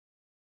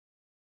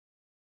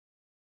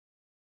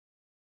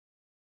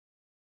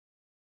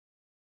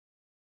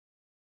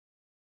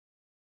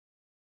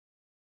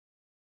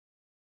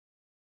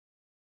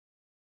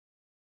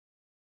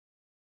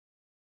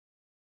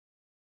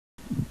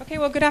Okay,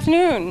 well, good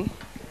afternoon.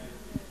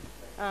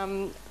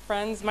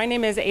 Friends, my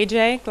name is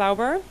AJ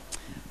Glauber.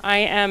 I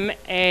am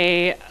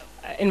an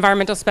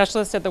environmental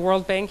specialist at the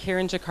World Bank here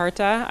in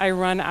Jakarta. I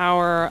run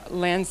our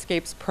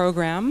landscapes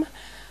program,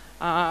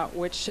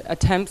 which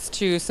attempts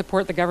to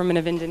support the government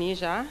of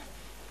Indonesia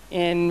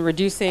in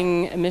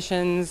reducing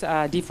emissions,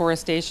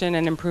 deforestation,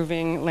 and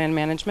improving land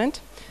management.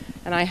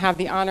 And I have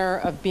the honor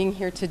of being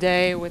here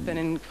today with an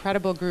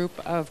incredible group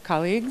of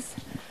colleagues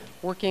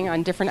working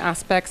on different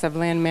aspects of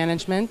land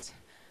management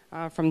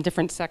from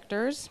different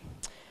sectors.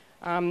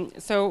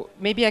 So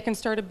maybe I can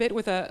start a bit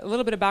with a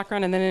little bit of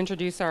background and then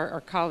introduce our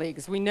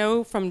colleagues. We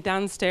know from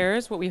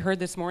downstairs what we heard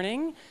this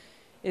morning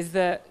is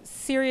the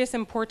serious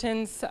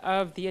importance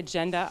of the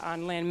agenda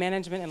on land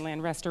management and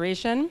land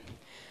restoration.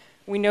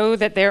 We know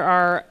that there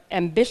are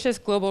ambitious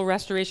global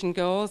restoration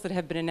goals that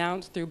have been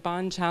announced through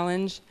Bond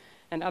Challenge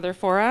and other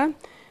fora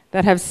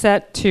that have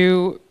set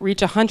to reach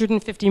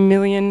 150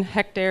 million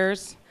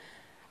hectares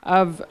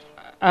of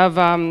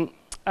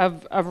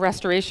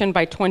restoration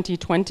by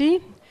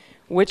 2020,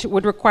 which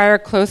would require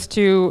close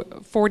to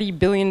 $40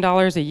 billion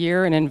a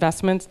year in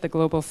investments at the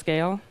global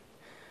scale.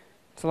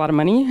 It's a lot of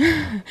money.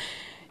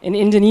 In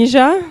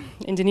Indonesia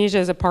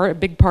is a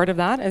big part of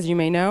that, as you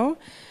may know.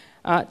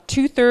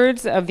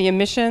 2/3 of the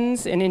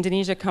emissions in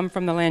Indonesia come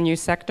from the land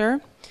use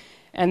sector,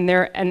 and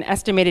there are an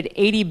estimated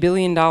 $80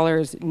 billion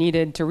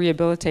needed to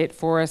rehabilitate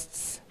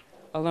forests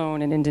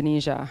alone in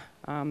Indonesia.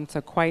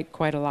 So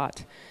quite a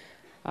lot.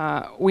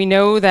 We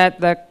know that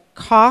the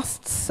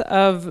costs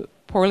of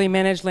poorly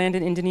managed land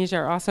in Indonesia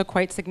are also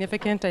quite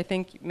significant. I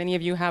think many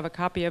of you have a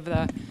copy of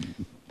the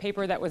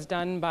paper that was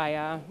done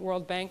by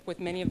World Bank with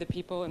many of the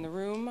people in the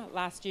room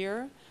last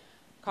year,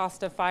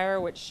 Cost of Fire,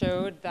 which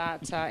showed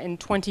that in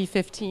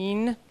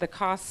 2015, the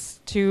costs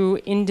to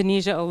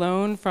Indonesia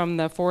alone from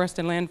the forest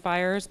and land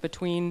fires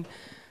between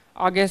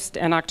August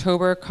and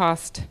October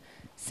cost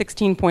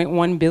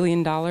 $16.1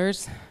 billion. 2%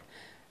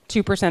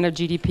 of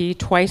GDP,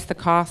 twice the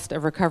cost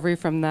of recovery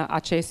from the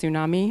Aceh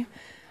tsunami,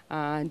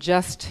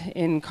 just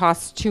in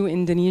costs to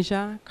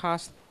Indonesia,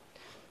 costs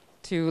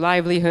to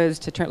livelihoods,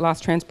 to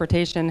lost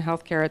transportation,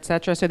 healthcare, et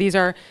cetera. So these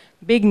are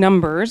big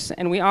numbers,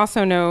 and we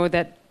also know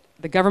that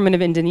the government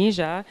of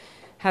Indonesia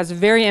has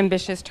very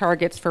ambitious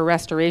targets for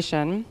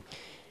restoration,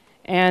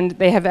 and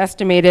they have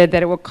estimated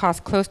that it will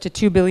cost close to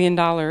 $2 billion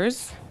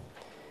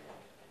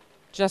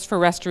just for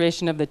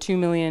restoration of the 2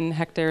 million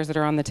hectares that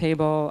are on the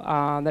table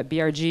that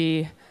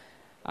BRG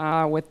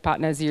with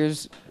Pat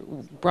Nazir's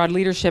broad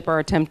leadership are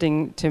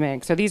attempting to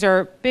make. So these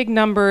are big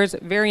numbers,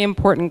 very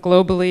important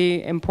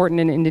globally, important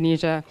in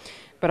Indonesia,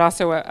 but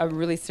also a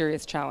really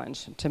serious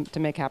challenge to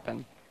make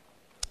happen.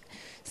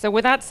 So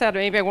with that said,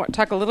 maybe I want to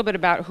talk a little bit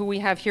about who we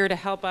have here to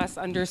help us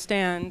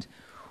understand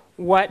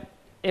what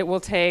it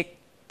will take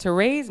to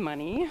raise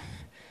money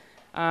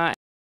and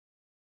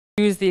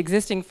use the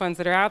existing funds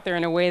that are out there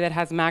in a way that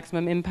has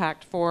maximum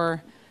impact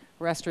for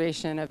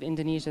restoration of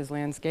Indonesia's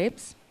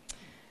landscapes.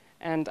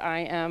 And I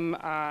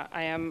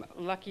am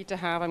lucky to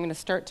have, I'm going to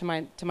start to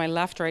my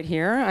left right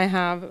here. I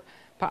have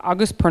Pak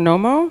Agus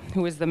Purnomo,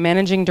 who is the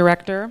Managing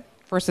Director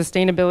for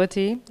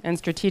Sustainability and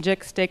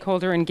Strategic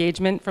Stakeholder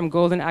Engagement from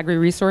Golden Agri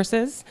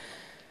Resources.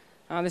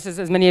 This is,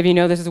 as many of you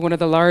know, this is one of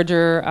the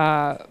larger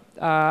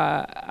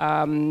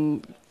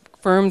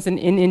firms in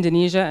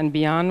Indonesia and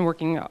beyond,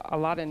 working a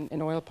lot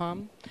in oil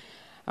palm.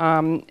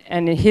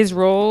 And his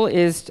role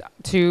is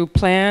to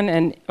plan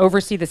and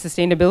oversee the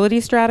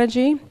sustainability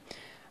strategy.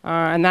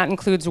 And that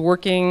includes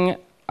working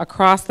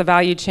across the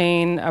value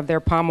chain of their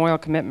palm oil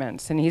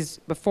commitments. And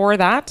before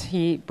that,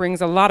 he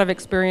brings a lot of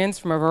experience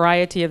from a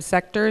variety of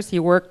sectors. He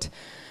worked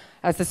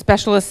as the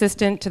special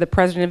assistant to the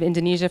president of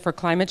Indonesia for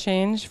climate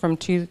change from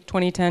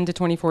 2010 to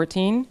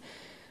 2014.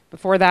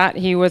 Before that,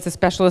 he was a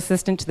special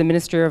assistant to the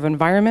Ministry of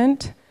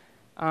Environment.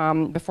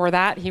 Before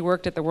that, he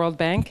worked at the World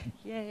Bank.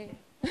 Yay.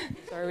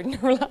 Sorry, we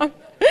didn't roll out.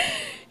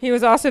 He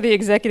was also the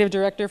executive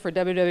director for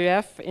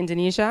WWF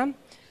Indonesia.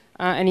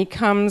 And he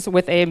comes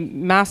with a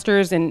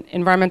master's in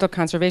environmental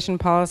conservation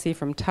policy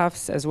from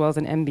Tufts, as well as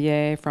an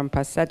MBA from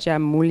Prasetya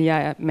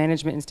Mulia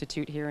Management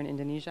Institute here in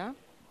Indonesia.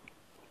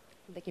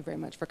 Thank you very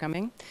much for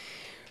coming.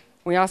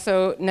 We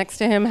also, next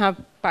to him,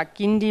 have Pak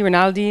Kindi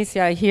Rinaldi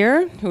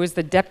here, who is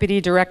the Deputy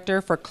Director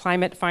for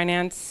Climate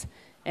Finance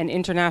and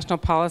International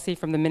Policy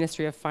from the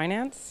Ministry of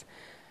Finance.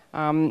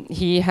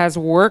 He has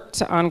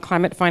worked on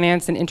climate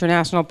finance and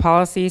international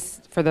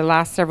policies for the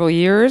last several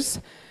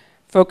years,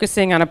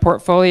 focusing on a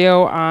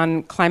portfolio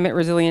on climate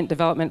resilient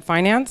development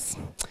finance.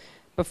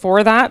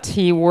 Before that,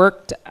 he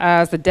worked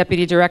as the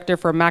Deputy Director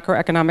for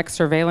Macroeconomic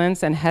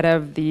Surveillance and head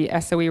of the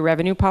SOE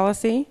revenue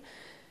policy.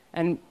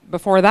 And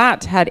before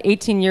that, had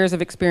 18 years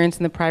of experience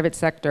in the private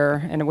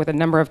sector and with a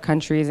number of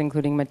countries,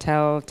 including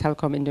Mattel,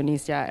 Telkom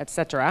Indonesia, et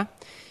cetera.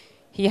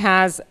 He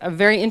has a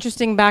very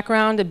interesting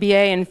background, a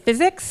BA in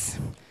physics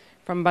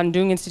from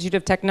Bandung Institute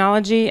of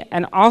Technology,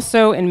 and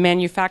also in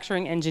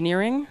manufacturing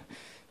engineering.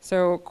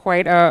 So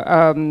quite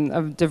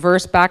a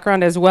diverse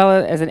background, as well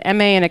as an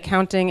MA in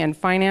accounting and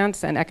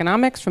finance and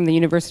economics from the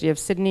University of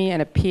Sydney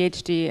and a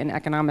PhD in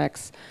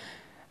economics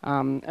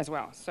as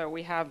well. So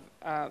we have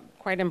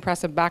quite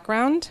impressive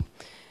background.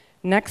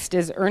 Next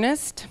is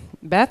Ernest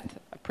Beth,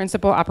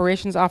 Principal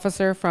Operations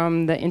Officer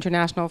from the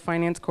International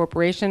Finance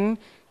Corporation,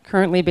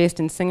 currently based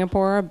in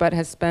Singapore, but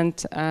has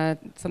spent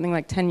something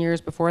like 10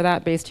 years before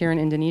that based here in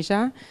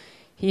Indonesia.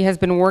 He has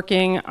been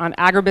working on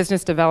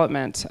agribusiness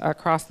development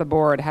across the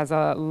board, has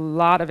a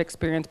lot of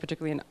experience,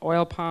 particularly in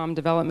oil palm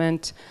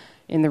development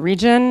in the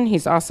region.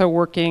 He's also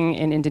working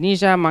in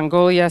Indonesia,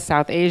 Mongolia,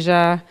 South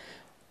Asia,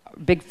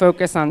 big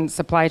focus on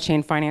supply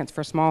chain finance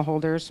for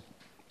smallholders.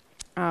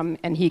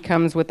 And he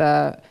comes with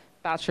a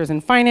bachelor's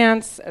in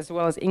finance, as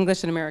well as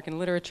English and American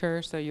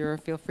literature, so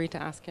feel free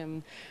to ask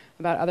him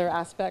about other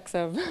aspects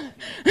of,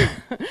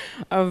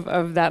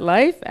 of that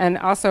life, and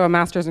also a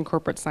master's in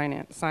corporate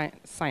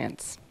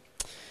science.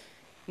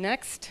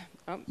 Next,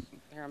 I'm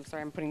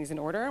sorry, I'm putting these in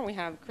order. We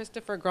have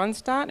Christopher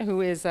Gronstadt,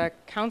 who is a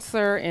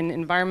counselor in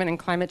environment and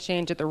climate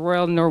change at the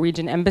Royal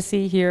Norwegian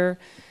Embassy here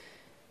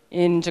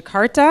in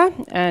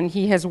Jakarta, and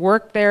he has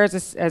worked there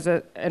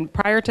and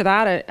prior to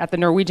that at the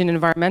Norwegian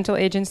Environmental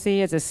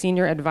Agency as a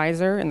senior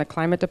advisor in the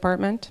climate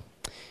department.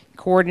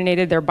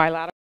 Coordinated their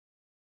bilateral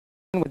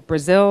with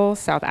Brazil,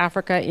 South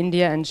Africa,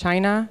 India, and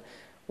China.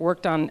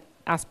 Worked on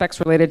aspects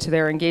related to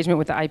their engagement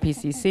with the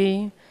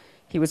IPCC.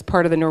 He was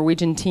part of the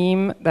Norwegian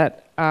team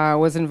that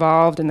was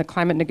involved in the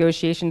climate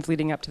negotiations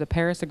leading up to the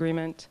Paris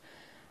Agreement,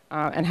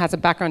 and has a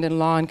background in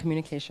law and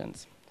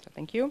communications. So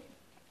thank you.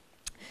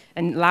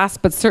 And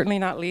last but certainly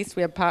not least,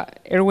 we have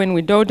Erwin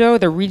Widodo,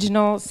 the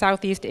Regional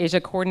Southeast Asia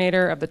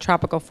Coordinator of the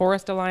Tropical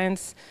Forest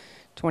Alliance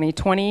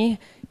 2020.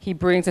 He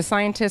brings a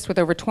scientist with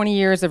over 20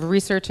 years of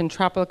research in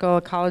tropical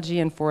ecology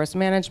and forest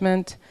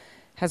management,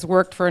 has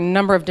worked for a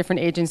number of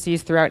different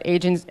agencies throughout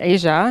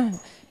Asia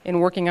in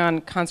working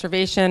on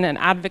conservation and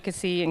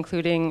advocacy,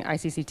 including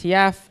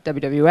ICCTF,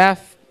 WWF,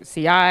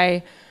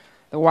 CI,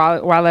 the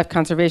Wildlife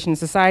Conservation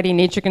Society,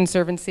 Nature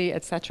Conservancy,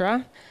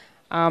 etc.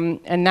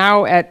 And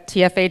now at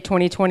TFA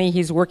 2020,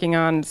 he's working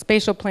on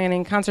spatial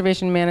planning,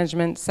 conservation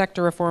management,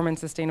 sector reform, and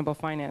sustainable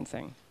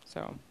financing.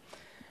 So,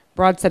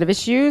 broad set of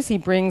issues. He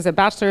brings a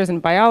bachelor's in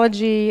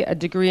biology, a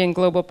degree in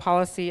global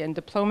policy and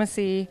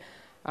diplomacy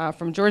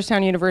from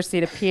Georgetown University,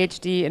 to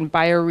PhD in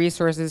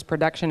bioresources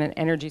production and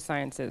energy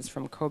sciences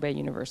from Kobe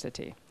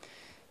University.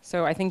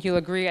 So I think you'll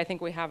agree, I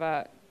think we have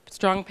a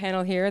strong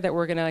panel here that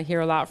we're gonna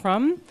hear a lot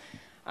from.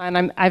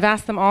 And I've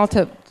asked them all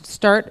to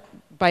start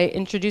by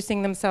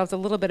introducing themselves a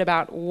little bit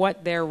about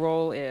what their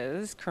role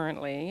is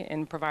currently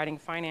in providing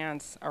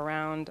finance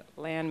around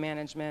land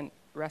management,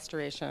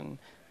 restoration,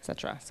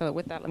 etc. So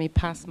with that, let me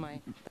pass the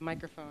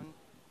microphone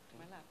to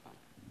my lap.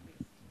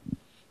 Please.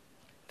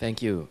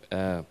 Thank you,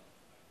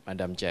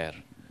 Madam Chair.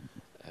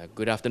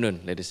 Good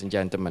afternoon, ladies and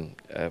gentlemen.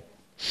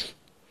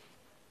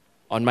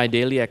 On my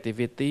daily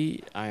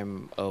activity,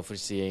 I'm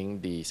overseeing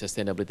the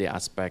sustainability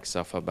aspects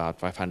of about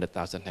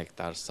 500,000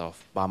 hectares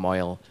of palm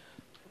oil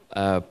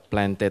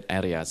planted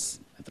areas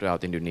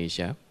throughout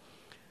Indonesia.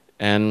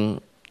 And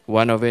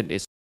one of it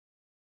is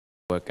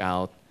to work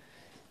out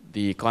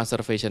the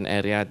conservation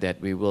area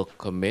that we will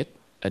commit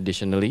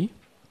additionally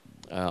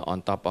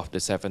on top of the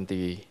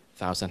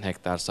 70,000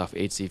 hectares of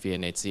HCV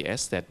and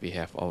HCS that we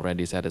have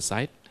already set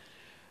aside.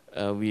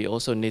 We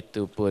also need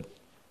to put,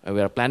 we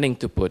are planning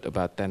to put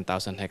about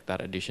 10,000 hectare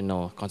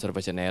additional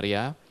conservation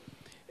area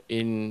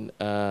in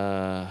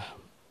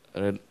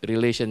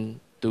relation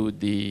to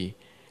the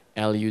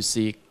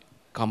LUC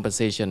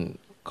compensation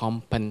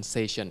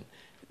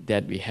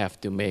that we have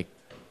to make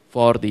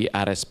for the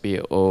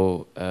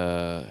RSPO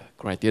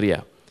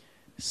criteria.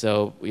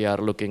 So we are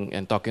looking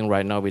and talking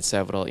right now with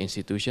several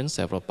institutions,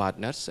 several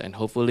partners, and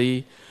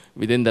hopefully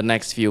within the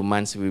next few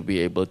months we'll be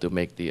able to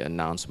make the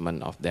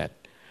announcement of that.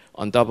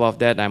 On top of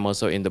that, I'm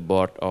also in the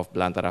board of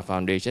Belantara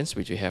Foundations,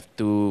 which we have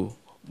 2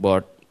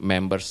 board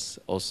members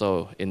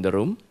also in the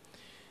room,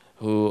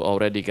 who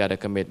already got a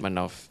commitment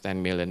of $10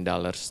 million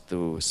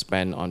to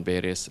spend on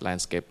various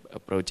landscape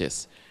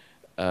approaches.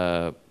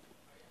 What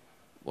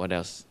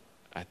else?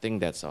 I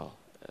think that's all.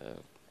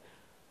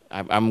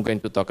 I'm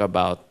going to talk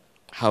about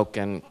how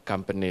can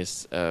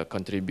companies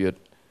contribute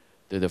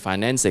to the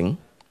financing,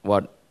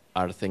 what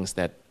are things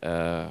that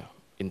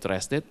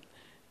interested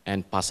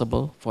and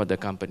possible for the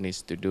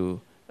companies to do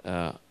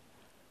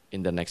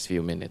in the next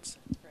few minutes.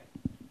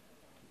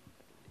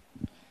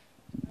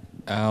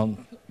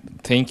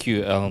 Thank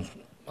you,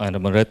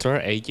 Madam Moderator,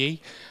 AJ.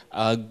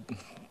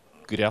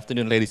 Good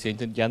afternoon, ladies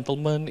and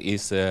gentlemen.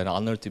 It's an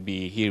honor to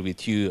be here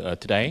with you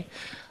today.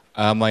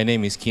 My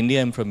name is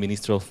Kindi. I'm from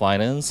Ministry of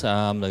Finance.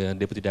 I'm the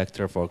Deputy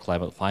Director for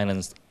Climate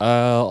Finance.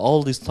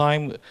 All this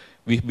time,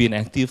 we've been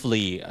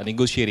actively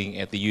negotiating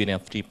at the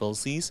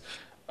UNFCCC,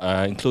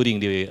 including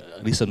the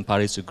recent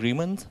Paris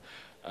Agreement,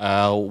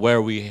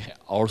 where we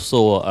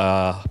also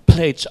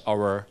pledge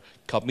our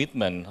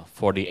commitment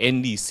for the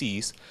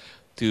NDCs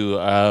to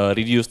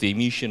reduce the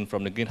emission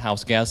from the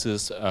greenhouse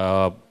gases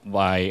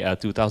by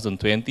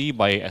 2020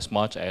 by as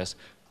much as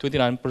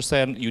 29%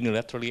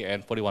 unilaterally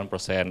and 41%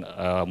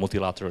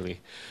 multilaterally.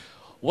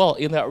 Well,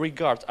 in that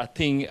regard, I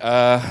think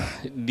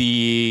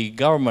the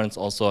governments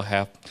also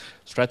have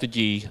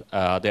strategy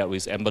that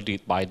is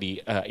embodied by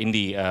the in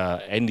the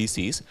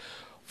NDCs,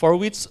 for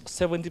which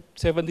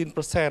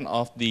 17%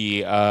 of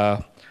the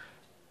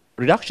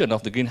reduction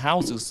of the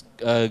greenhouse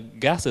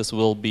gases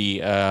will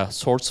be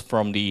sourced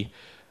from the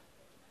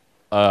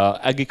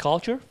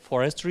agriculture,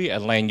 forestry,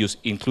 and land use,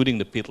 including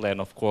the peatland,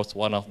 of course,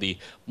 one of the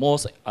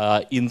most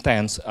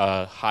intense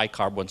high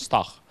carbon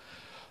stock.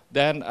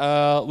 Then,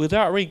 with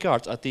that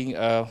regards, I think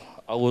I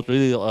would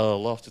really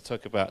love to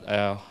talk about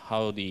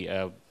how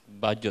the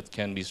budget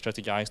can be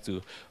strategized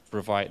to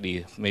provide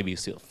the maybe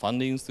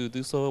fundings to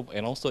do so,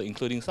 and also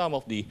including some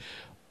of the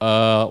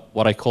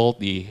what I call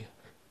the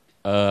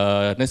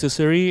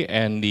necessary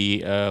and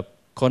the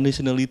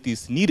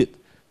conditionalities needed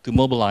to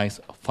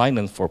mobilize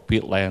finance for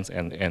peatlands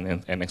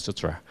and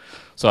etc.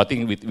 So I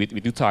think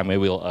with due time I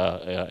will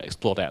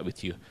explore that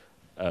with you.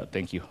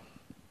 Thank you.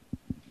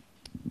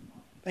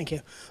 Thank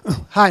you.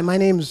 Hi, my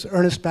name is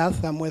Ernest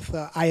Beth. I'm with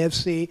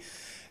IFC.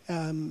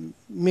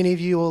 Many of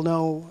you will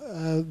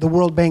know the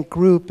World Bank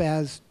Group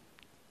as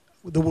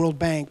the World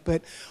Bank,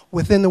 but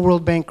within the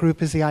World Bank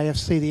Group is the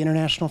IFC, the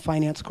International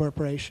Finance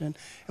Corporation,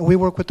 and we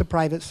work with the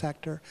private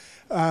sector.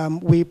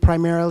 We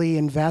primarily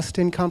invest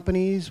in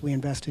companies, we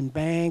invest in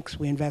banks,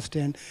 we invest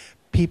in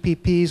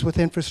PPPs with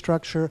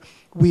infrastructure.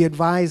 We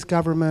advise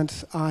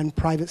governments on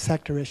private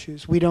sector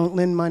issues. We don't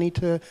lend money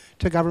to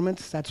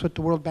governments. That's what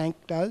the World Bank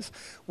does.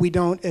 We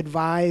don't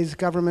advise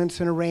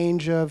governments in a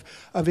range of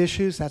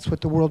issues. That's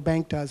what the World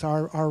Bank does.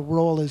 Our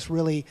role is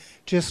really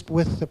just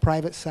with the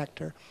private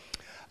sector.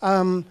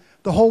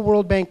 The whole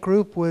World Bank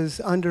Group was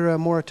under a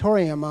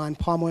moratorium on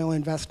palm oil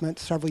investment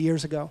several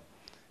years ago.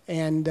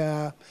 And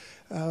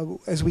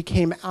as we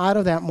came out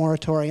of that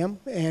moratorium,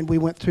 and we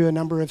went through a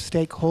number of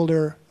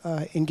stakeholder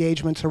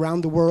engagements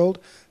around the world,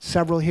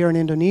 several here in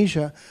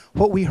Indonesia,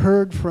 what we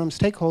heard from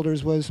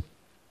stakeholders was,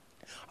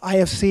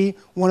 IFC,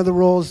 one of the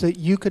roles that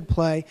you could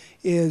play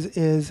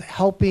is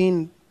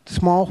helping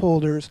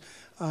smallholders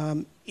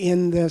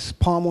in this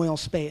palm oil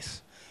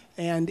space.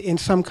 And in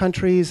some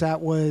countries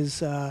that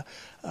was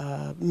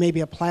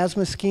maybe a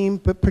plasma scheme,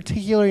 but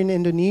particularly in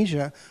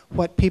Indonesia,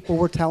 what people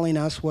were telling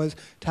us was,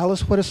 tell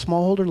us what a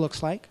smallholder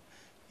looks like.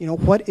 You know,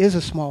 what is a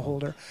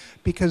smallholder?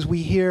 Because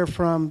we hear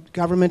from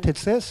government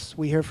it's this,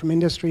 we hear from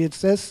industry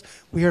it's this,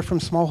 we hear from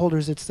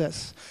smallholders it's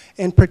this.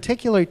 And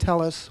particularly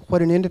tell us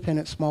what an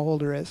independent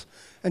smallholder is,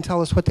 and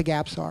tell us what the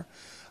gaps are.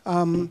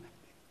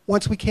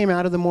 Once we came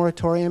out of the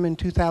moratorium in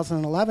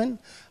 2011,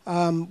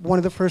 one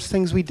of the first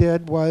things we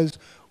did was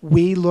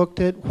we looked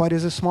at what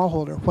is a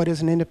smallholder, what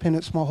is an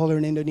independent smallholder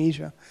in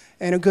Indonesia.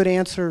 And a good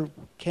answer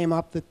came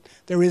up that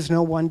there is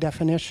no one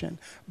definition.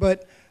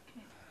 But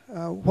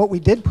what we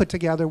did put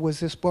together was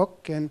this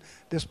book, and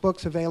this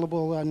book's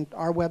available on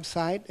our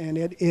website, and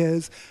it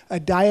is a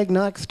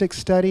diagnostic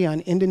study on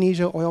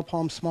Indonesia oil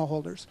palm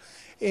smallholders.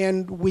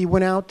 And we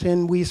went out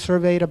and we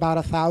surveyed about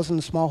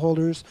 1,000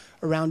 smallholders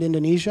around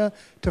Indonesia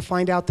to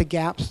find out the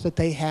gaps that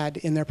they had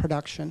in their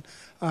production,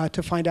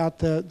 to find out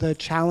the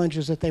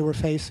challenges that they were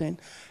facing.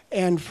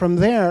 And from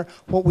there,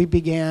 what we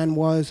began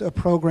was a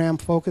program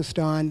focused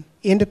on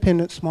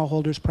independent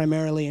smallholders,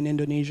 primarily in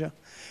Indonesia.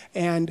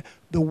 And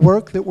the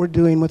work that we're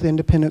doing with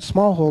independent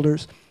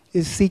smallholders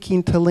is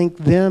seeking to link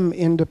them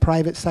into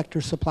private sector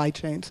supply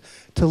chains,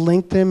 to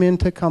link them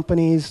into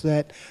companies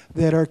that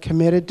are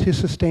committed to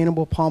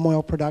sustainable palm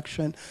oil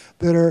production,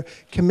 that are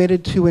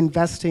committed to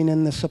investing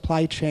in the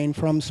supply chain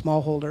from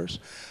smallholders.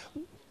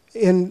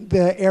 In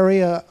the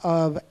area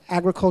of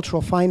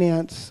agricultural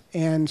finance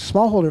and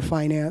smallholder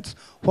finance,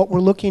 what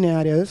we're looking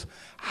at is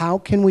how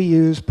can we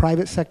use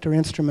private sector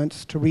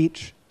instruments to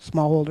reach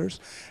smallholders.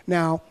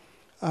 Now,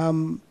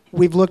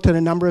 we've looked at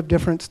a number of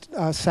different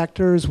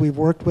sectors. We've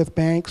worked with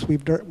banks.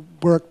 We've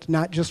worked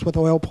not just with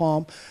oil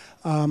palm.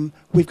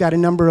 We've got a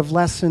number of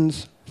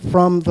lessons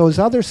from those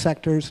other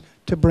sectors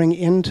to bring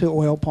into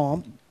oil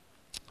palm.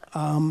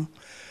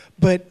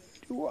 But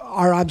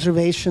our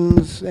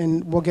observations,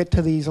 and we'll get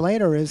to these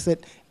later, is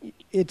that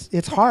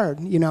it's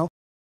hard, you know,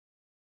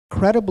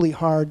 incredibly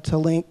hard to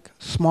link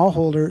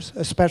smallholders,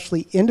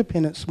 especially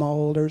independent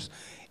smallholders,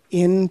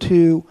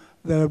 into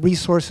the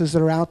resources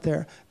that are out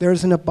there.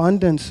 There's an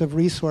abundance of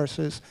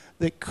resources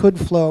that could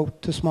flow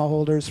to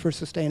smallholders for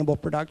sustainable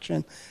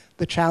production.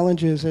 The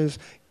challenge is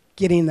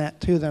getting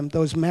that to them,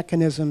 those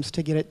mechanisms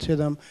to get it to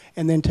them,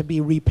 and then to be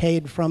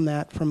repaid from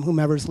that, from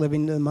whomever's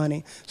living the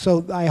money.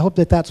 So I hope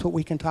that that's what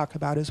we can talk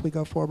about as we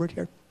go forward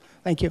here.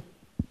 Thank you.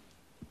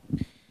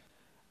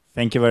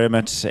 Thank you very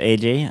much,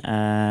 AJ,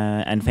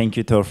 and thank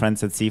you to our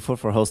friends at CIFOR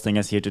for hosting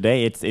us here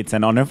today. It's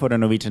an honor for the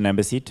Norwegian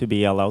Embassy to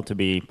be allowed to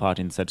be part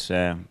in such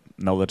a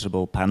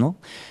knowledgeable panel.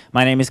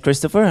 My name is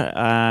Christopher.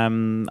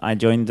 I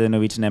joined the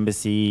Norwegian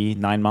Embassy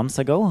 9 months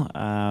ago.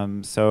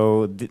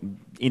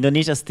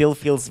 Indonesia still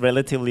feels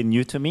relatively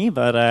new to me,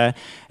 but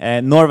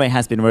Norway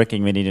has been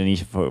working with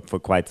Indonesia for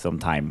quite some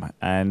time.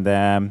 And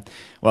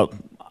well,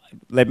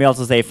 let me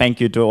also say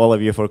thank you to all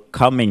of you for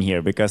coming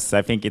here, because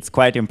I think it's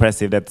quite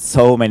impressive that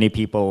so many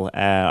people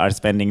are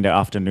spending their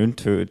afternoon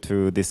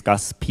to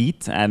discuss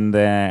peat and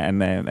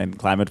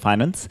climate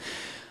finance.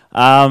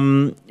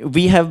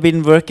 We have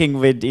been working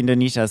with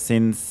Indonesia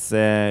since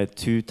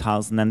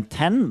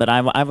 2010, but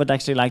I would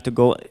actually like to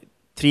go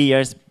 3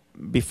 years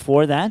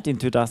before that, in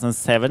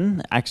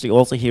 2007, actually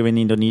also here in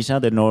Indonesia,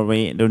 the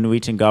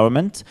Norwegian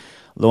government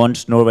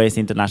launched Norway's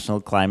International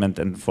Climate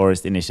and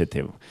Forest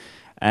Initiative.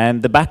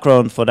 And the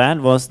background for that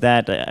was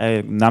that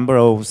a number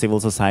of civil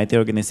society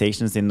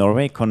organizations in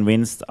Norway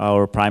convinced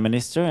our Prime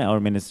Minister, our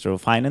Minister of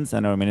Finance,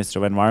 and our Minister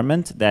of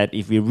Environment that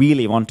if we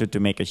really wanted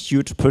to make a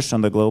huge push on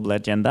the global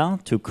agenda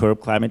to curb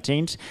climate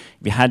change,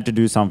 we had to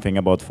do something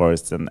about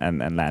forests and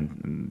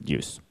land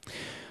use.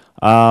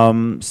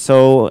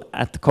 So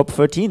at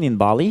COP13 in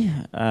Bali,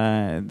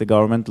 the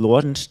government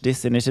launched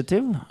this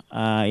initiative.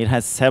 It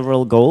has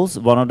several goals.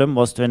 One of them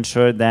was to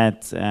ensure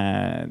that,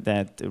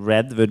 that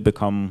REDD would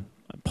become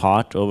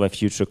part of a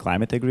future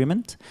climate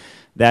agreement.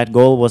 That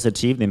goal was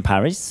achieved in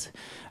Paris.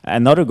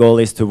 Another goal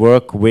is to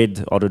work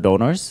with other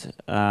donors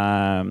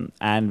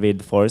and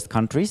with forest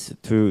countries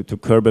to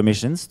curb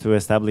emissions, to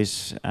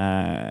establish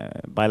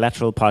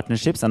bilateral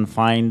partnerships and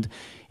find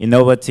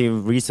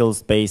innovative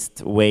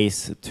resource-based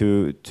ways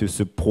to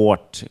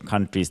support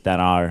countries that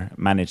are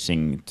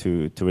managing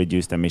to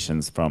reduce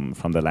emissions from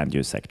the land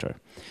use sector.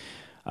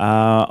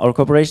 Our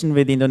cooperation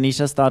with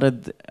Indonesia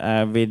started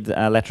with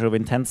a letter of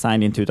intent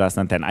signed in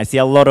 2010. I see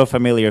a lot of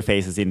familiar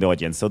faces in the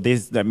audience, so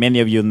many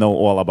of you know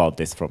all about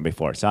this from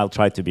before, so I'll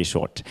try to be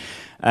short.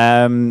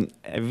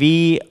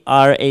 We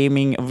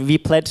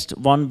pledged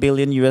 $1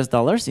 billion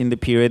in the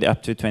period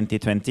up to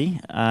 2020.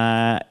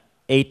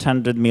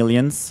 800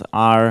 millions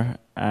are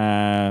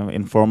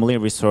informally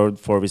reserved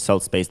for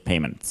results-based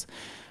payments.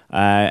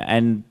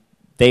 And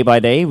day by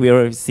day, we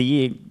are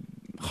seeing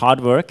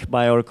hard work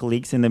by our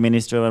colleagues in the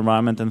Ministry of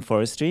Environment and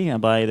Forestry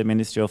and by the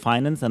Ministry of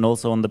Finance, and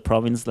also on the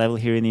province level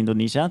here in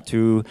Indonesia,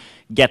 to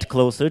get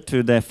closer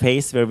to the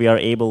phase where we are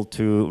able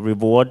to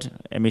reward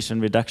emission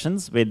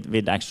reductions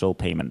with actual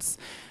payments.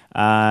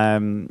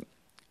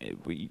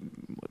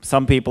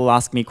 Some people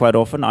ask me quite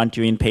often, aren't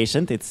you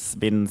impatient? It's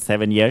been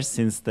 7 years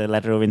since the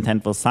letter of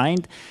intent was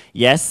signed.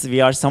 Yes,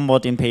 we are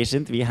somewhat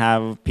impatient. We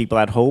have people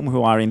at home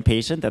who are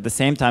impatient. At the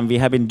same time, we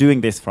have been doing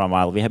this for a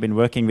while. We have been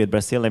working with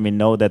Brazil, and we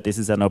know that this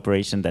is an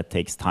operation that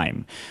takes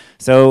time.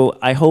 So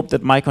I hope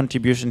that my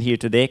contribution here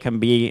today can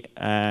be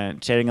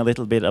sharing a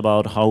little bit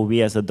about how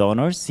we as a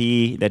donor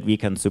see that we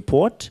can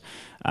support.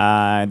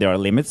 There are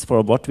limits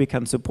for what we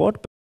can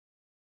support,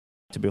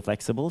 to be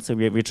flexible, so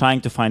we're trying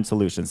to find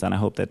solutions, and I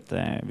hope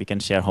that we can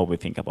share how we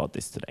think about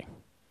this today.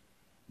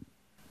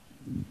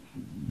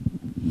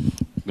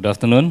 Good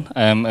afternoon,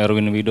 I'm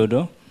Erwin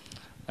Widodo.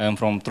 I'm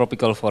from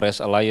Tropical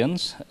Forest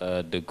Alliance,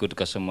 the Good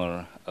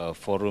Customer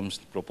Forums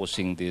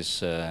proposing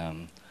this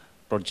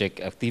project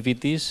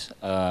activities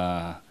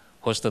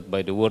hosted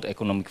by the World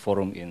Economic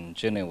Forum in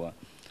Geneva.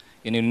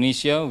 In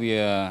Indonesia, we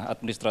are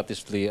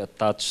administratively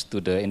attached to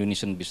the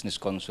Indonesian Business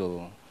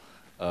Council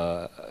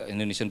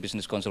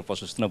for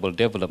Sustainable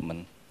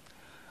Development.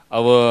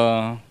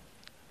 Our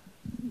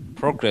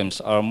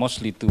programs are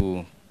mostly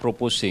to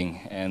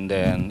proposing and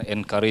then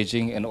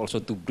encouraging and also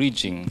to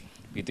bridging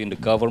between the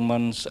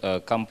governments,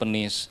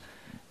 companies,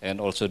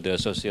 and also the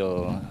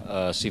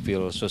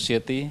civil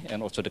society,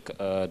 and also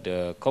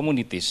the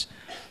communities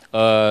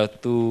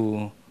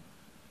to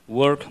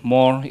work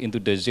more into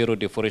the zero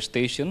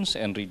deforestations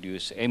and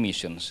reduce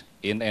emissions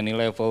in any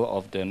level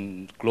of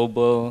the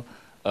global,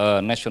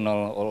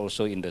 national, or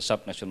also in the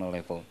subnational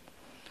level.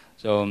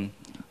 So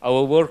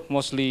our work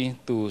mostly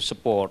to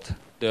support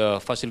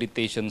the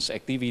facilitations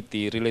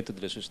activity related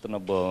to the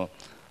sustainable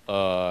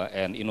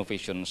and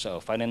innovations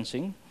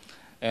financing,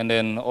 and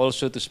then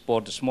also to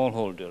support the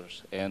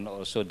smallholders and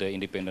also the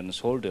independent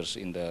holders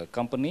in the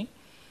company.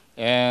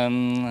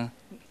 And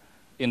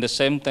in the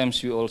same time,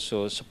 we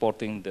also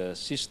supporting the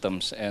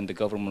systems and the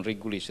government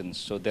regulations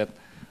so that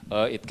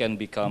it can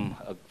become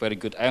a very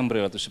good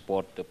umbrella to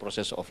support the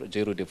process of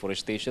zero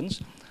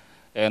deforestations.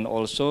 And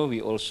also, we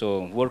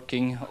also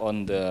working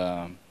on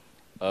the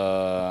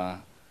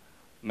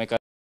mechanism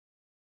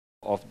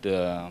of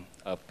the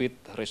peat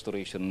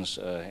restorations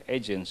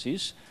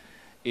agencies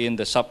in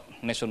the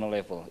sub-national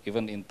level,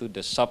 even into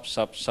the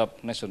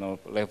sub-national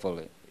level,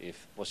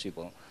 if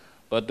possible.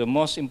 But the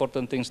most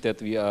important things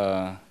that we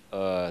are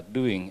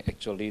doing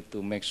actually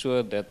to make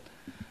sure that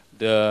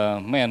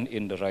the man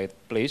in the right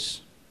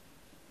place,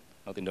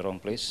 not in the wrong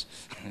place,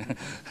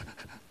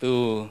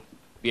 to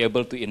be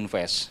able to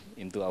invest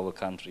into our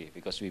country,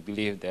 because we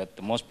believe that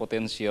the most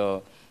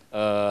potential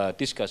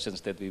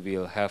discussions that we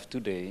will have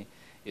today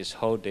is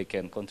how they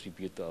can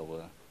contribute to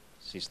our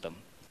system.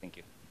 Thank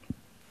you.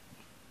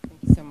 Thank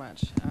you so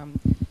much.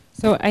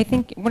 So I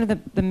think one of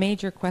the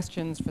major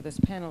questions for this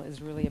panel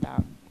is really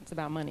about, it's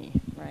about money,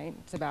 right?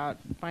 It's about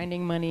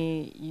finding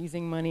money,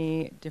 using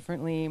money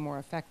differently, more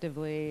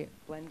effectively,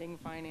 blending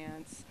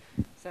finance,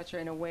 et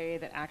cetera, in a way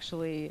that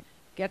actually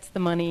gets the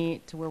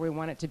money to where we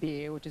want it to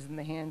be, which is in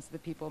the hands of the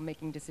people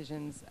making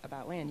decisions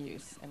about land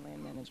use and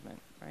land management,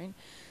 right?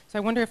 So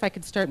I wonder if I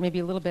could start maybe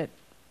a little bit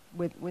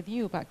with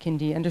you about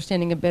Kindi,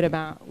 understanding a bit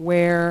about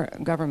where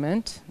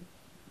government,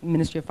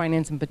 Ministry of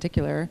Finance in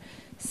particular,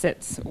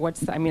 sits.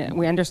 I mean,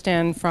 we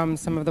understand from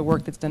some of the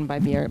work that's done by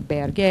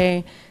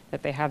BRG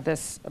that they have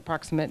this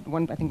approximate,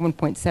 I think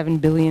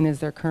 1.7 billion is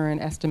their current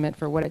estimate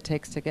for what it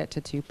takes to get to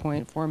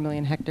 2.4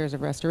 million hectares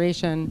of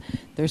restoration.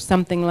 There's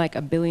something like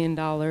 $1 billion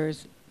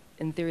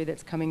in theory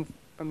that's coming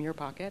from your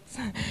pockets.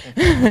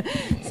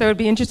 So it'd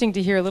be interesting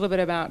to hear a little bit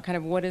about kind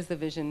of what is the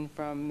vision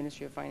from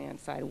Ministry of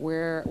Finance side,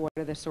 what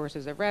are the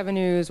sources of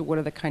revenues, what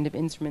are the kind of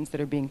instruments that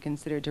are being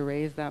considered to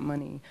raise that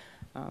money?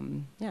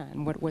 Yeah,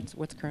 and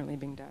what's currently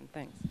being done?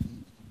 Thanks.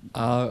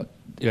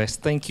 Yes,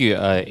 thank you,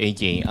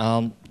 AJ.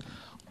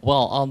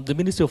 The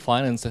Ministry of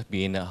Finance has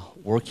been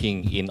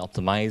working in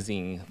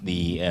optimizing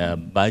the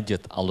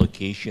budget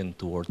allocation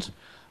towards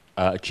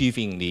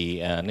achieving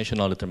the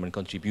national determined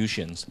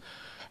contributions.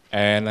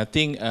 And I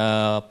think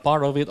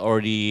part of it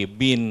already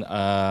been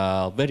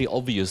very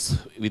obvious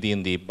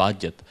within the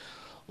budget.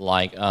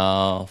 Like,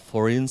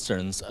 for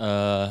instance,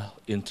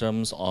 in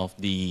terms of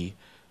the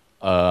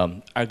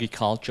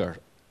agriculture.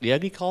 The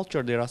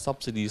agriculture, there are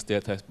subsidies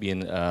that have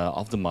been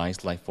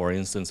optimized, like for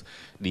instance,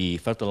 the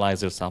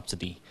fertilizer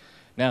subsidy.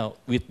 Now,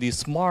 with the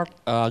smart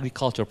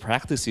agriculture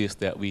practices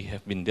that we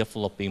have been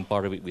developing,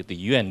 part of it with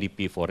the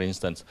UNDP, for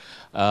instance,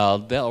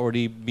 they've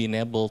already been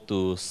able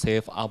to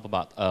save up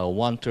about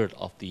 1/3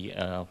 of the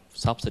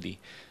subsidy.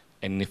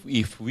 And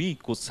if we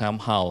could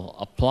somehow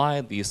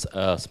apply these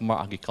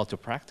smart agriculture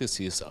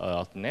practices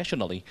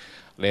nationally,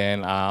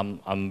 then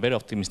I'm very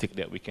optimistic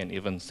that we can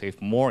even save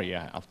more,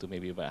 up to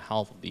maybe about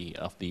half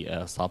of the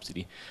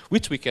subsidy,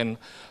 which we can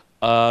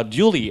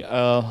duly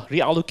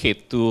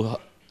reallocate to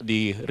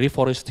the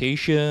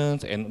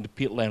reforestations and the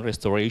peatland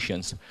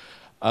restorations.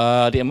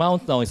 The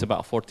amount now is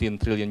about 14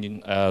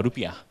 trillion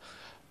rupiah.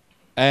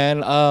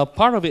 And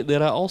part of it,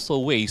 there are also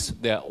ways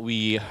that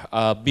we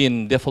have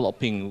been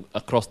developing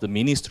across the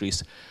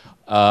ministries.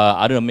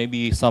 I don't know,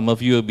 maybe some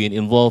of you have been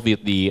involved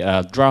with the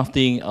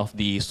drafting of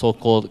the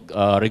so-called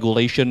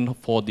regulation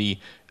for the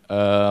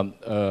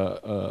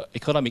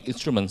economic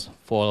instruments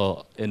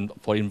for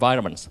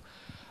environments.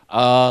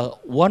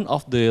 One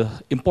of the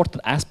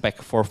important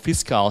aspects for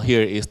fiscal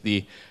here is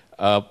the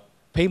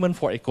payment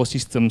for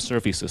ecosystem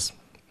services.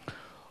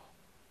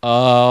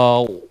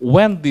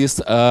 When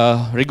this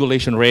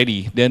regulation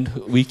ready, then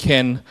we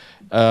can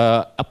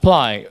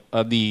apply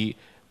the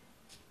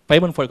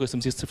payment for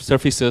ecosystem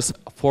services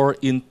for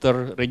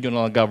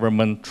inter-regional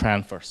government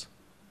transfers.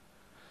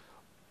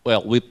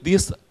 Well, with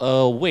this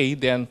way,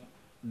 then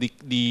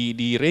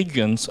the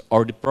regions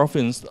or the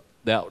province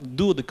that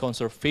do the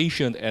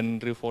conservation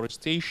and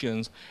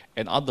reforestation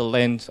and other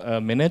land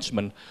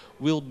management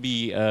will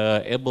be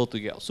able to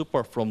get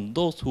support from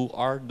those who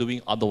are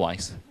doing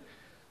otherwise.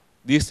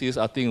 This is,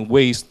 I think,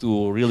 ways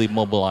to really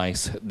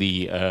mobilize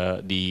the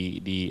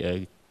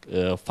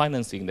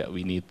financing that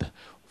we need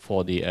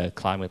for the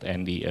climate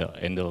and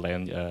the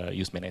land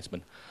use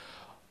management.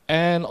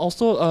 And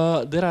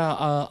also, there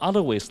are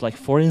other ways, like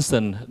for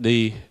instance,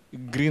 the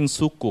green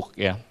sukuk.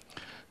 Yeah,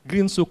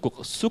 green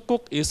sukuk.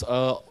 Sukuk is,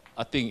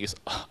 I think, is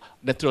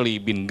naturally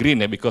been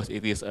green because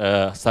it is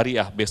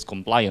Sharia-based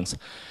compliance.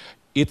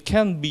 It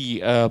can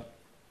be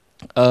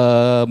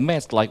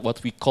matched like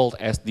what we call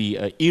as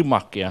the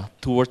earmark,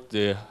 towards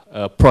the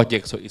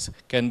project, so it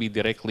can be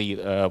directly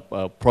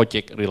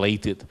project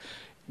related.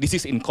 This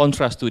is in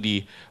contrast to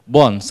the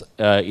bonds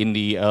in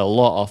the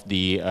law of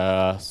the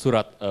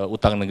Surat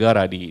Utang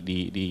Negara,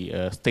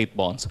 the state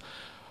bonds.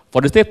 For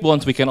the state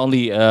bonds, we can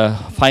only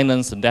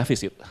finance the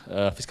deficit,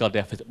 fiscal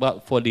deficit.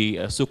 But for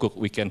the sukuk,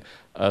 we can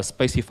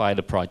specify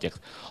the project.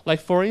 Like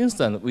for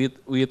instance,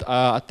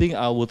 I think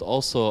I would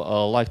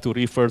also like to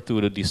refer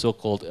to the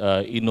so-called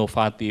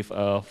innovative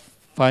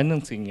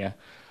financing.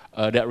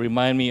 That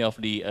remind me of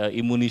the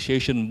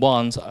immunization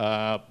bonds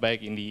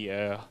back in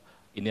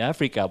the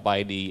Africa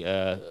by the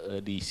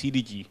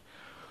CDG,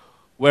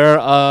 where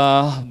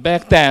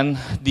back then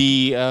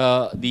the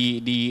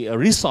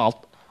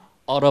result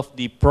out of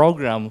the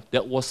program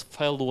that was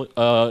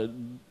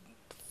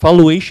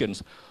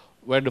valuations,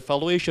 where the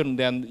valuation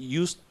then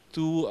used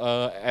to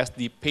as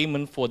the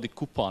payment for the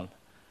coupon,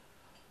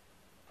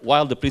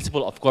 while the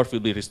principal, of course,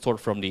 will be restored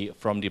from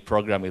the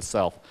program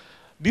itself.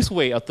 This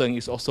way, I think,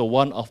 is also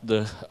one of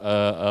the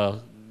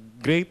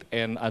great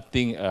and I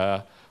think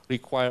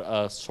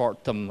require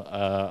short-term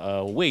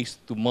ways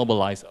to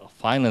mobilize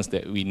finance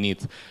that we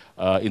need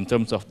in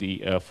terms of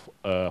the,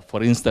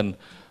 for instance,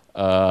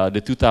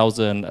 the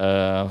 2,000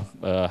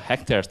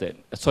 hectares the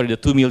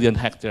 2 million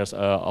hectares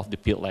of the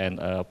peatland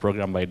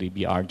program by the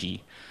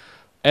BRG.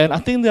 And I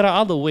think there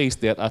are other ways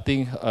that I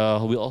think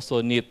we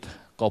also need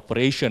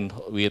cooperation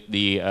with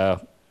the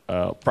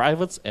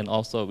privates and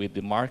also with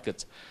the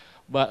markets.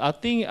 But I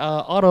think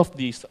out of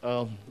these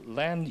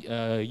land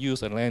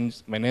use and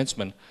land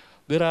management,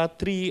 There are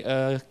three,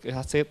 I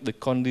said, the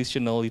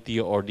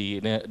conditionality or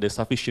the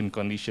sufficient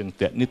conditions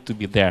that need to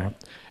be there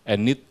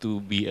and need to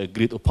be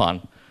agreed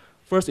upon.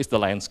 First is the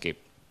landscape.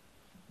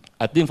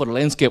 I think for the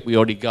landscape, we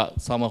already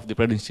got some of the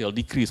presidential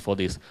decrees for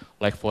this.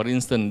 Like for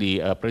instance,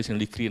 the presidential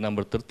decree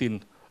number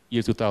 13,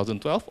 year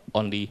 2012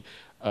 on the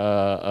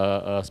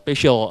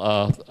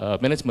special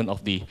management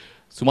of the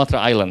Sumatra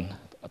Island,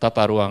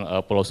 Tata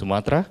Ruang Pulau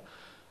Sumatra,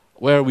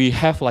 where we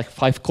have like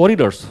 5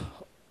 corridors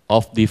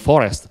of the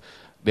forest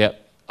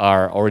that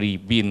are already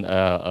been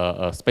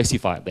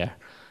specified there.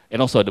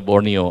 And also the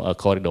Borneo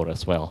corridor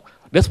as well.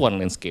 That's one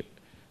landscape.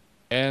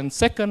 And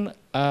second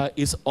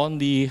is on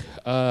the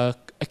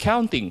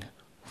accounting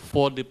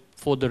for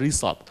the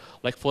result.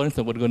 Like for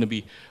instance, we're going to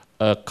be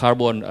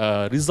carbon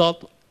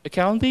result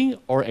accounting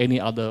or any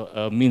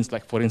other means,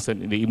 like for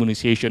instance, the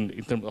immunization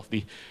in terms of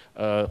the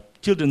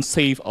children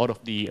saved out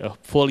of the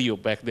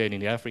polio back then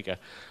in Africa.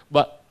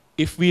 But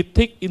if we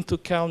take into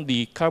account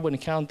the carbon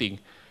accounting,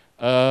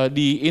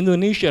 the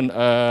Indonesian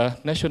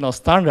national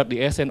standard, the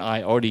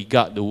SNI, already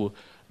got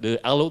the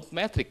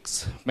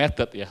allometrics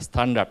method,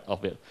 standard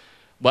of it.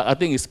 But I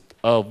think it's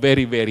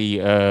very, very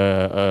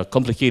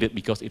complicated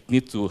because it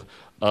needs to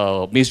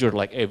measure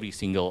like every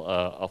single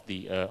of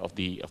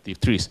the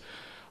trees.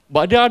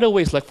 But there are other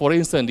ways, like for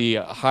instance, the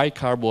high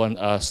carbon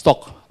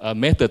stock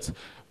methods,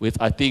 which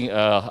I think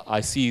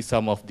I see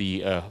some of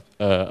the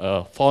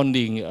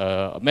founding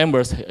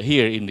members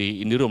here in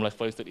the room, like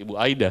for instance, Ibu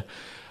Aida.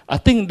 I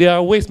think there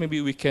are ways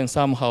maybe we can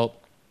somehow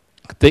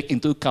take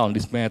into account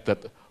this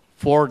method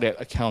for that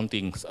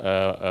accounting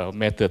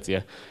methods,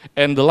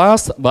 And the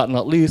last but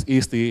not least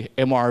is the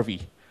MRV,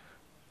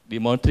 the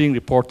monitoring,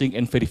 reporting,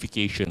 and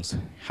verifications.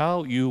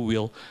 How you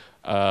will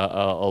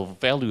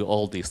value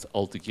all this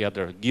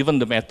altogether, given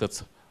the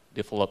methods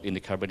developed in the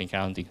carbon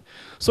accounting.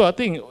 So I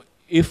think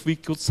if we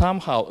could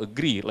somehow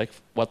agree, like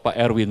what Pak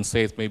Erwin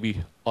says,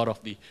 maybe out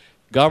of the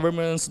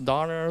governments,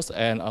 donors,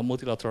 and a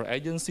multilateral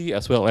agency,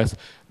 as well as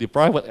the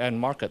private and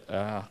market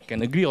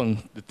can agree on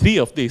the 3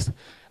 of these,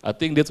 I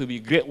think that would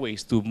be great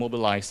ways to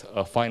mobilize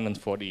finance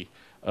for the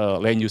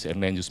land use and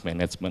land use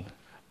management.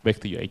 Back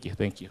to you, AJ.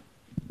 Thank you.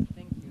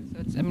 Thank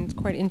you. So it's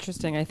quite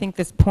interesting. I think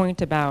this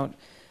point about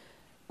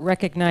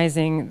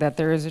recognizing that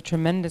there is a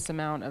tremendous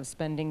amount of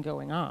spending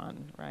going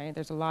on, right?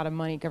 There's a lot of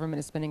money. Government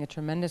is spending a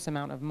tremendous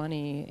amount of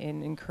money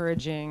in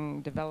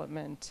encouraging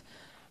development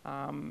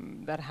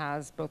that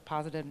has both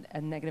positive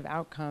and negative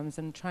outcomes,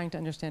 and trying to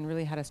understand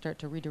really how to start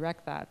to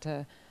redirect that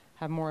to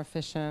have more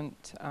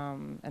efficient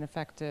and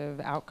effective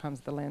outcomes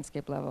at the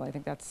landscape level. I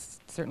think that's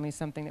certainly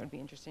something that would be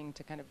interesting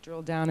to kind of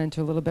drill down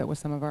into a little bit with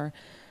some of our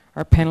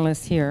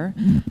panelists here.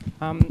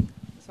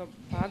 So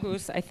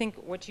Bagus, I think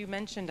what you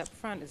mentioned up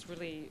front is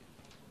really,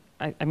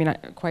 I mean,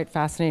 quite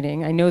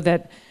fascinating. I know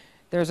that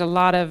there's a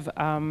lot of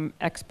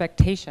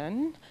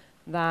expectation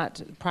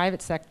that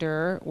private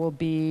sector will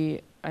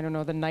be, I don't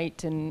know, the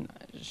knight in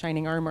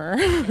shining armor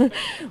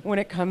when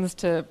it comes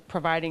to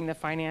providing the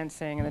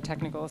financing and the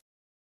technical,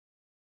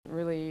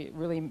 really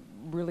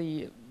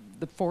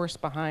the force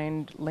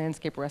behind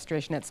landscape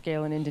restoration at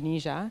scale in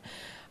Indonesia.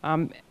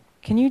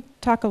 Can you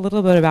talk a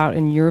little bit about,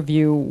 in your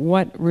view,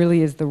 what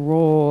really is the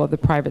role of the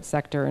private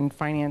sector in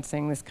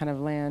financing this kind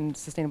of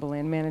sustainable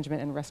land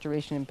management and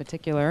restoration in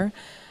particular?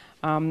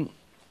 And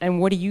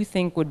what do you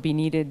think would be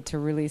needed to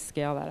really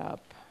scale that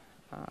up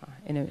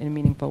in a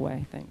meaningful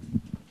way? Thanks.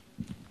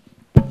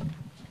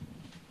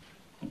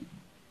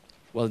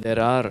 Well,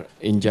 there are,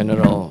 in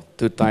general,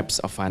 2 types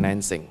of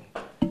financing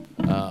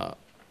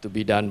to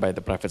be done by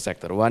the private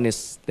sector. One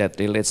is that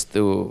relates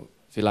to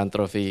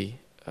philanthropy,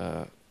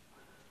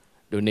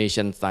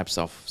 donation types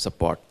of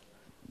support,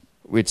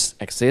 which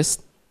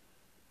exist,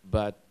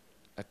 but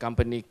a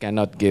company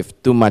cannot give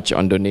too much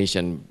on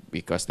donation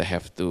because they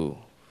have to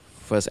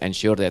first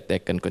ensure that they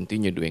can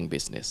continue doing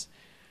business.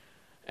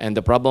 And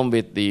the problem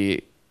with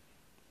the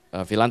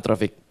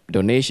philanthropic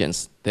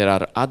donations, there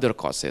are other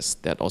causes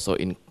that also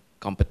in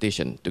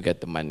competition to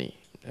get the money.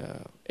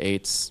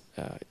 AIDS,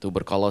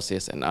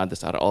 tuberculosis, and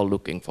others are all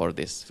looking for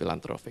this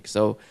philanthropic.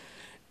 So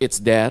it's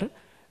there.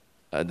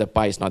 The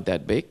pie is not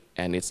that big,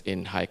 and it's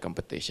in high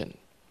competition.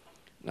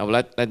 Now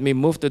let me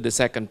move to the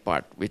second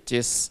part, which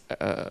is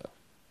a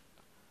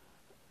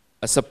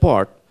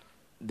support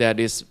that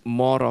is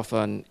more of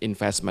an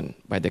investment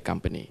by the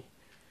company,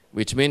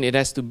 which means it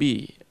has to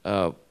be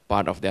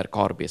part of their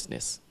core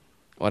business,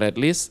 or at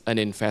least an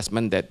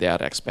investment that they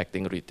are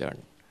expecting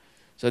return.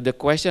 So the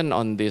question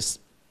on this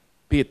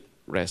peat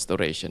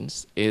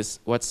restorations is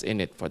what's in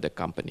it for the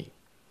company.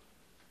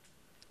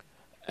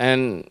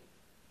 And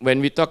when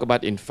we talk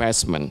about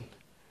investment,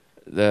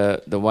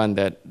 the one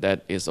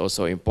that is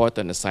also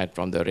important aside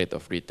from the rate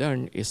of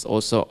return is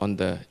also on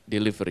the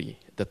delivery,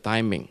 the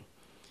timing.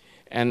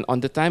 And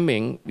on the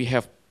timing, we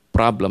have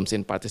problems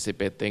in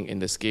participating in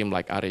the scheme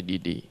like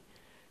RADD,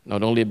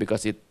 not only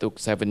because it took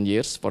 7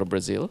 years for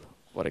Brazil,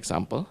 for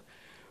example,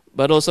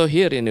 but also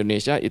here in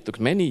Indonesia, it took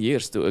many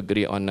years to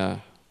agree on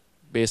a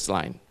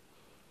baseline.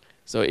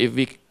 So if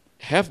we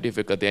have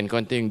difficulty and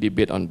continue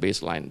debate on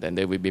baseline, then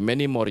there will be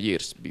many more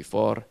years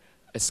before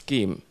a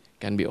scheme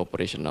can be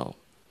operational.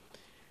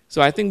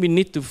 So I think we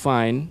need to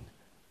find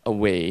a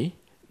way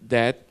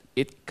that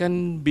it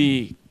can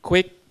be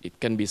quick, it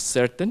can be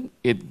certain,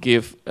 it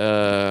gives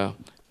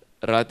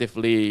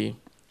relatively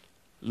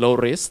low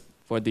risk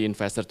for the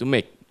investor to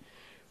make.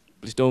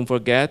 Please don't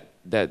forget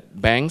that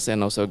banks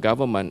and also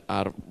government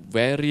are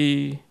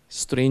very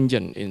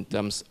stringent in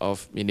terms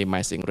of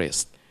minimizing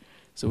risk.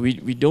 So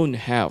we don't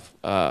have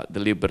the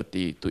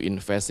liberty to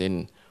invest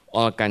in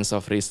all kinds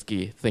of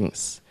risky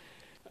things.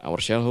 Our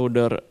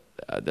shareholder,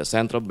 the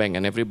central bank,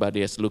 and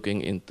everybody is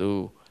looking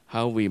into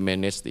how we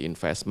manage the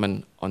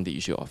investment on the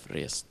issue of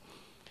risk.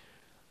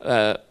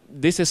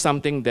 This is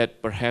something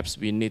that perhaps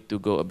we need to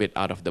go a bit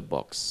out of the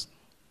box.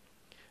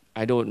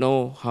 I don't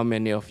know how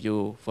many of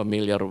you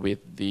familiar with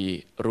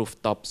the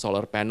rooftop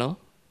solar panel.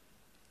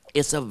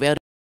 It's a very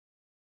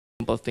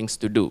simple things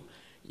to do.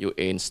 You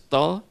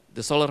install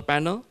the solar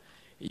panel,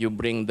 you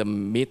bring the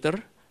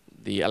meter,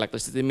 the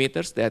electricity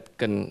meters that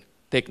can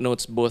take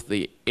notes both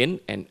the in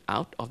and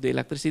out of the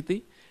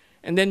electricity.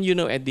 And then you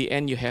know at the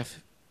end you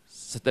have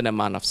certain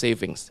amount of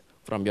savings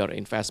from your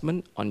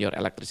investment on your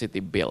electricity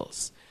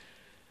bills.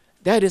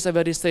 That is a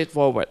very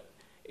straightforward.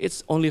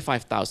 It's only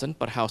 5,000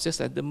 per houses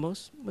at the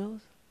most. Well,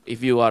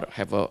 if you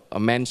have a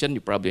mansion, you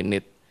probably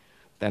need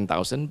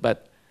 10,000,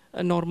 but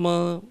a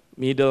normal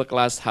middle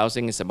class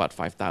housing is about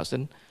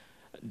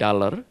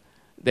 $5,000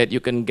 that you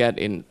can get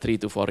in 3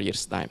 to 4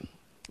 years time.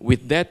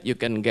 With that, you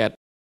can get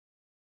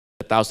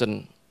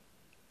 1,000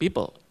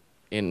 people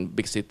in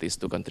big cities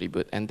to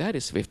contribute, and that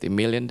is $50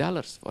 million,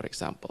 for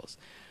example.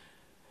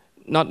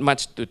 Not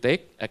much to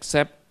take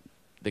except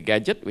the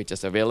gadget which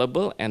is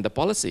available and the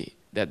policy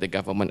that the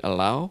government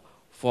allow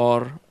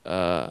for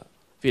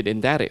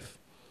feed-in tariff.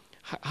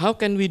 How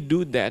can we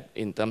do that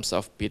in terms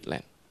of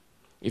peatland?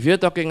 If you're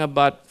talking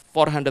about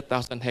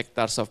 400,000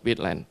 hectares of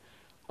peatland,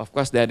 of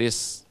course that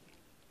is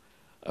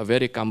a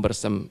very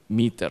cumbersome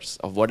meters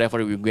of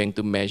whatever we're going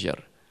to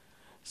measure.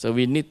 So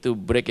we need to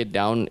break it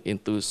down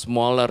into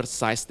smaller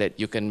size that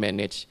you can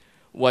manage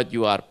what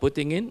you are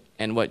putting in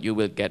and what you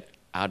will get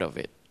out of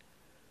it.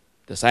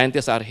 The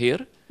scientists are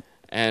here,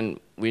 and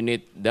we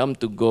need them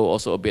to go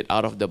also a bit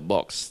out of the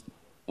box.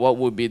 What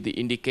would be the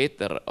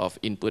indicator of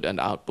input and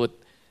output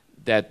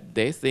that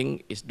they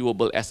think is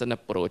doable as an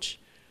approach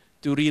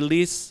to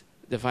release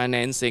the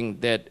financing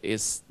that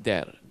is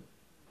there,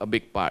 a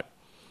big part.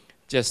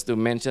 Just to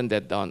mention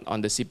that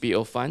on the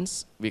CPO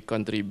funds, we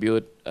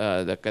contribute,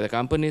 the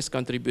companies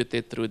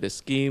contributed through the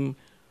scheme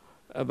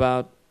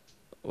about,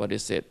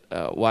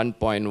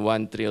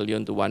 1.1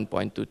 trillion to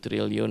 1.2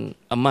 trillion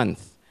a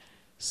month.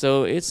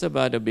 So it's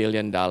about $1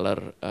 billion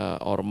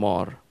or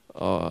more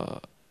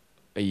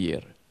a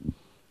year,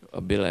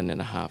 $1.5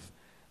 billion.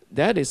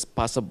 That is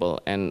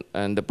possible, and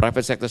the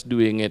private sector is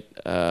doing it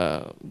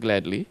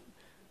gladly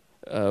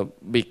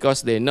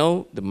because they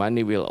know the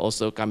money will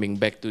also coming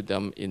back to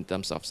them in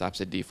terms of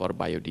subsidy for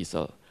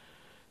biodiesel.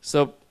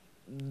 So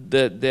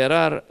there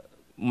are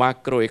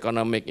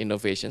macroeconomic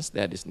innovations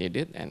that is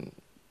needed, and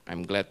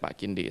I'm glad Pak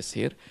Kindi is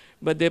here,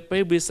 but there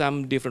may be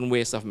some different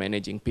ways of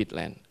managing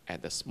peatland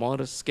at the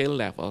smaller scale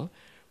level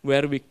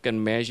where we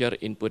can measure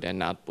input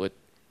and output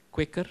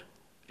quicker,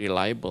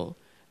 reliable,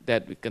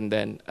 that we can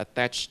then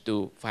attach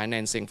to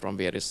financing from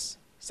various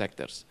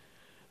sectors.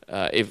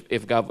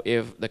 If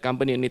the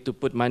company need to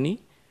put money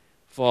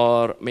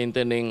for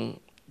maintaining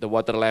the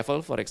water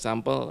level, for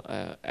example,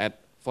 at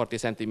 40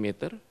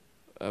 centimeter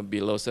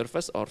below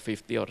surface, or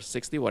 50 or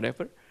 60,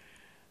 whatever,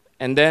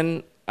 and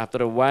then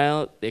after a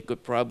while, they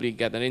could probably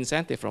get an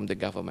incentive from the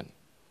government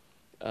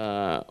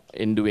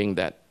in doing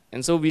that.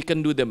 And so we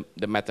can do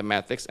the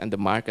mathematics, and the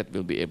market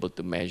will be able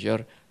to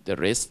measure the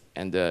risk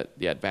and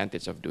the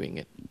advantage of doing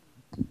it.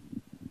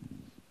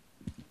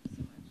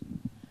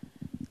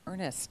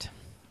 Ernest,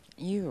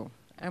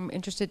 I'm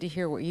interested to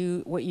hear what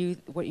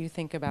you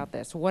think about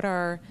this. What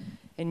are,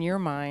 in your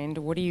mind,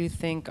 what do you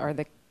think are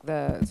the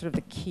sort of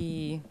the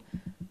key,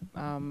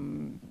 how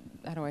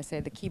do I say,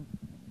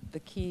 the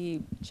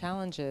key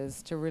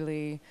challenges to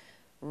really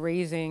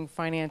raising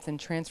finance and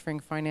transferring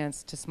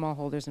finance to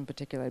smallholders in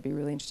particular? I'd be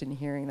really interested in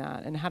hearing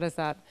that. And how does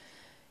that,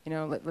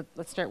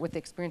 let's start with the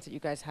experience that you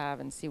guys have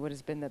and see what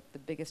has been the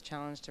biggest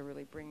challenge to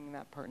really bringing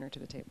that partner to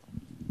the table.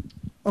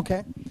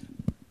 Okay.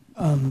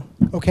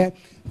 Okay,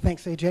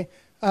 thanks, AJ.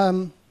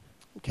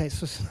 Okay,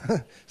 so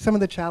some of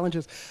the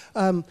challenges.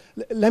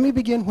 Let me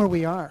begin where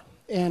we are.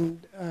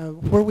 And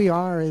where we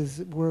are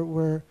is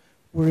we're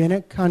in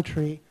a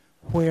country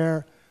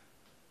where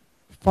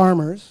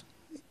farmers,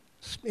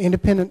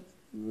 independent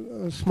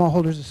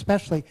smallholders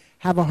especially,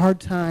 have a hard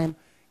time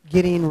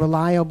getting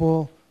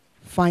reliable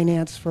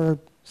finance for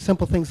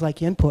simple things like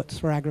inputs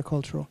for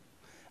agricultural.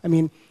 I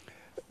mean,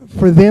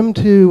 for them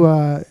to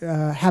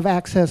have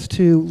access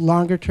to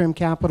longer-term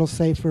capital,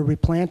 say for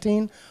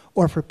replanting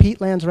or for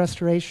peatlands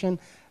restoration,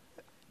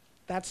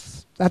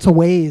 that's a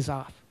ways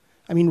off.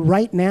 I mean,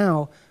 right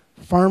now,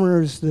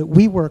 farmers that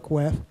we work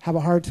with have a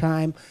hard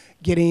time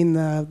getting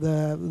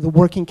the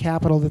working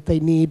capital that they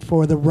need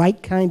for the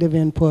right kind of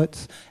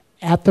inputs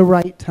at the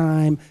right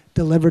time,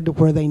 delivered to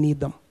where they need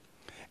them.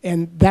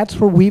 And that's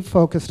where we've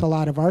focused a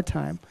lot of our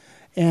time.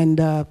 And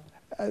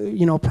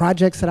you know,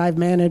 projects that I've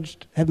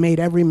managed have made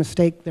every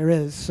mistake there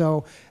is.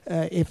 So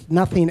if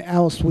nothing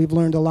else, we've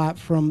learned a lot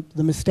from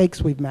the mistakes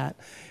that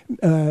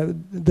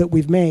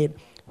we've made.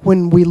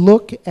 When we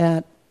look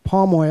at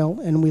palm oil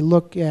and we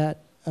look at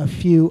a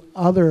few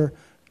other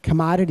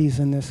commodities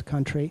in this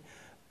country,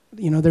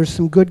 you know, there's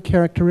some good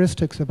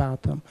characteristics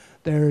about them.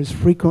 There's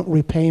frequent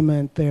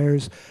repayment,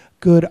 there's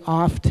good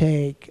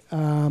offtake,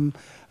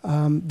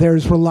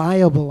 there's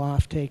reliable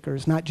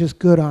off-takers, not just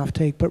good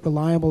offtake, but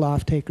reliable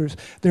off-takers.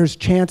 There's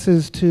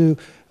chances to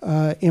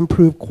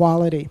improve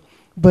quality.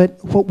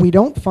 But what we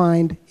don't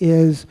find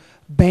is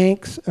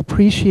banks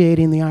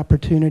appreciating the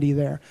opportunity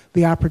there,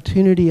 the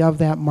opportunity of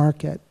that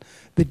market.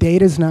 The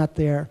data's not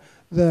there.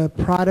 The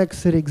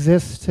products that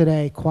exist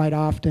today quite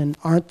often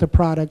aren't the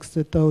products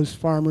that those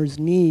farmers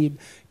need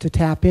to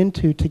tap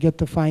into to get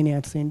the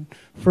financing.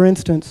 For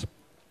instance,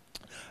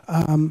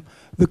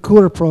 the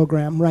cooler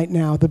program right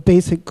now, the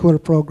basic cooler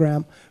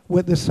program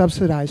with the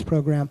subsidized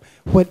program,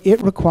 what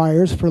it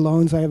requires for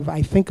loans,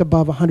 I think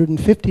above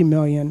 150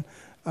 million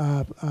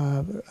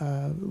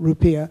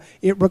rupiah,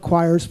 it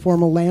requires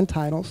formal land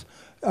titles.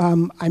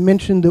 I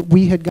mentioned that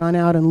we had gone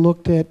out and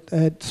looked at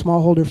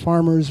smallholder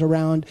farmers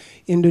around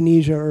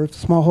Indonesia, or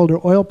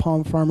smallholder oil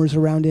palm farmers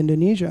around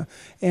Indonesia.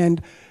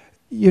 And,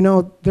 you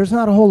know, there's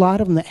not a whole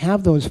lot of them that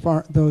have those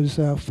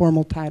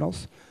formal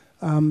titles.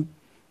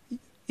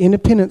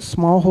 Independent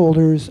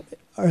smallholders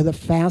are the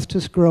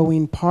fastest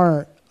growing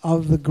part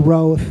of the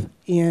growth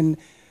in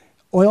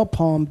oil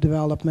palm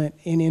development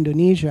in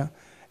Indonesia.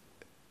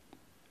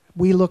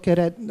 We look at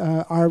it,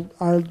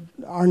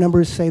 our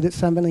numbers say that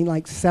something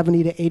like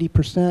 70 to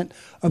 80%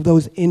 of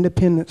those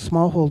independent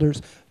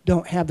smallholders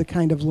don't have the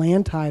kind of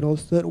land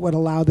titles that would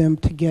allow them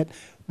to get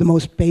the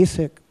most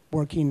basic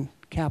working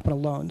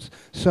capital loans.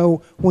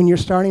 So when you're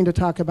starting to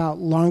talk about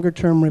longer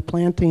term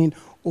replanting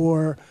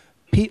or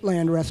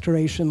peatland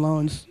restoration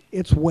loans,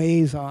 it's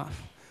ways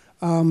off.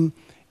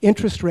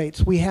 Interest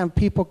rates, we have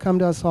people come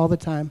to us all the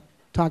time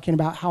talking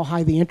about how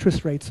high the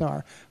interest rates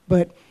are,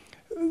 but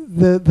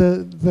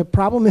the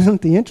problem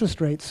isn't the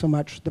interest rates so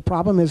much. The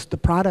problem is the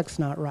product's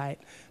not right.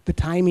 The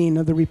timing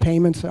of the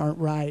repayments aren't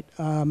right.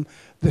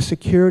 The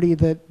security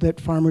that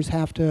farmers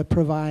have to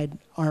provide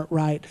aren't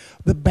right.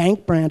 The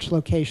bank branch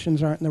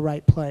locations aren't in the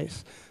right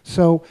place.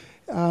 So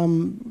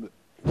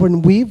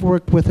when we've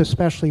worked with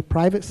especially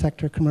private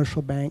sector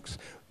commercial banks,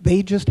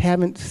 they just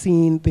haven't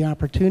seen the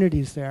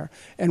opportunities there.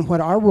 And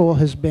what our role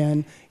has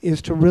been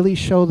is to really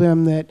show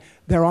them that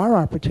there are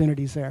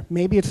opportunities there.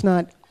 Maybe it's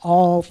not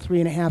all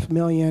 3.5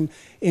 million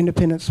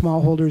independent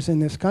smallholders in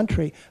this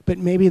country, but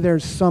maybe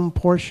there's some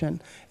portion.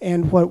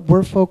 And what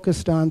we're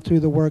focused on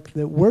through the work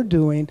that we're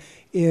doing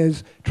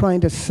is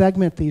trying to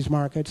segment these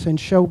markets and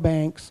show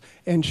banks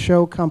and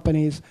show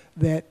companies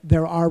that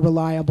there are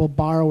reliable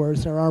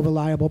borrowers, there are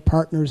reliable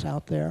partners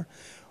out there.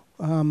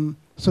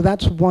 So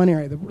that's one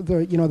area.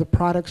 The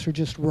products are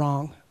just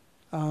wrong.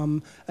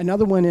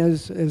 Another one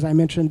is, as I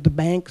mentioned, the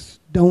banks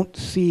don't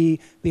see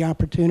the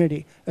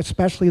opportunity,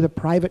 especially the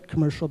private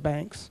commercial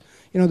banks.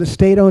 You know, the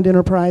state-owned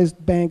enterprise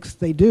banks,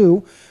 they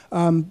do.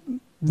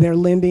 They're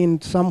lending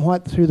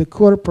somewhat through the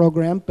quarter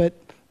program, but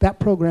that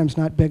program's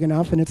not big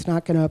enough, and it's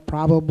not going to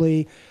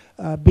probably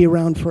be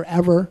around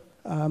forever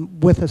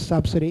with a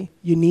subsidy.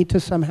 You need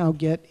to somehow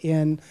get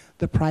in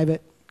the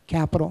private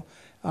capital.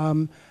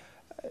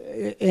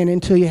 And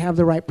until you have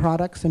the right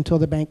products, until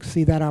the banks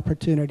see that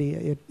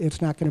opportunity,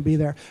 it's not going to be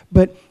there.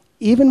 But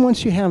even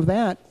once you have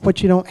that,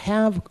 what you don't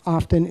have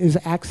often is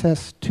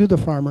access to the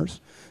farmers.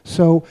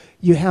 So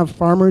you have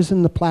farmers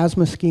in the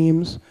plasma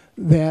schemes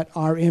that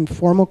are in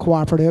formal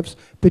cooperatives,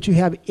 but you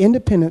have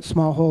independent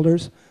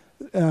smallholders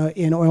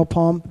in oil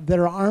palm that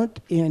aren't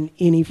in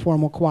any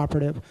formal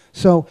cooperative.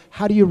 So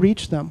how do you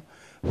reach them?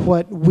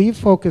 What we've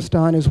focused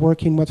on is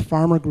working with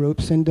farmer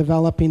groups and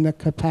developing the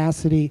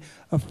capacity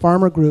of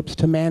farmer groups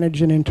to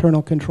manage an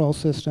internal control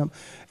system.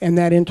 And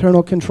that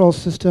internal control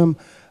system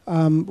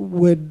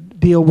would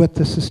deal with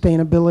the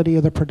sustainability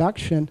of the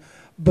production,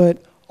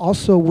 but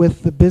also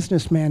with the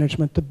business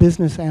management, the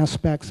business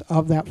aspects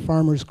of that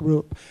farmer's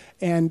group.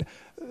 And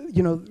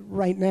you know,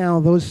 right now,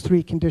 those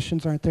three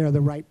conditions aren't there.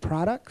 The right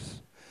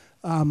products,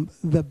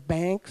 the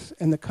banks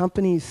and the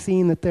companies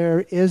seeing that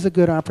there is a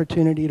good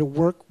opportunity to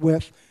work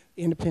with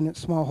independent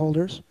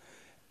smallholders,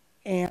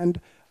 and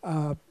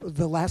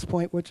the last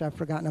point, which I've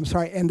forgotten, I'm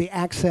sorry, and the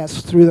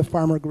access through the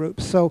farmer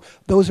groups. So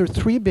those are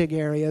three big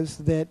areas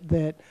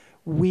that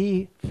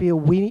we feel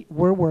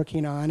we're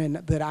working on and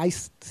that I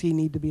see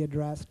need to be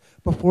addressed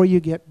before you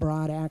get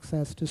broad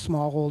access to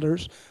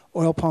smallholders,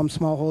 oil palm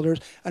smallholders,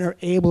 and are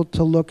able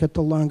to look at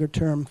the longer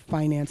term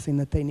financing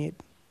that they need.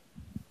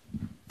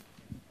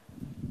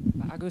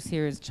 Agus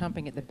here is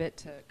chomping at the bit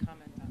to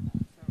comment on that.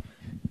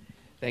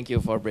 Thank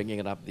you for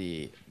bringing up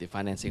the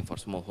financing for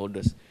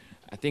smallholders.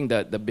 I think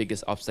that the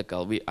biggest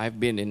obstacle, I've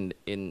been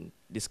in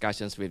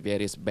discussions with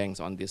various banks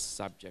on this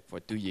subject for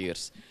 2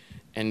 years,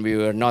 and we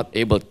were not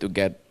able to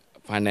get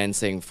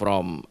financing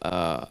from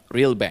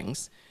real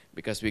banks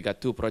because we got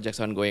two projects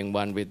ongoing,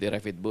 one with the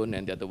Refit Bund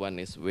and the other one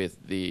is with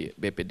the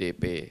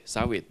BPDP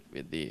Sawit,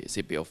 with the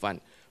CPO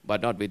fund,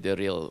 but not with the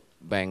real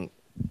bank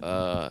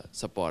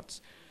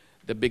supports.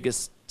 The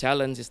biggest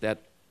challenge is that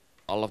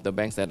all of the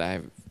banks that I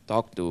have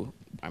talked to,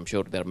 I'm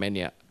sure there are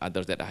many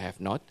others that I have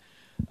not,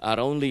 are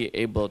only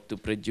able to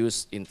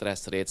produce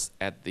interest rates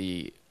at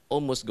the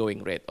almost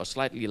going rate or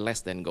slightly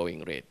less than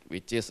going rate,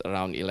 which is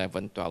around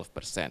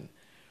 11–12%.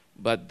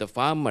 But the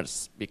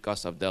farmers,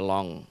 because of the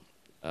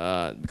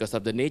because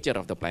of the nature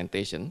of the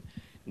plantation,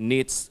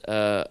 needs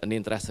an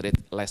interest rate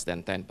less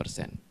than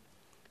 10%.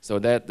 So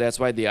that's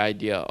why the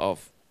idea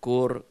of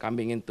core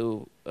coming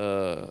into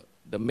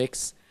the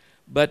mix.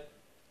 But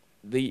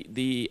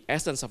the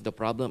essence of the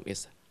problem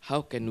is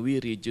how can we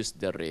reduce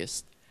the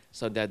risk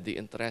so that the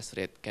interest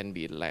rate can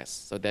be less,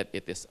 so that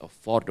it is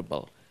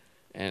affordable.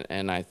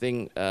 And I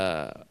think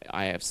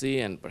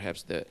IFC and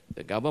perhaps the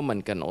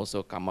government can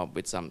also come up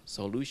with some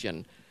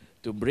solution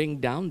to bring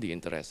down the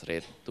interest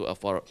rate to an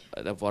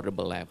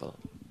affordable level.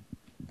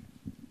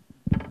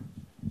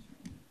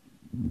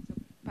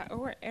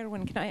 Or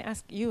Erwin, can I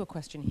ask you a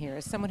question here?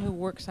 As someone who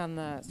works on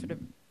the sort of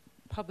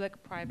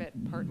public-private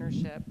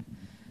partnership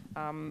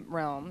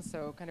realm,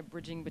 so kind of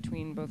bridging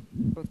between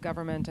both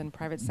government and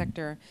private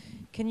sector,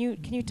 can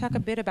you talk a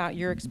bit about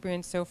your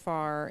experience so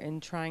far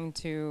in trying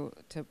to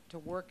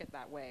work it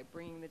that way,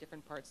 bringing the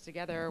different parts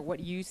together?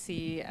 What you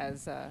see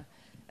as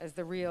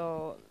the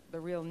real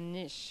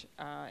niche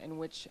in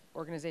which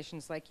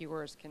organizations like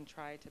yours can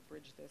try to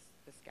bridge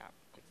this gap?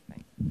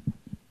 Thanks.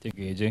 Thank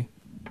you, AJ.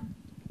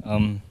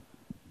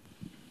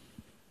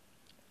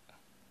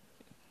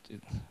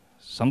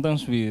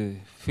 Sometimes we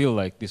feel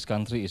like this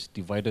country is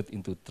divided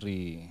into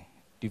three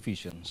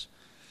divisions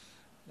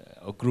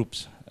or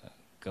groups: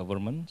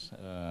 governments,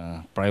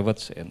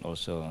 privates, and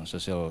also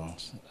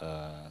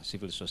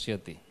civil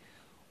society.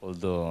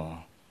 Although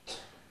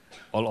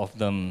all of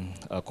them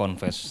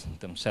confess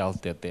themselves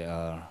that they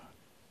are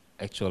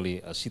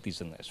actually a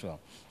citizen as well.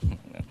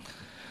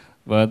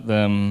 But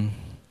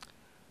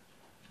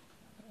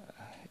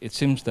it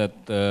seems that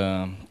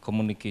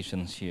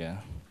communications here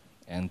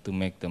and to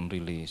make them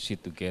really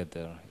sit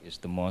together is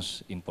the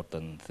most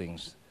important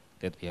things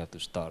that we have to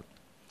start.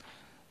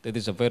 That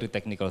is a very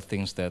technical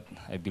things that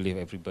I believe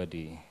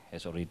everybody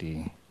has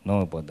already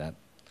know about that.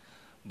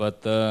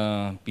 But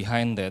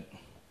behind that,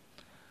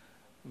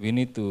 we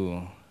need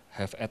to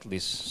have at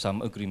least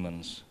some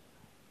agreements,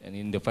 and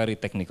in the very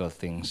technical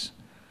things.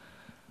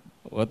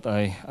 What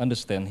I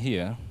understand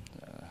here,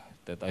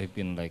 that I've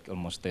been like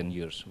almost 10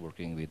 years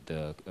working with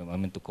to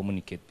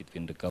communicate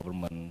between the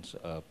governments,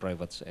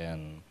 privates,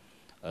 and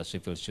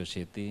civil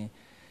society,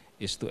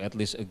 is to at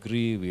least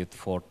agree with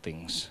four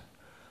things.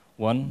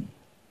 One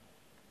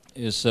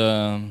is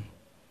a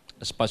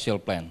spatial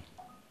plan,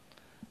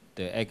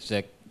 the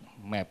exact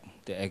map,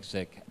 the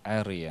exact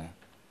area,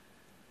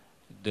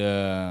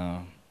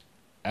 the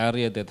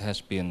area that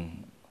has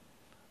been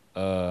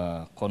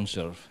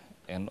conserved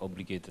and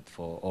obligated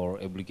for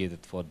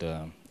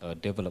the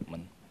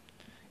development.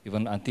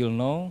 Even until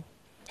now,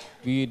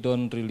 we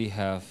don't really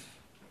have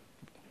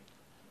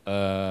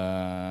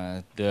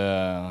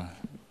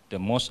the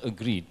most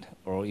agreed,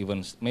 or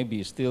even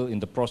maybe still in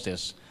the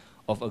process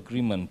of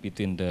agreement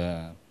between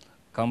the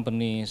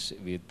companies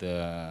with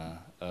the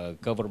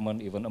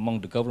government, even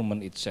among the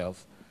government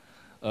itself,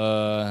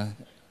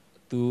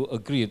 to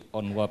agree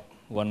on what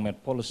one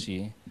map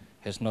policy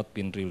has not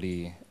been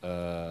really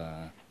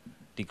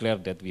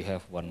declared that we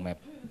have one map.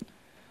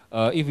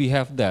 If we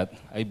have that,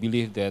 I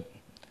believe that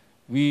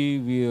we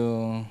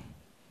will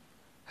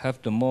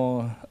have the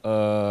more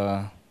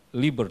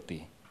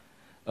liberty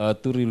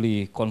to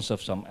really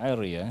conserve some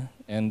area,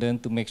 and then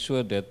to make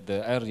sure that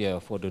the area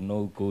for the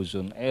no-go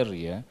zone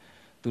area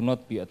do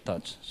not be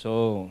attached.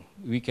 So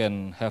we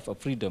can have a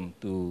freedom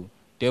to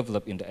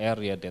develop in the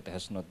area that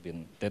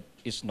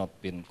is not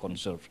been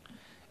conserved,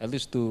 at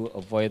least to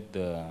avoid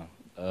the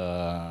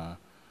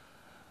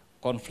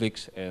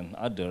conflicts and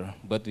other,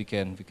 but we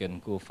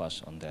can go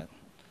fast on that.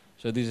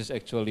 So this is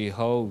actually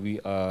how we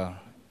are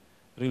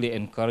really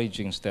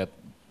encouraging that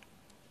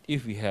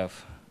if we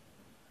have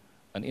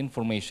an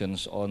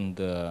informations on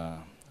the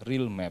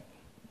real map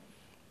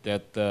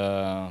that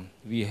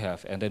we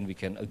have, and then we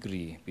can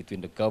agree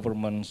between the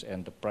governments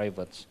and the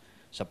privates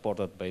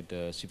supported by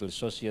the civil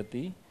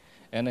society.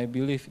 And I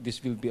believe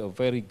this will be a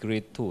very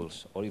great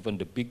tools, or even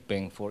the big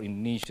bang for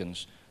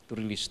Indonesians to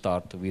really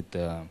start with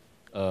the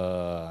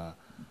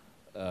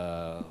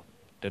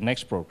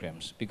next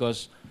programs,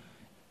 because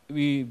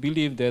we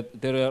believe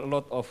that there are a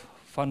lot of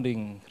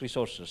funding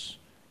resources,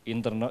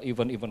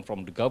 even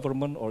from the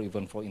government or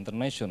even for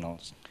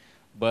internationals.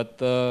 But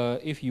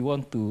if you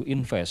want to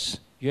invest,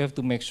 you have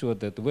to make sure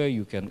that where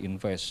you can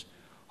invest,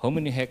 how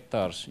many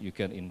hectares you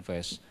can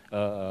invest,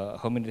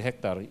 how many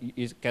hectares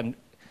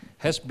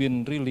has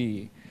been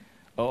really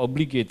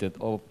obligated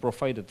or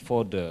provided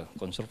for the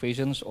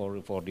conservations or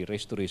for the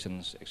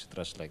restorations,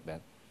 etc. like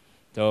that.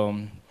 So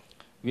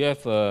we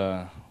have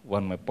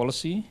one map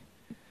policy,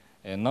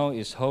 and now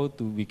is how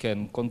we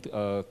can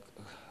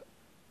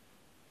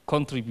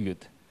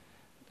contribute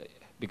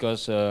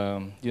because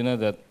you know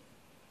that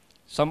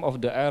some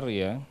of the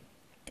area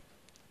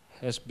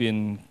has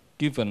been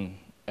given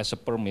as a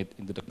permit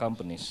into the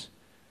companies,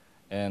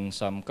 and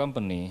some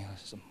company,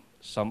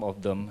 some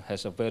of them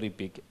has a very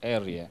big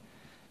area,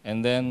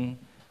 and then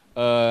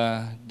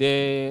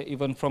they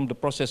even from the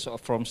process of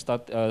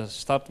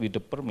start with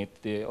the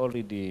permit, they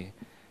already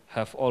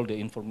have all the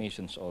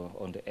informations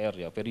on the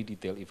area, very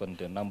detailed, even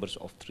the numbers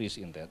of trees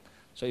in that.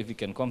 So if we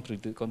can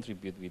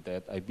contribute with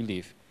that, I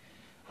believe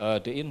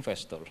the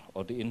investor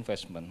or the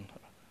investment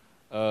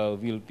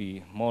will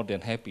be more than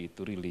happy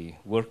to really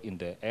work in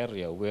the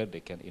area where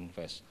they can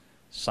invest,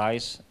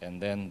 size, and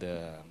then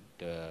the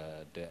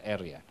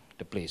area,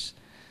 the place.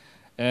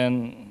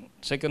 And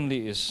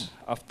secondly is,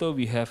 after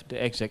we have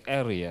the exact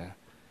area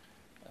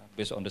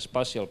based on the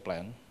spatial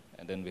plan,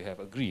 and then we have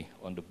agree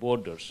on the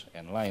borders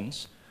and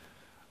lines,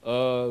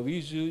 we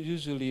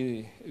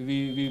usually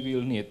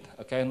will need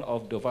a kind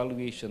of the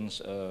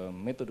valuations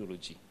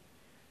methodology.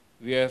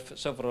 We have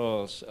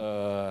several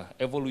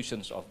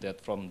evolutions of that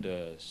from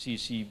the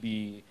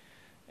CCB,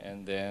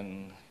 and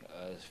then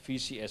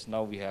VCS.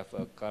 Now we have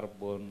a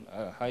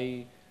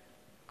high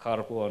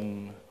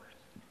carbon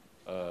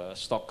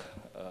stock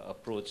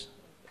approach,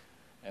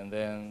 and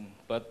then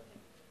Pak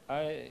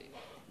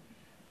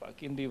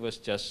Kindi was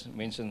just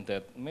mentioned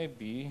that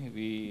maybe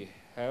we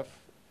have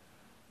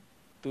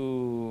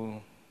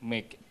to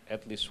make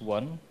at least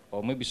one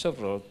or maybe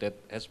several that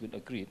has been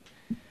agreed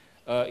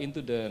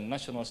into the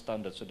national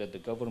standard, so that the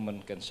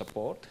government can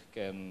support,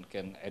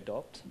 can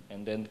adopt,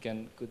 and then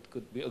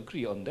could we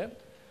agree on that,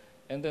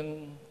 and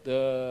then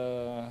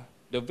the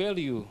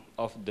value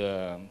of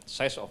the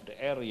size of the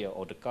area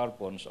or the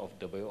carbons of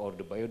the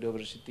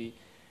biodiversity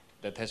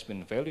that has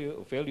been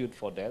valued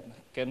for that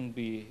can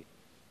be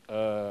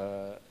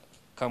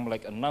come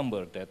like a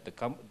number that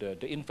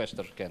the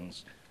investor can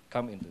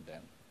come into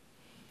that.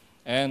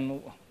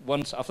 And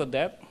once after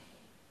that,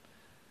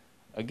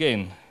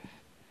 again,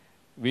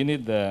 we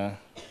need the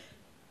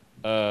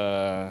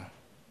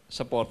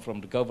support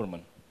from the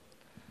government.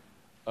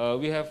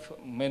 We have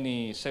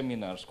many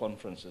seminars,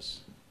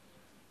 conferences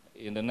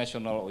in the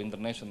national or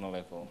international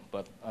level,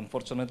 but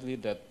unfortunately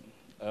that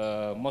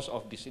most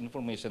of this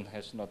information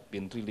has not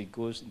been really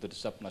goes into the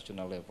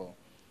subnational level,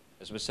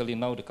 especially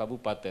now the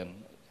Kabupaten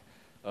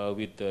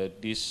with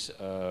this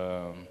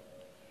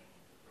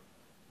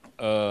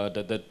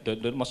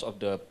the most of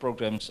the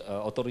programs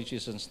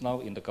authorizations now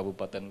in the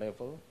Kabupaten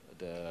level,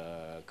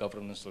 the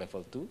governance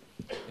level 2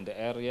 in the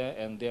area,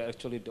 and they are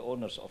actually the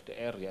owners of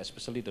the area,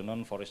 especially the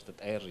non-forested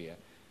area.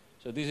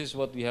 So this is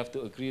what we have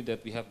to agree,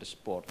 that we have the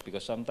support,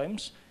 because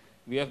sometimes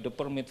we have the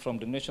permit from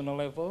the national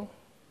level,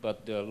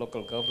 but the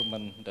local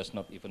government does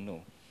not even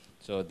know.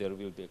 So there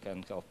will be a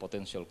kind of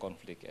potential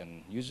conflict,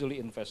 and usually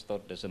investor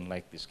doesn't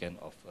like this kind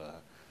of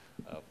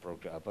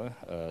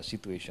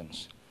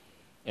situations.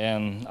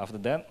 And after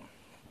that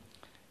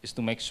is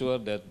to make sure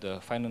that the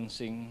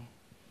financing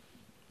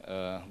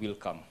will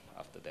come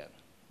after that.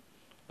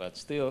 But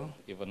still,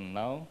 even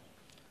now,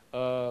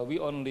 we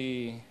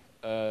only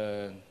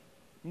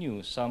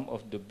knew some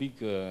of the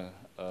bigger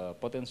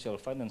potential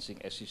financing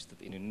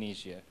existed in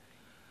Indonesia.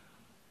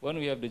 When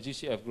we have the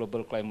GCF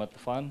Global Climate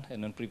Fund,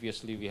 and then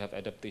previously we have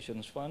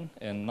Adaptations Fund,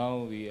 and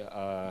now we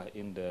are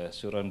in the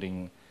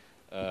surrounding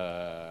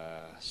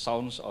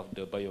sounds of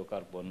the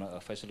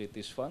Biocarbon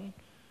Facilities Fund.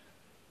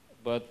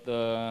 But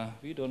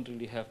we don't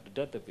really have the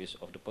database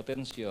of the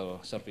potential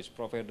service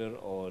provider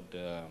or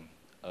the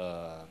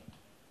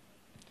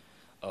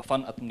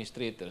fund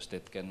administrators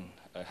that can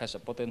has a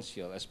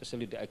potential,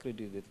 especially the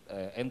accredited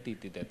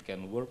entity that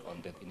can work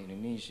on that in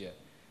Indonesia.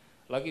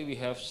 Luckily, we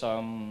have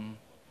some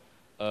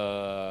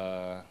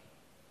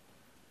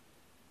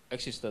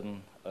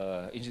existing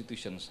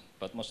institutions,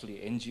 but mostly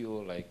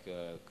NGO like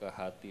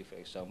KHATI, for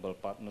example,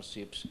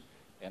 partnerships,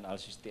 and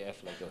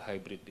RCTF, like a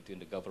hybrid between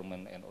the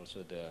government and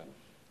also the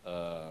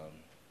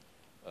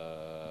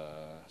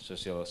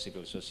civil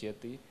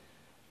society.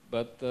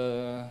 But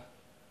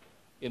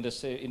in the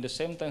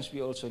same time,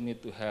 we also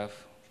need to have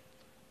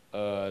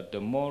the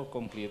more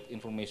complete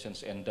information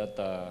and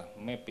data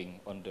mapping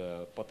on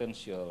the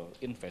potential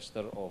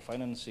investor or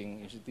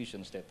financing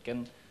institutions that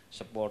can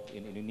support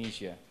in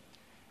Indonesia.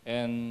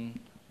 And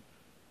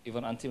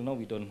even until now,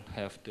 we don't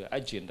have the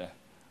agenda,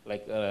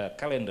 like a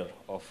calendar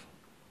of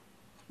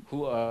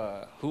who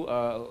are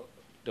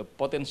the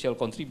potential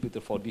contributor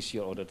for this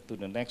year or to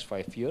the next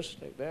 5 years,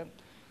 like that.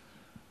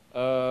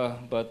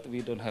 But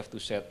we don't have to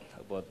set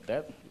about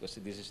that, because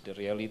this is the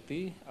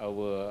reality.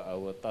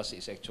 Our task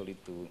is actually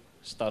to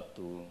start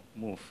to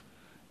move,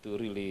 to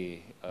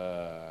really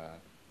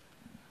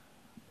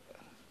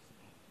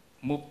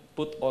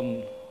put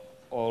on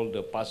all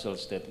the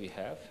puzzles that we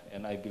have,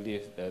 and I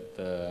believe that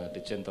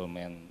the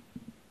gentleman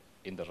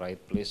in the right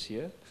place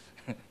here,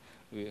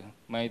 we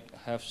might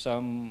have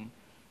some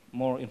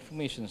more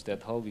information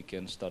that how we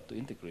can start to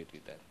integrate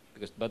with that.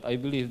 But I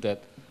believe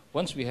that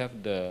once we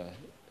have the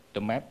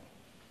map,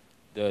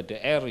 the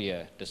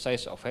area, the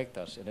size of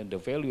hectares, and then the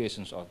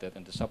valuations of that,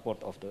 and the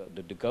support of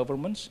the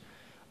governments,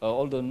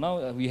 although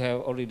now we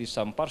have already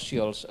some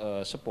partial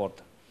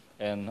support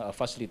and a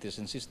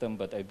facilitation system,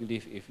 but I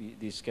believe if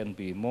this can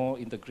be more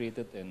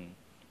integrated, and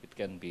it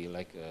can be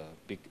like a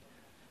big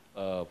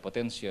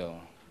potential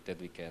that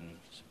we can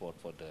support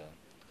for the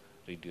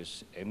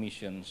reduce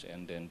emissions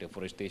and then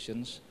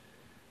deforestations.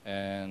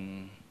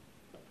 And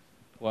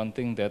one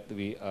thing that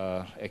we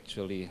are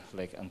actually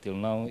like until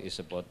now is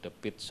about the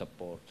peat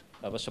support.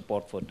 Our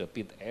support for the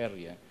peat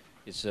area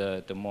is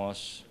the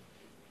most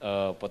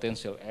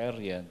potential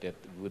area that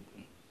would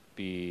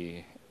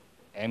be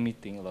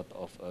emitting a lot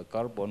of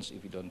carbons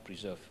if we don't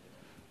preserve.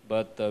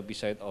 But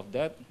beside of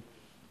that,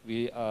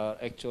 we are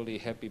actually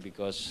happy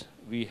because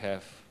we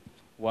have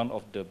one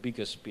of the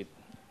biggest peat,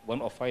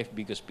 one of 5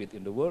 biggest peat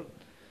in the world,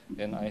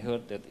 and I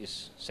heard that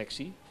is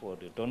sexy for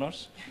the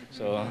donors.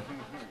 So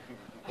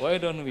why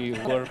don't we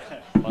work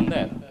on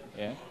that?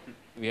 Yeah,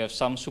 we have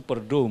some super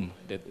dome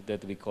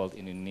that we call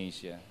in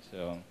Indonesia.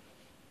 So.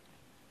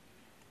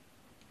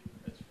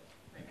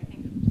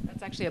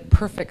 That's actually a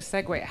perfect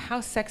segue.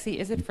 How sexy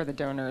is it for the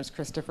donors,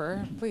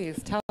 Christopher?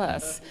 Please tell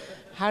us.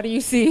 How do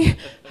you see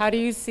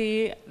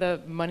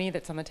the money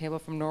that's on the table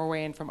from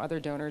Norway and from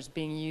other donors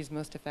being used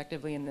most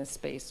effectively in this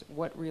space?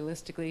 What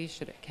realistically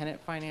can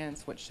it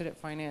finance? What should it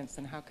finance?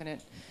 And how can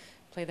it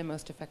play the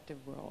most effective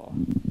role?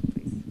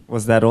 Please.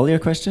 Was that all your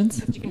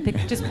questions? You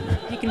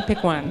can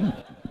pick one.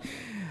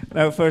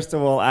 No, first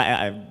of all,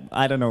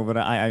 I don't know, but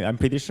I'm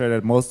pretty sure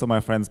that most of my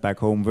friends back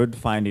home would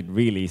find it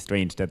really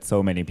strange that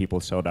so many people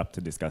showed up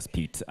to discuss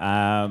peat.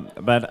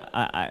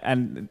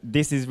 And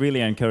this is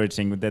really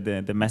encouraging, that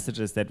the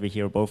messages that we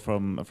hear both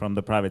from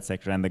the private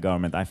sector and the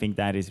government. I think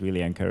that is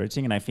really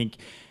encouraging, and I think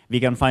we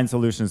can find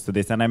solutions to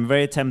this. And I'm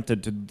very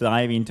tempted to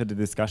dive into the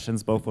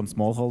discussions both on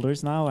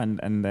smallholders now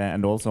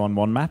and also on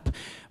one map.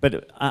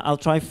 But I'll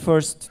try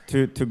first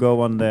to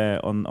go on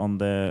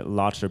the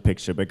larger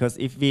picture, because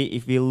if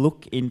we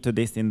look into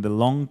this in the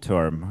long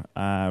term,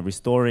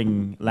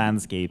 restoring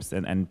landscapes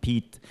and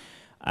peat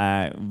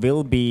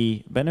will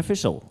be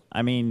beneficial.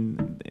 I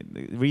mean,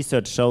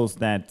 research shows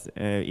that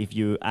if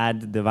you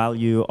add the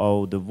value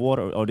of the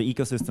water or the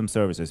ecosystem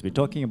services, we're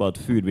talking about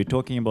food, we're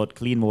talking about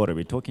clean water,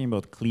 we're talking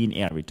about clean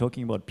air, we're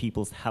talking about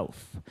people's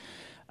health.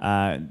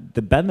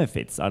 The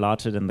benefits are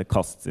larger than the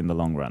costs in the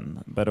long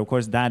run. But of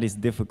course, that is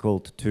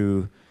difficult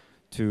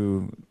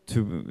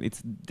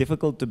it's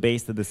difficult to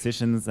base the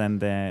decisions and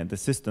the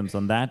systems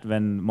on that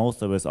when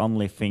most of us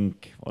only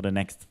think for the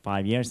next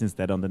 5 years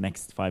instead on the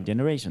next 5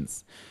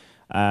 generations.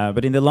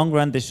 But in the long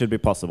run, this should be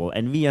possible.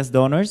 And we as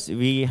donors,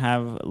 we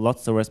have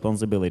lots of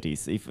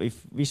responsibilities.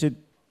 If we should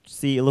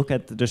look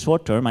at the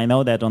short term, I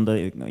know that on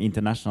the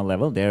international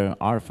level, there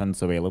are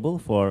funds available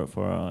for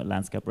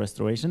landscape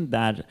restoration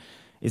that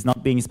is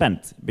not being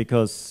spent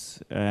because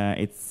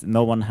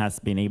no one has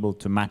been able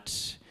to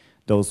match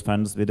those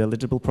funds with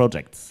eligible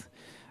projects.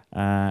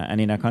 And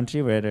in a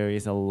country where there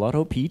is a lot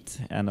of peat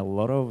and a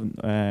lot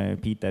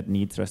of peat that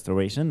needs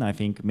restoration, I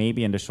think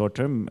maybe in the short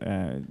term,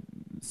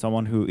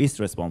 someone who is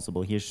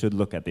responsible here should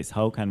look at this.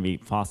 How can we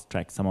fast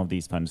track some of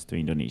these funds to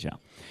Indonesia?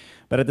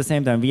 But at the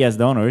same time, we as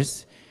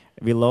donors,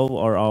 we love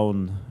our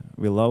own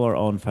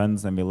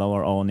funds, and we love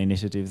our own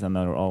initiatives and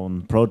our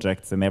own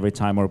projects. And every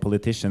time our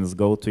politicians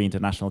go to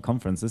international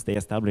conferences, they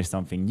establish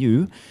something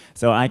new.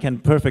 So I can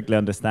perfectly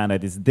understand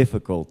that it's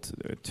difficult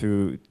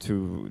to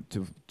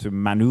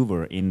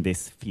maneuver in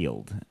this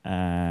field.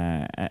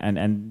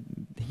 And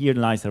here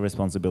lies a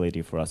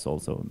responsibility for us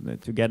also,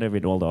 together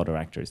with all the other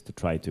actors, to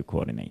try to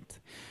coordinate.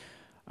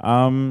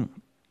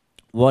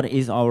 What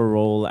is our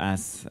role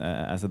as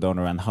a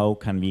donor, and how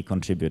can we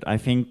contribute? I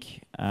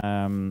think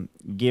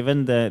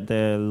given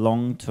the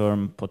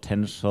long-term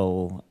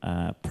potential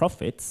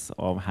profits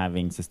of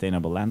having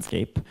sustainable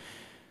landscapes,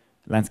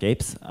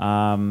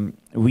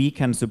 we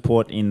can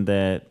support in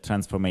the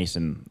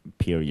transformation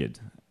period.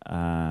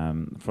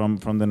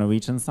 From the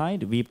Norwegian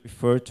side, we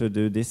prefer to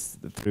do this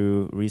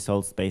through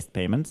results-based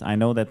payments. I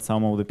know that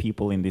some of the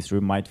people in this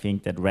room might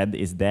think that RED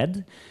is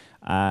dead.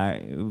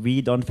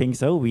 We don't think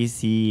so. We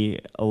see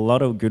a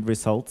lot of good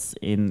results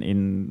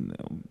in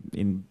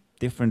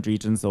different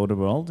regions of the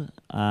world,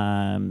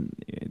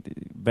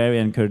 very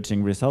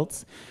encouraging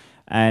results,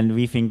 and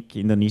we think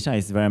Indonesia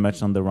is very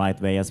much on the right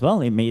way as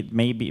well. It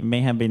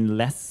may have been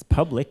less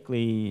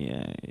publicly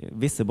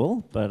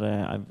visible, but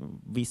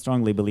we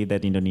strongly believe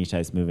that Indonesia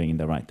is moving in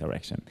the right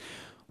direction.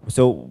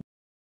 So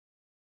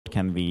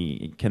can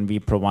we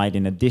provide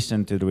in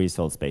addition to the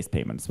results-based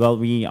payments? Well,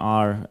 we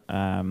are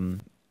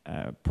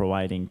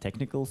providing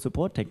technical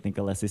support,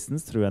 technical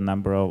assistance through a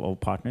number of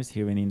partners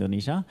here in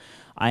Indonesia.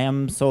 I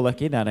am so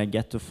lucky that I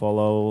get to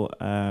follow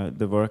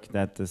the work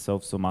that the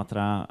South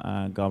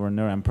Sumatra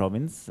governor and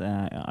province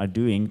are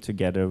doing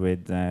together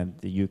with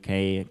the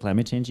UK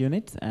Climate Change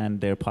Unit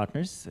and their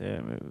partners,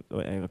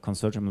 a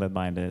consortium led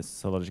by the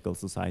Zoological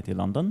Society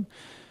London.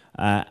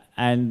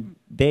 And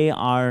they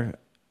are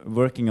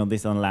working on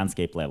this on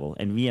landscape level.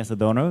 And we as a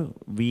donor,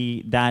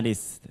 that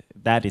is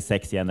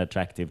sexy and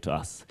attractive to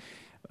us.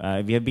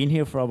 We have been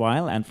here for a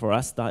while, and for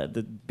us,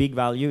 the big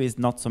value is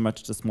not so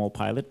much the small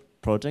pilot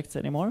projects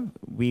anymore.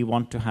 We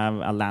want to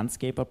have a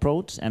landscape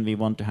approach, and we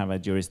want to have a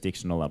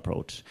jurisdictional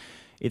approach.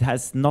 it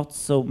has not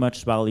so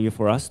much value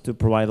for us to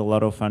provide a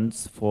lot of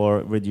funds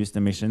for reduced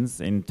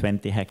emissions in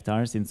 20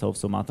 hectares in South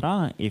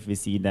Sumatra if we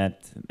see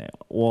that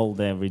all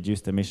the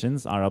reduced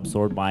emissions are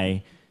absorbed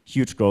by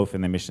huge growth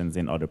in emissions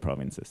in other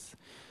provinces.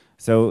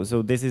 So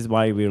this is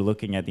why we're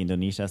looking at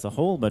Indonesia as a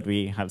whole, but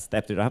we have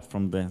stepped it up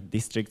from the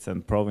districts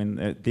and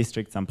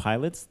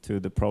pilots to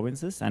the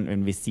provinces,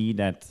 and we see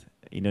that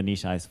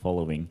Indonesia is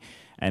following.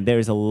 And there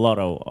is a lot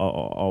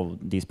of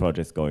these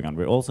projects going on.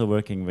 We're also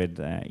working with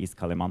East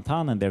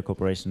Kalimantan and their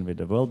cooperation with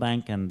the World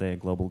Bank and the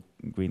Global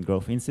Green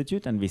Growth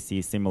Institute, and we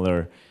see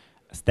similar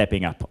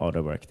stepping up of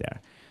the work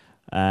there.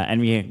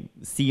 And we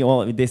see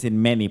all of this in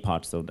many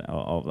parts of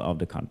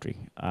the country.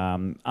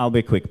 I'll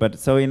be quick, but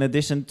so in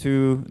addition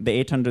to the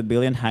 800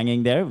 billion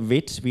hanging there,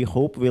 which we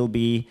hope will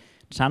be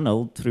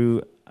channeled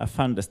through a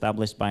fund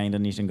established by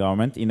Indonesian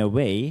government in a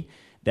way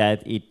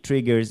that it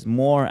triggers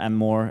more and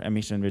more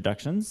emission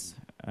reductions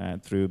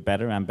through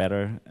better and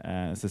better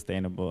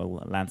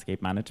sustainable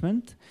landscape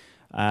management.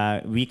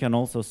 We can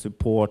also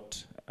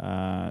support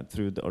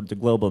through the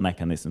global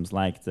mechanisms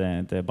like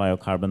the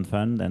biocarbon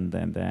fund and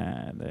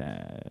the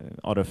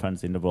other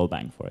funds in the World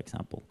Bank, for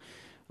example.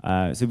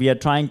 So we are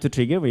trying to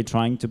trigger, we're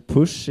trying to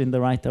push in the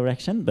right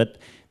direction, but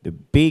the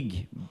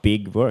big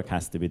work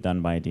has to be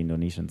done by the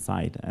Indonesian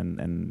side.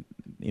 And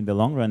in the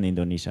long run,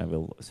 Indonesia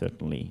will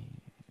certainly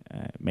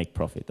make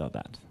profit of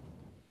that.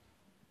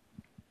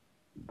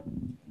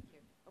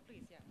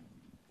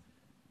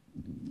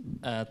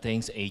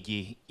 Thanks,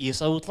 AG.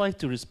 Yes, I would like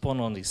to respond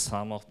on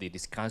some of the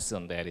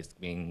discussion that is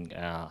being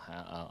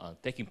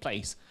taking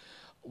place.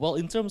 Well,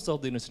 in terms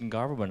of the Indonesian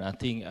government, I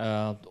think,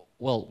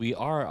 well, we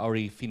are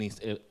already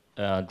finished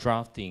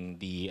drafting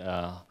the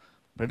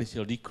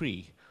presidential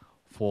decree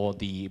for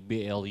the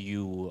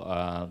BLU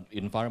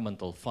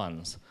environmental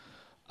funds.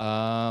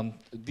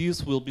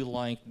 This will be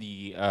like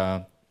the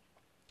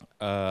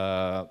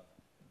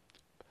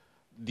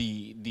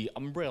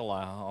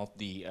umbrella of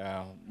the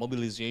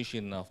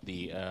mobilization of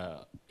the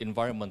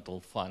environmental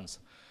funds,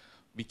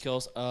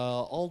 because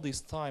all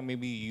this time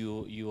maybe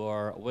you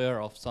are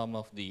aware of some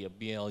of the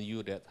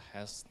BLU that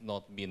has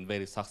not been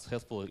very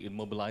successful in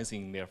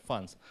mobilizing their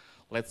funds.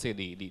 Let's say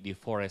the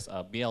forest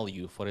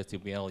BLU, forestry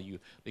BLU,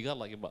 they got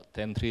like about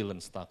 10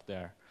 trillion stuck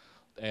there.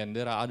 And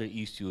there are other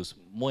issues,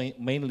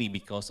 mainly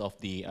because of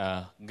the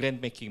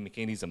grant-making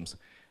mechanisms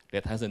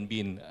that hasn't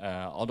been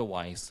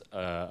otherwise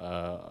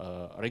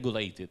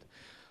regulated.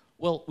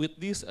 Well, with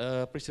this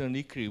presidential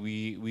decree,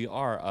 we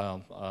are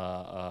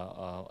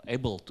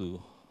able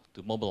to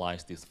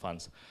mobilize these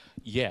funds.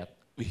 Yet,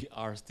 we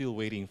are still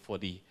waiting for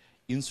the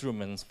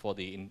instruments, for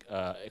the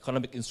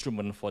economic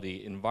instrument for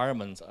the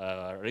environment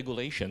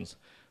regulations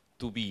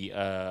to be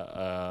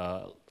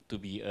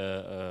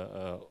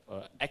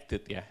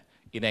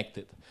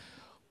enacted.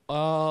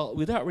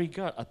 With that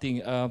regard, I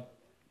think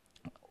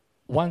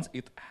once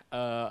it's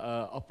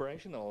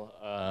operational,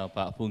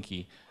 Pak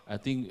Pungki, I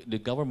think the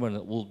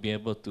government will be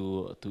able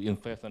to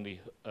invest on the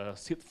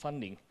seed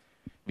funding,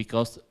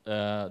 because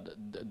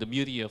the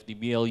beauty of the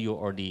BLU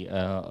or the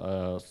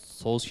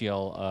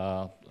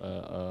social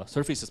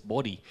services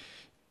body,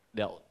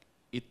 that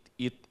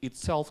it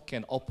itself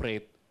can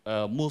operate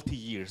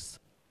multi-years,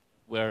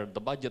 where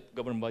the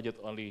government budget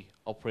only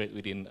operate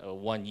within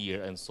 1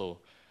 year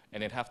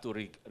and it have to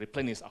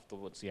replenish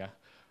afterwards, yeah.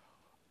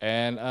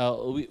 And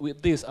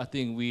with this, I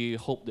think we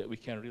hope that we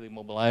can really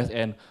mobilize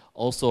and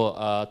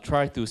also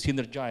try to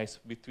synergize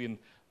between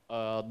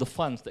the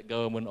funds that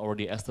government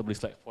already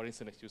established, like for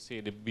instance, as you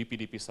say, the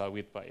BPDP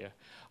Sawit, Pak, yeah.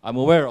 I'm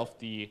aware of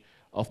the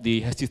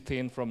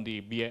hesitation from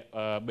the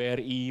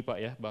BRI, Pak,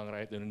 yeah, Bank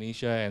Rakyat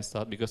Indonesia and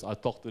stuff, because I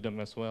talked to them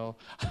as well.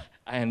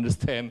 I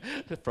understand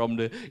from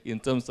in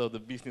terms of the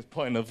business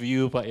point of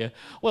view, Pak, yeah.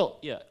 Well,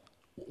 yeah.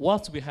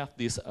 Once we have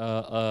this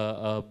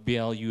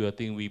BLU, I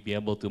think we'll be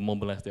able to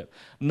mobilize that,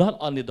 not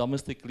only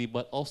domestically,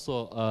 but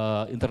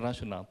also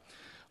international.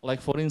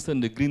 Like for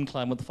instance, the Green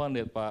Climate Fund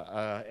that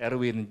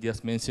Erwin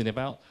just mentioned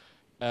about,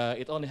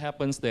 it only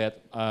happens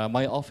that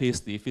my office,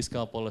 the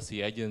Fiscal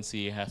Policy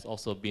Agency, has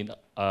also been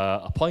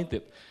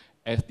appointed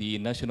as the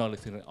national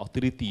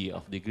authority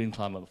of the Green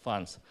Climate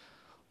Funds.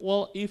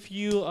 Well, if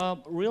you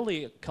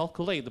really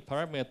calculate the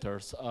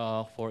parameters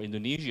for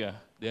Indonesia,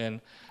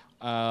 then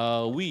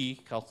we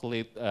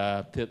calculate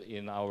that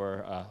in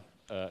our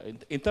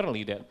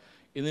internally that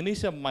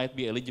Indonesia might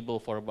be eligible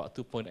for about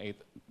 2.8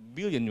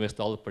 billion US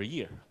dollar per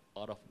year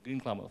out of green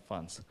climate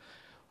funds,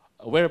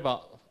 where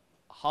about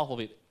half of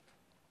it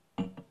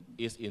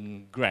is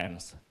in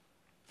grants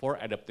for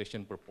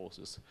adaptation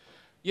purposes.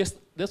 Yes,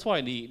 that's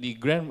why the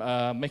grant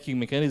making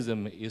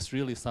mechanism is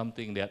really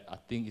something that I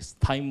think is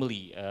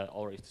timely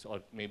or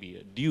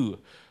maybe due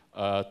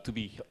to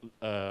be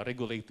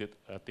regulated,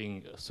 I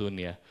think, soon,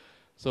 yeah.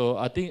 So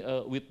I think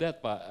with that,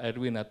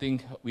 Edwin, I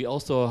think we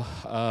also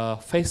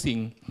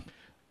facing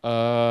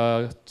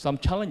some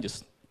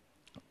challenges.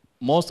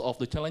 Most of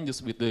the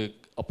challenges with the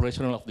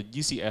operational of the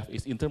GCF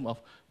is in terms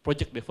of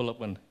project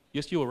development.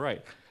 Yes, you are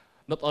right.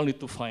 Not only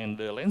to find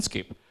the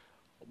landscape,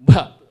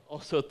 but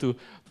also to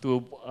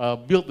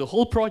build the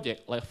whole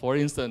project. Like for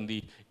instance,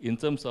 in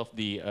terms of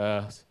the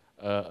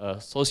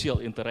social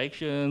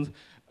interactions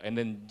and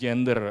then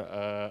gender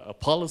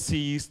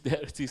policies.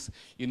 There is,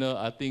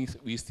 I think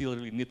we still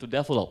really need to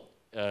develop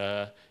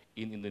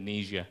in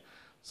Indonesia.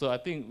 So I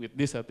think with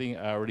this, I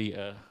already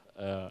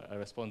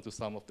respond to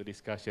some of the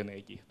discussion,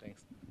 AG.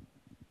 Thanks.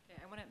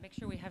 I want to make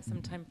sure we have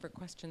some time for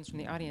questions from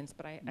the audience,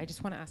 but I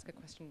just want to ask a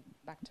question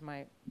back to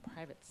my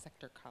private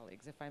sector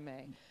colleagues, if I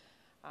may.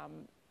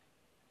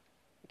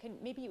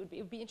 Maybe it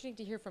would be interesting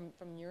to hear from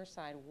your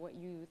side what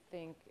you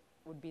think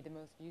would be the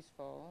most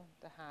useful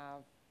to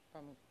have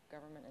from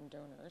government and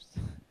donors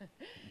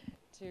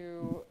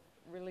to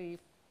really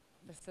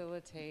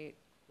facilitate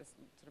this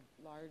sort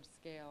of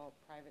large-scale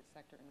private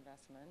sector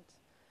investment.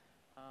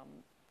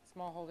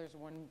 Smallholders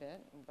one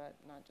bit, but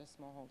not just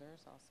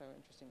smallholders. Also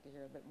interesting to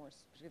hear a bit more,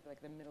 particularly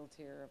like the middle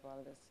tier of a lot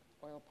of this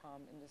oil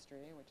palm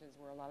industry, which is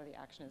where a lot of the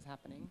action is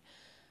happening.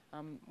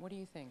 What do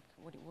you think?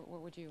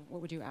 What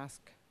would you ask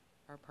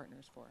our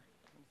partners for?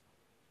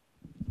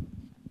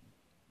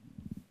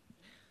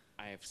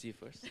 IFC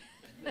first.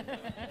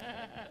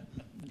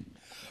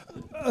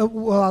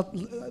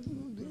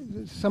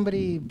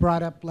 Somebody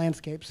brought up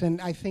landscapes,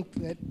 and I think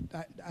that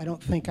I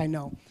don't think I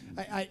know.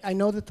 I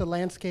know that the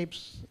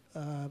landscapes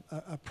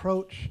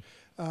approach,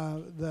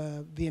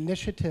 the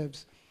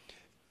initiatives.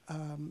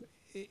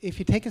 If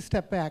you take a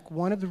step back,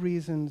 one of the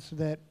reasons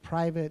that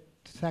private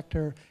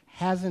sector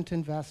hasn't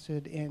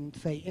invested in,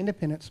 say,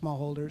 independent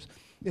smallholders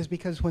is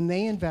because when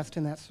they invest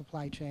in that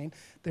supply chain,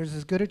 there's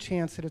as good a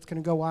chance that it's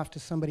going to go off to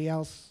somebody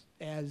else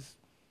as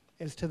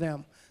to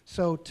them.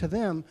 So to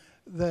them,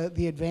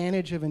 the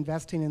advantage of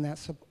investing in that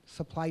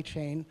supply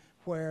chain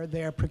where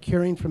they're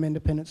procuring from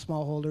independent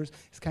smallholders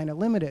is kind of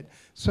limited.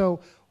 So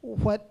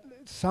what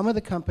some of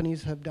the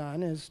companies have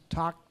done is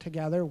talk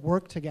together,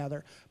 work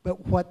together,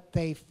 but what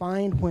they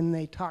find when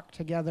they talk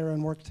together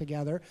and work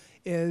together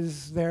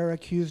is they're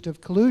accused of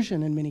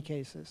collusion in many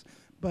cases.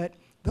 But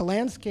the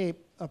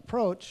landscape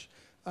approach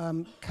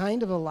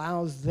kind of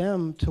allows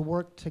them to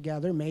work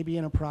together, maybe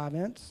in a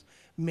province,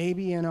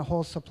 maybe in a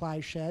whole supply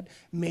shed,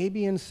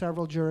 maybe in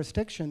several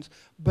jurisdictions.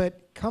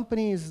 But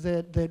companies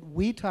that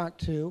we talk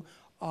to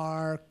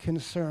are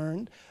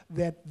concerned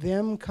that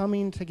them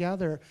coming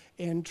together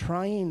and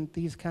trying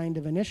these kind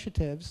of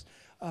initiatives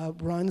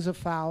runs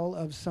afoul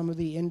of some of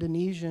the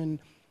Indonesian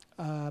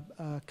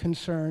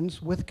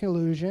concerns with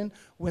collusion,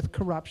 with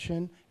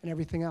corruption, and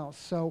everything else.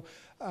 So,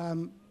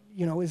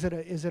 you know, is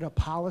it a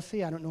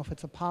policy? I don't know if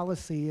it's a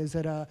policy. Is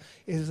it a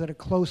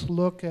close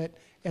look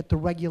at the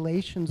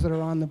regulations that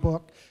are on the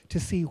book to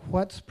see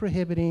what's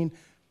prohibiting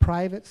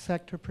private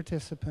sector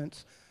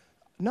participants?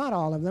 Not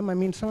all of them. I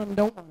mean, some of them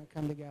don't want to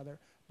come together.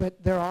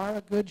 But there are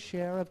a good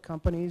share of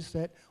companies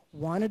that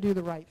want to do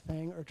the right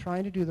thing or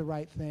trying to do the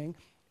right thing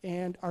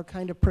and are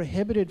kind of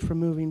prohibited from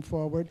moving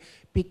forward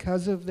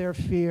because of their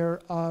fear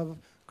of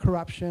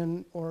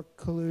corruption or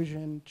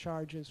collusion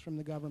charges from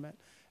the government.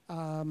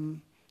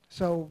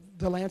 So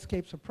the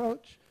landscapes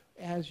approach,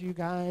 as you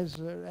guys,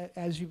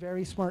 as you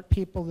very smart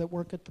people that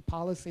work at the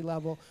policy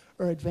level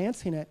are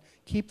advancing it,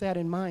 keep that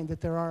in mind, that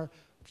there are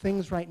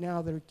things right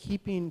now that are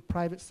keeping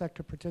private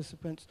sector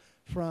participants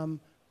from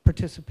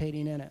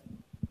participating in it.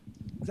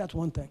 That's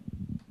one thing.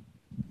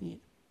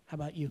 How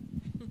about you?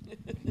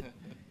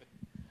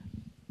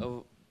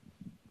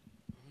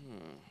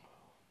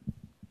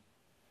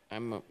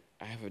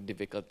 I have a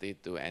difficulty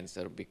to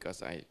answer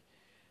because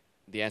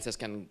the answers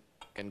can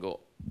go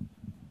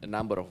a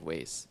number of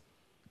ways.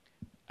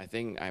 I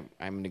think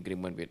I'm in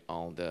agreement with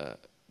all the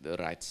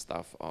right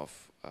stuff of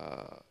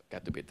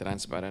got to be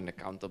transparent,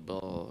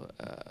 accountable,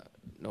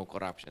 no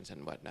corruptions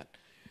and whatnot.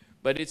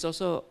 But it's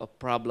also a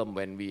problem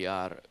when we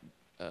are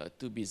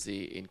too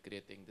busy in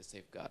creating the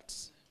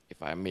safeguards,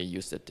 if I may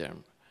use the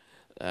term,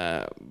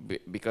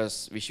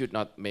 because we should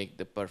not make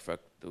the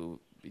perfect to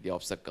be the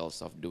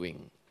obstacles of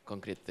doing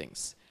concrete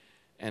things.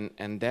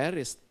 And there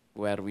is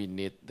where we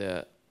need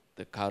the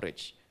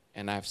courage.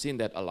 And I've seen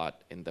that a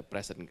lot in the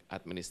present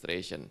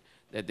administration,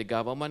 that the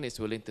government is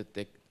willing to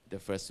take the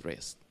first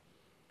risk.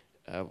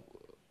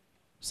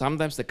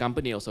 Sometimes the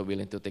company also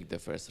willing to take the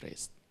first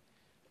risk.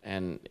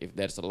 And if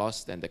there's a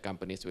loss, then the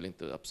company is willing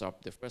to absorb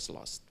the first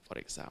loss, for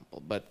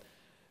example. But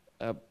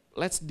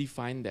let's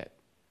define that.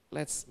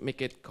 Let's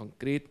make it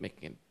concrete, make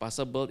it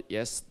possible.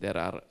 Yes, there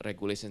are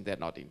regulations that are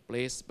not in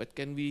place, but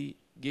can we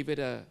give it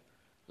a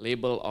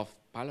label of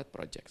pilot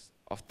projects,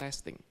 of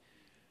testing?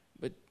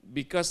 But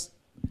because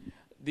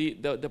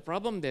the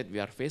problem that we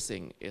are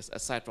facing is,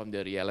 aside from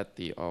the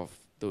reality of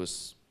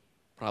those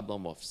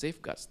problem of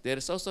safeguards, there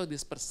is also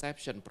this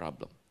perception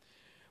problem.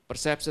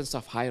 Perceptions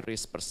of high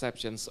risk,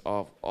 perceptions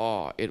of,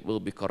 oh, it will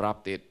be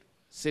corrupted,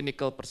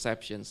 cynical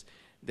perceptions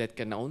that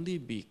can only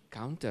be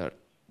countered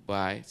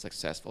by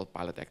successful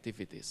pilot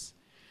activities.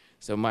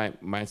 So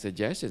my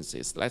suggestions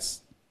is,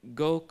 let's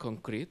go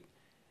concrete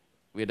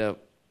with a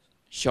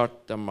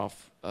short term of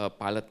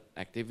pilot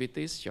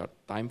activities, short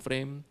time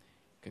frame,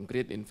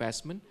 concrete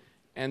investment,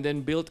 and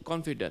then build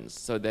confidence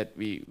so that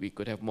we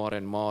could have more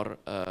and more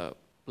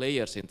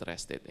players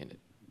interested in it.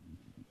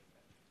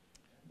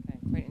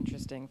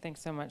 interesting.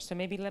 Thanks so much. So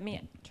maybe let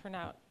me turn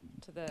out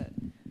to the.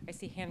 I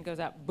see hand goes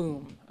up.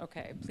 Boom.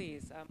 Okay,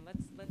 please.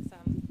 Let's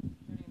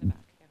turning in the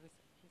back. Yeah, who's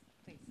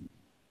please.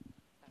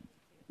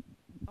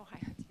 Oh, hi.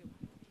 To you.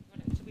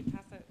 Should we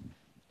pass a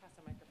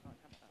microphone?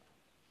 How about?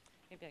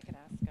 Maybe I could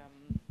ask.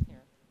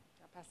 Here,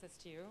 I'll pass this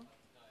to you.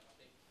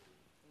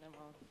 And then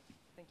we'll.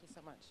 Thank you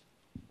so much.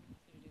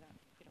 Could you do that?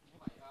 If you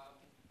don't mind.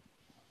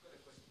 I've got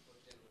a question for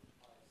the gentleman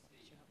from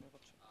IFC.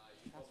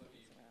 You You probably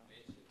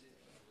mentioned this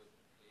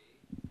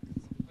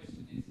with the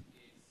question is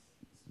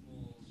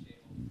small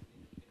shareholders and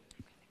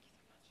independent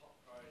top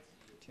priority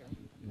Sure.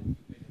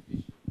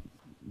 beneficial?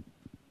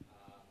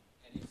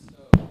 And if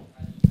so,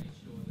 how do you make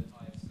sure that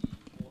IFC,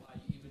 or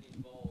are you even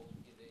involved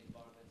in the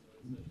environmental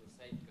and social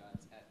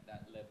safeguards at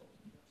that level?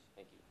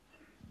 Thank you.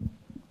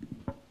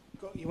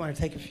 You want to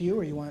take a few,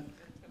 or you want?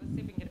 Let's see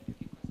if we can get a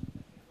few questions.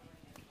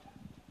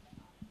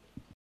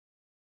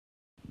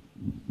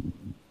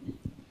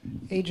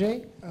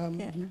 AJ,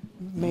 Yeah.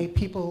 may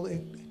people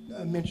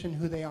mention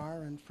who they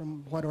are and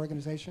from what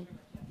organization?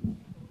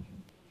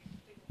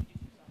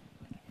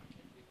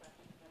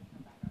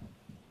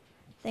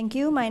 Thank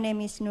you. My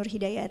name is Nur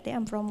Hidayati.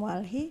 I'm from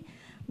Walhi.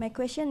 My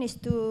question is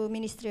to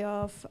Ministry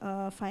of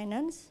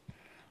Finance.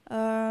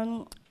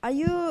 Are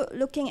you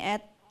looking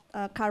at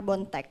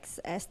carbon tax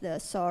as the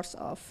source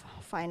of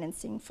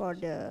financing for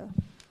the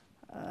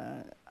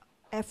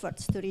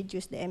efforts to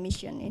reduce the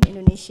emission in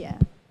Indonesia?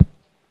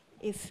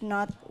 If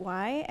not,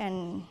 why?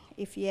 And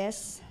if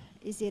yes,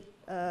 is it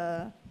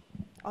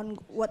on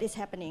what is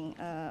happening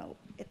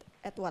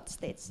at what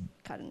stage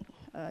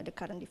the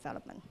current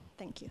development?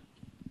 Thank you.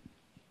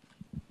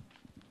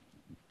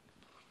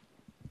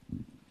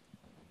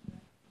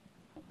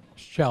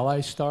 Shall I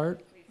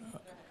start?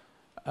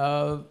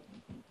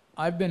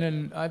 I've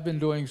been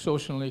doing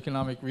social and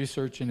economic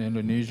research in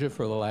Indonesia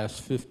for the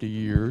last 50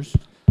 years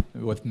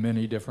with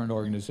many different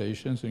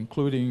organizations,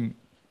 including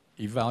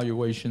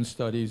evaluation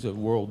studies of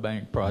World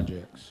Bank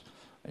projects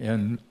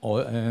and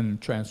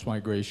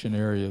transmigration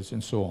areas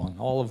and so on,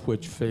 all of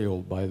which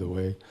failed, by the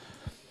way.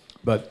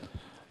 But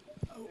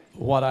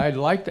what I'd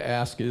like to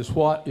ask is,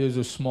 what is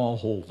a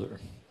smallholder?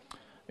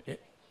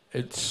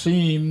 It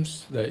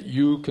seems that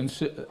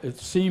it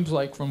seems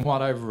like from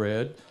what I've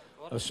read,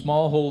 a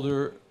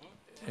smallholder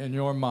in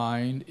your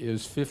mind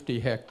is 50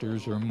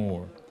 hectares or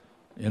more.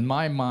 In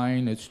my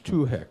mind, it's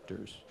 2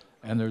 hectares,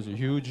 and there's a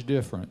huge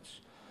difference.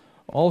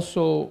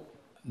 Also,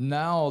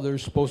 now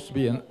there's supposed to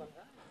be a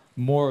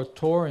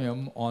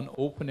moratorium on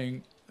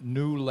opening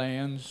new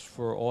lands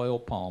for oil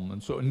palm,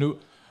 and so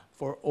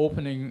for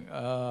opening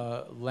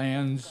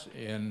lands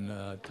in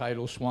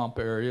tidal swamp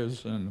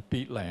areas and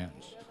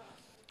peatlands.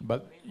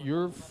 But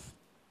you're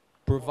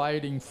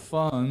providing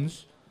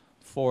funds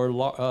for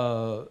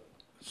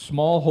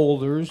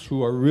smallholders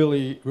who are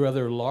really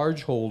rather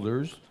large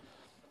holders,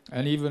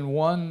 and even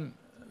one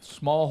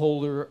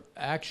smallholder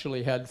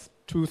actually had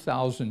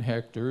 2,000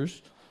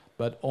 hectares,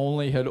 but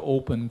only had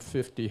opened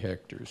 50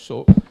 hectares.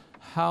 So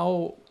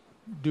how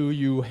do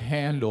you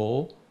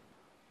handle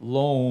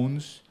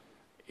loans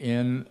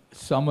in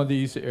some of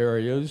these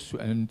areas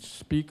and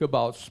speak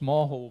about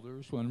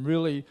smallholders when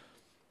really,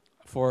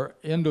 for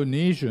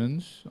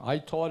Indonesians, I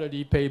taught at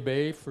Ipe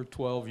Bay for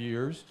 12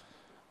 years.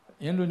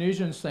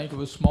 Indonesians think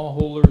of a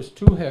smallholder as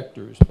 2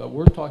 hectares, but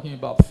we're talking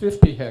about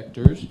 50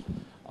 hectares.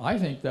 I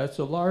think that's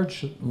a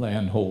large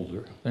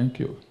landholder. Thank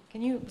you.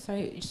 Can you,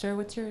 sorry, sir,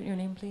 what's your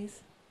name,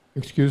 please?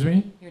 Excuse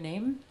me? Your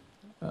name?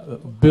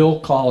 Bill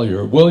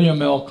Collier,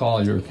 William L.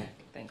 Collier. Okay,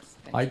 thanks.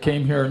 I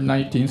came here in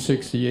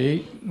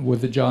 1968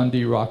 with the John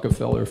D.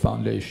 Rockefeller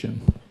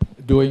Foundation,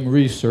 doing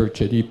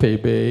research at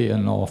Ipe Bay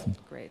and often.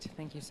 Great,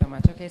 thank you so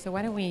much. Okay, so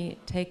why don't we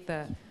take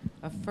a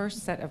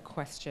first set of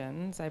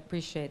questions. I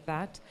appreciate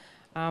that.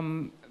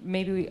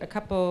 Maybe a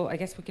couple, I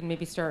guess we can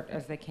maybe start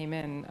as they came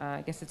in.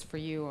 I guess it's for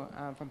you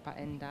from Pa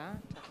Enda.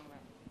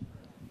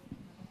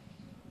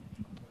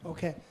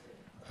 Okay.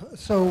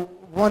 So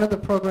one of the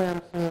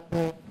programs that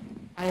the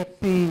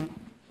IFC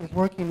is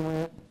working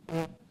with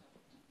is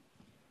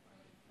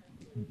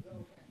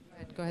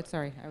Go ahead,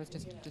 sorry. I was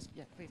just,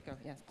 yeah, please go.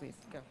 Yes, please,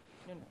 go.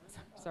 No,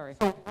 sorry.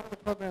 So one of the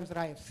programs that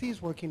IFC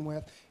is working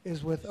with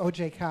is with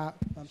OJK,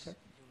 I'm sorry,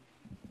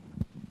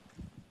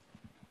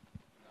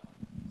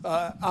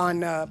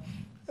 on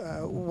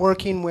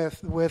working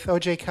with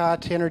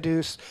OJK to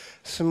introduce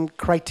some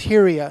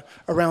criteria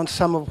around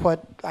some of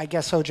what I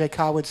guess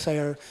OJK would say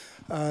are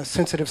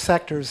sensitive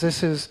sectors.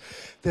 This is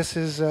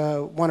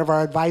one of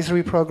our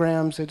advisory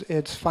programs.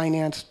 It's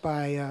financed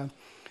by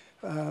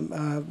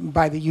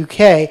the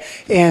UK,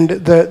 and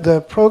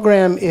the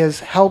program is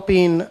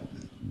helping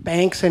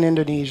banks in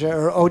Indonesia,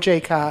 or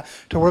OJK,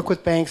 to work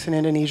with banks in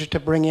Indonesia to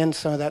bring in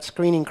some of that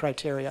screening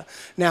criteria.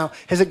 Now,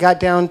 has it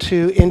got down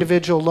to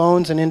individual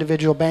loans and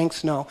individual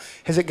banks? No.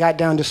 Has it got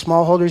down to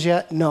smallholders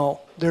yet? No.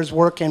 There's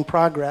work in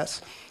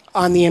progress.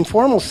 On the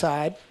informal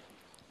side,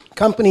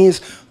 companies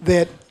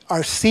that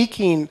are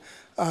seeking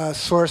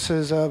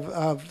sources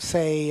of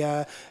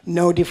say,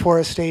 no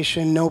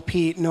deforestation, no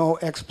peat, no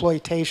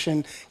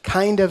exploitation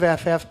kind of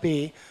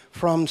FFB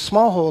from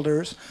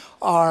smallholders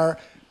are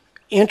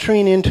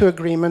entering into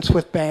agreements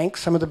with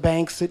banks, some of the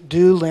banks that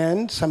do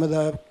lend, some of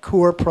the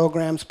core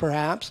programs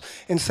perhaps,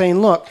 and saying,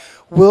 look,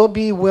 we'll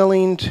be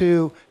willing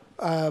to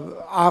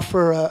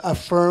offer a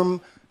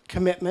firm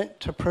commitment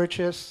to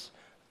purchase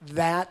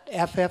that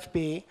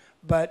FFB,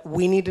 but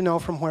we need to know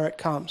from where it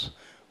comes.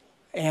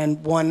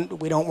 And one,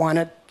 we don't want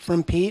it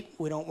from peat.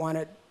 We don't want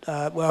it,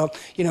 well,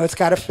 you know, it's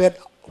got to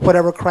fit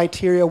whatever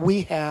criteria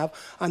we have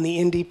on the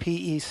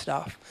NDPE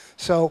stuff.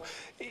 So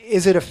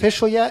is it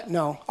official yet?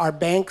 No. Are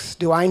banks,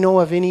 do I know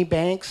of any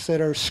banks that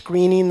are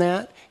screening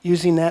that,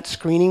 using that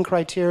screening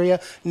criteria?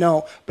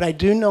 No. But I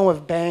do know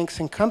of banks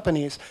and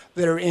companies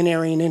that are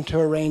entering into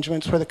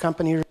arrangements where the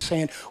companies are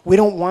saying, we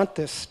don't want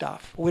this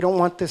stuff. We don't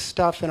want this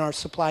stuff in our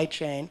supply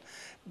chain.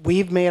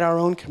 We've made our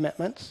own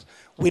commitments.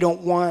 We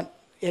don't want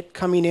it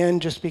coming in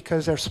just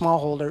because they're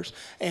smallholders,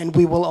 and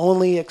we will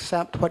only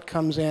accept what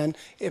comes in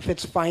if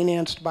it's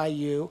financed by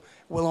you.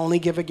 We'll only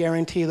give a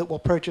guarantee that we'll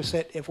purchase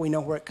it if we know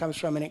where it comes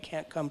from, and it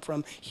can't come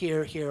from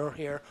here, here, or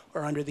here,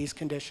 or under these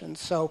conditions.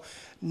 So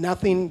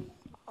nothing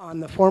on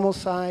the formal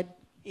side,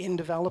 in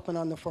development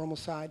on the formal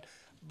side,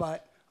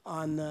 but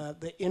on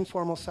the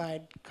informal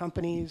side,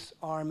 companies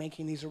are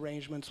making these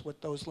arrangements with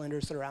those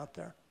lenders that are out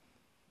there.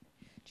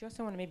 Do you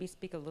also want to maybe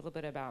speak a little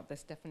bit about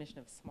this definition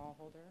of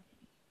smallholder,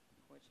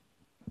 which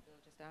Bill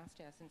just asked?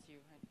 Yeah, since you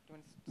do you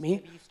want to Me?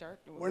 maybe you start.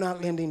 We're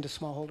not lending to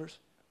smallholders.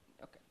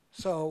 Okay.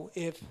 So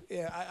if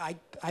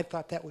I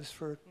thought that was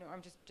for. No,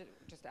 I'm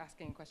just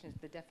asking questions.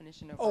 The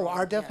definition of. Oh,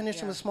 our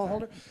definition of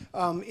smallholder?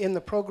 In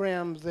the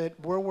program that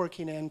we're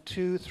working in,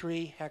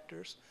 2-3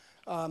 hectares.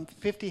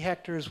 50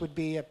 hectares would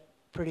be a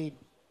pretty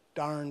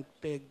darn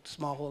big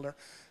smallholder.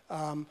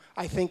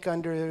 I think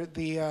under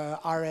the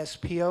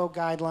RSPO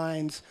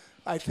guidelines,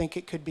 I think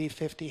it could be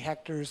 50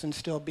 hectares and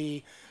still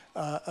be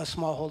a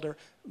smallholder.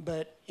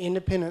 But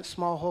independent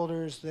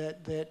smallholders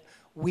that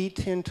we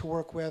tend to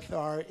work with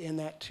are in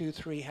that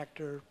 2-3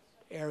 hectare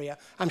area.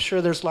 I'm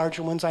sure there's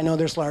larger ones. I know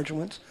there's larger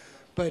ones,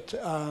 but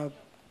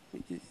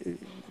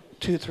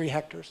 2-3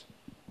 hectares.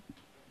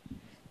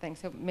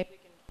 Thanks. So maybe we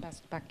can pass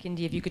it back,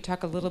 Kindy, if you could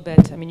talk a little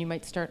bit. I mean, you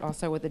might start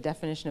also with the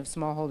definition of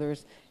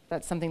smallholders.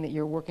 That's something that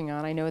you're working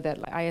on. I know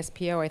that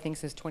ISPO, I think,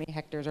 says 20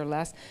 hectares or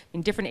less. I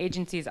mean, different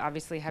agencies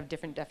obviously have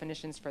different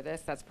definitions for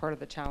this. That's part of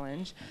the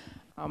challenge.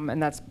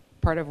 And that's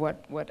part of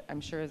what I'm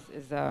sure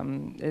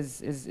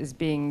is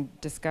being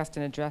discussed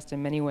and addressed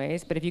in many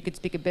ways. But if you could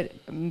speak a bit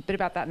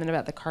about that, and then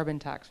about the carbon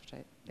tax, which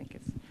I think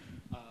is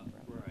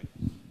right.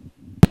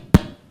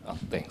 Oh,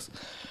 thanks.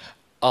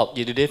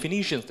 Yeah, the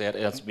definitions that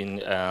has been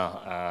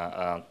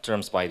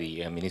terms by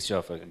the Ministry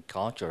of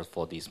Agriculture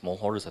for the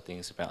smallholders, I think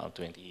it's about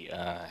 20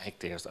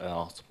 hectares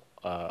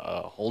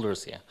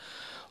holders here.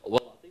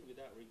 Well, I think with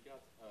that regard,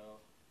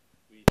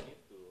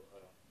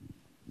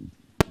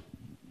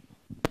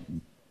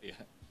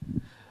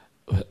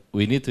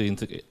 we need to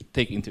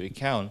take into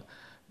account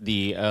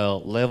the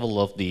level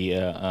of the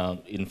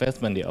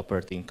investment, the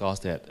operating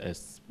cost that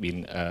has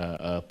been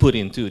put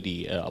into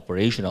the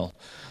operational.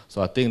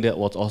 So I think that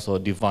was also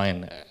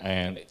defined,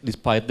 and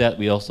despite that,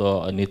 we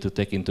also need to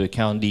take into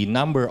account the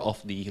number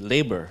of the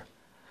labor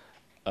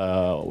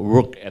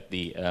work at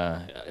the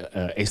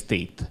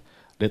estate.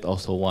 That's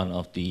also one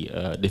of the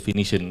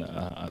definition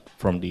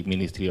from the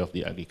Ministry of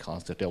the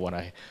Agriculture. That's what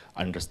I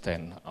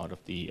understand out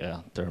of the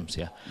terms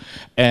here.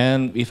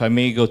 And if I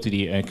may go to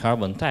the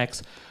carbon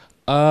tax,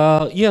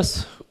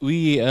 yes,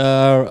 we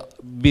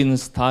been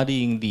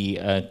studying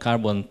the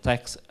carbon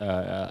tax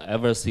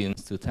ever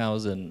since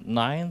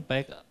 2009,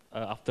 back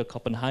after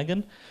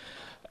Copenhagen.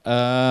 There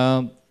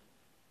are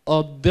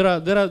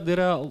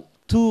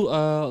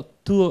two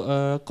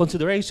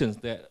considerations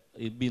that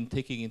have been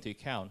taken into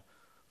account.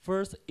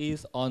 First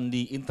is on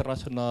the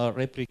international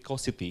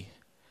reciprocity.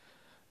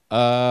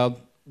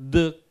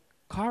 The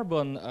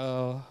carbon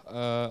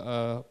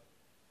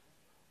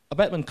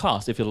abatement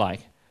cost, if you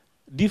like,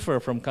 differ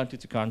from country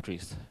to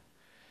countries.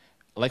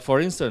 Like for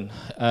instance,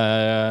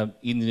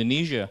 in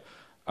Indonesia,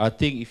 I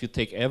think if you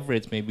take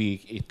average, maybe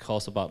it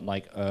costs about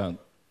like,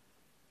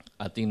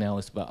 I think now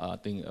it's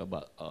about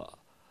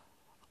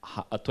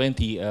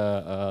 20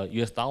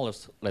 US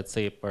dollars, let's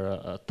say,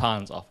 per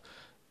tons of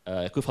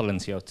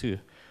equivalent CO2.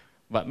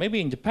 But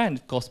maybe in Japan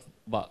it costs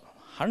about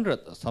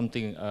 100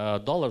 something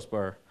dollars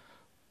per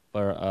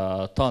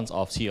tons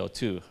of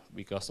CO2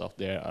 because of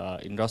their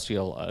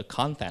industrial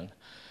content.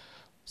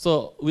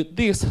 So with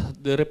this,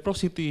 the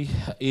reciprocity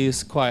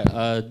is quite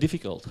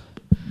difficult.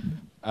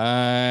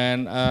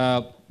 And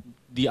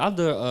the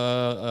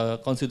other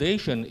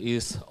consideration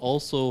is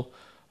also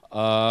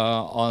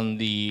on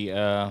the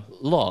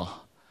law.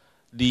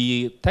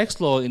 The tax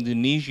law in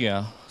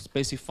Indonesia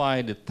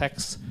specify the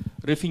tax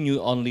revenue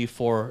only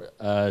for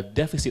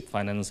deficit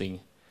financing,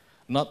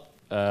 not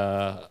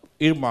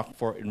earmarked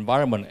for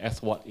environment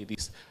as what it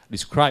is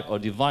described or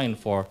defined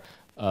for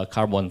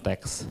carbon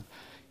tax.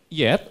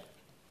 Yet,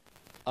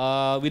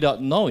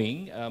 without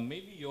knowing,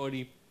 maybe you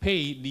already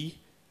pay the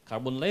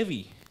carbon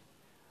levy.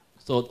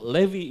 So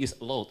levy is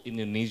allowed in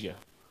Indonesia.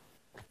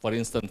 For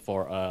instance,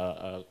 for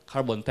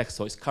carbon tax,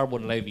 so it's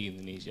carbon levy in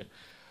Indonesia.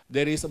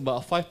 there is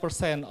about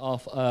 5%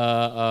 of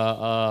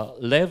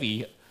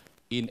levy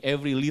in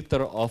every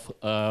liter of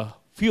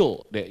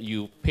fuel that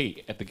you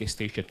pay at the gas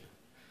station.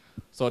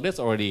 So that's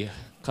already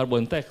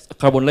carbon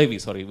levy,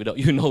 sorry, without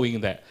you knowing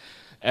that.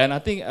 And I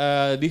think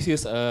this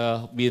is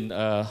been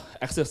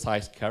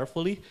exercised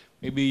carefully.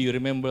 Maybe you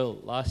remember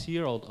last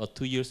year or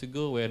 2 years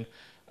ago when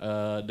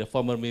the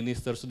former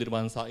minister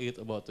Sudirman Said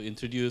about to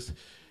introduce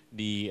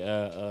the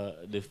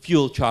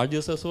fuel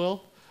charges as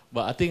well.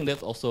 But I think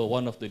that's also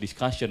one of the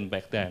discussion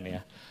back then,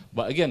 yeah.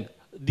 But again,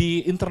 the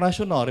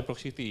international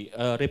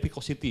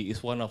reciprocity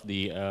is one of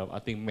the I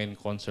think main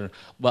concern.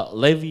 But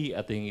levy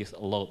I think is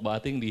allowed. But I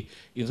think the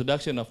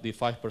introduction of the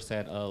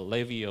 5%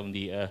 levy on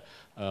the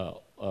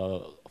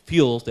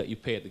fuels that you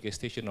pay at the gas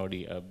station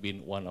already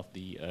been one of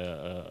the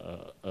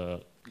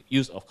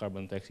use of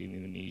carbon tax in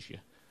Indonesia.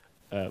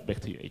 Back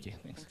to you, AJ.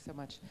 Thanks. Thanks so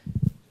much.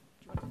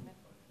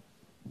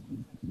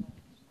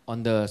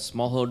 On the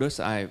smallholders,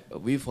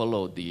 we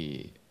follow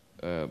the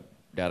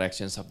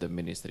directions of the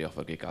Ministry of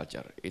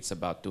Agriculture. It's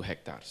about 2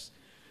 hectares.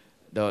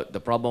 The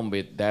problem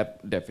with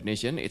that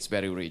definition, it's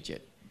very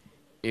rigid.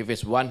 If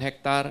it's 1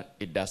 hectare,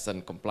 it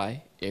doesn't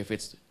comply. If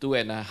it's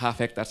 2.5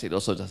 hectares, it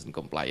also doesn't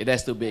comply. It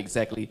has to be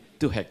exactly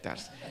 2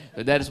 hectares.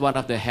 So that is one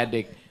of the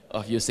headache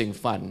of using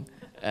fund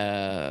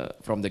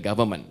from the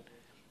government.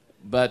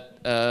 But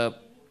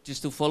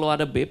just to follow up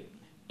a bit,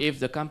 if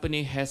the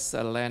company has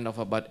a land of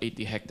about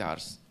 80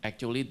 hectares,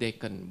 actually they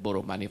can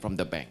borrow money from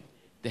the bank.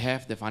 They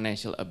have the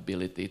financial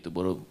ability to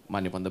borrow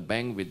money from the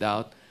bank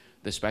without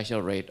the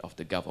special rate of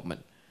the government.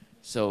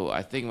 So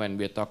I think when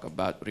we talk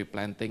about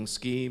replanting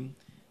scheme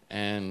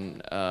and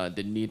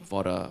the need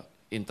for a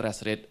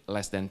interest rate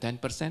less than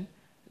 10%,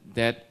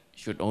 that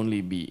should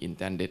only be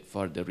intended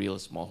for the real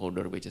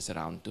smallholder, which is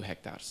around 2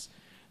 hectares.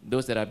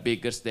 Those that are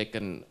bigger, they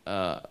can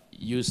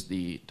use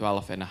the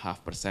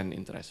 12.5%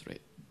 interest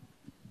rate.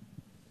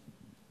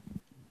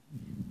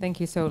 Thank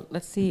you. So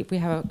let's see if we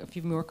have a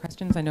few more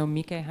questions. I know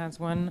Mike has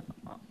one.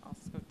 I'll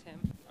go Tim.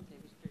 Okay,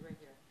 we should be right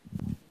here.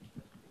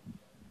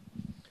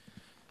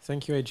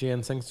 Thank you, AJ,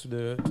 and thanks to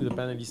the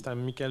panelists.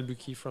 I'm Mikael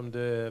Buki from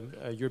the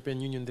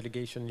European Union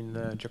delegation in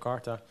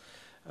Jakarta.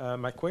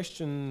 My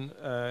question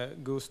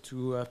goes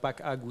to Pak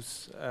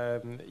Agus.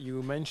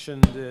 You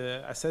mentioned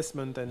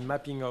assessment and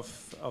mapping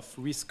of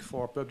risk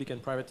for public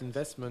and private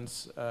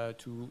investments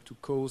to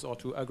cause or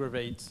to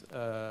aggravate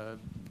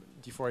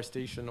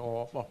deforestation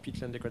or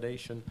peatland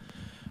degradation.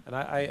 And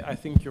I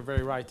think you're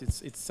very right,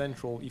 it's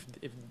central.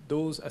 If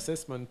those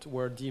assessments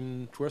were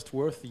deemed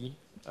trustworthy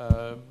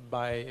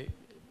by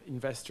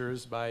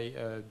investors, by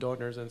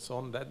donors and so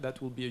on, that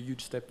will be a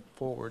huge step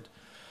forward.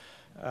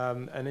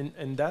 And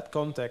in that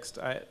context,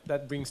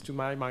 that brings to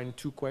my mind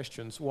 2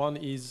 questions. One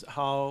is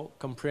how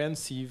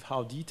comprehensive,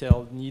 how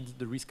detailed needs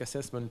the risk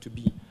assessment to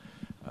be.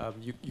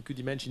 You could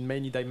imagine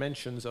many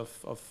dimensions of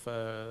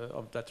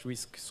that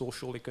risk: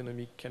 social,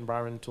 economic,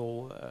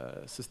 environmental,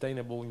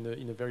 sustainable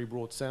in a very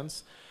broad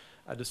sense.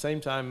 At the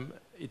same time,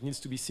 it needs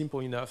to be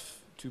simple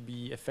enough to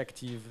be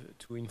effective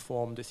to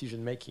inform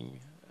decision making.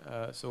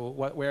 So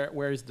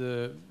where is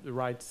the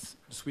right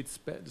sweet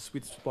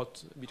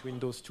spot between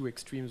those 2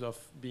 extremes of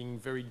being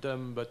very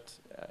dumb but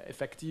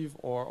effective,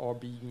 or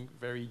being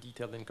very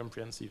detailed and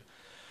comprehensive?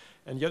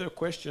 And the other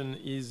question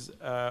is,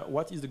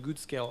 what is the good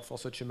scale for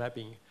such a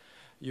mapping?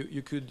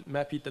 You could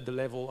map it at the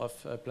level of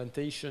a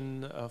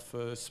plantation, of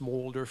a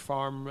smallholder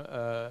farm,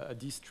 a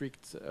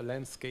district, a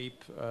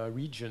landscape,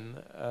 region,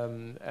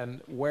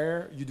 and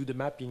where you do the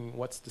mapping,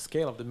 what's the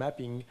scale of the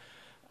mapping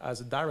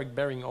as a direct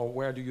bearing, or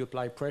where do you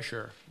apply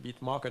pressure, be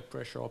it market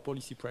pressure or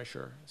policy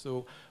pressure?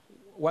 So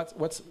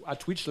what's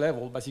at which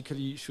level,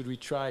 basically, should we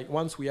try,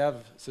 once we have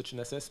such an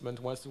assessment,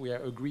 once we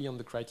agree on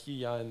the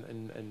criteria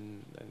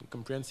and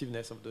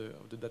comprehensiveness of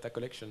the data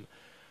collection,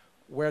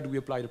 where do we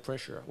apply the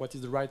pressure? What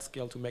is the right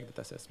scale to make that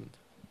assessment?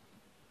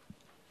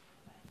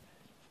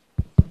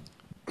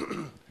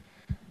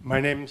 My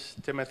name's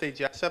Timothy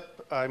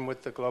Jessup. I'm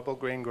with the Global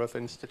Green Growth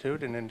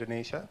Institute in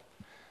Indonesia.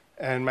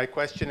 And my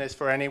question is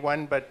for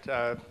anyone, but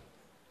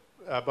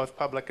both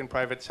public and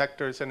private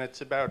sectors, and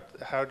it's about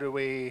how do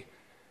we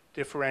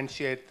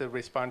differentiate the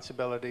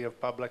responsibility of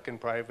public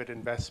and private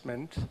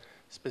investment,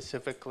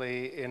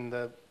 specifically in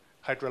the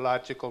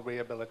hydrological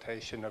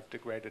rehabilitation of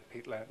degraded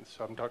peatlands.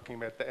 So I'm talking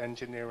about the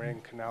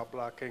engineering, canal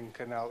blocking,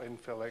 canal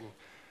infilling,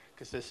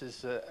 because this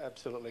is an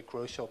absolutely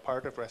crucial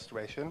part of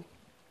restoration.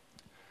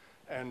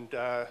 And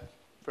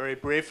very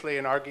briefly,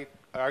 an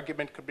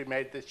argument could be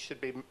made that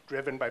should be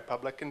driven by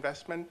public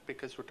investment,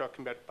 because we're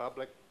talking about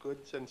public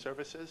goods and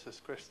services,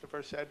 as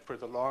Christopher said, for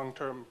the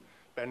long-term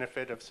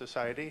benefit of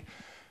society.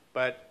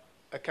 But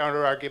a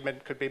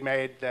counter-argument could be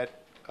made that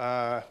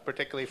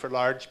particularly for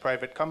large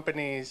private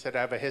companies that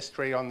have a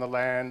history on the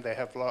land, they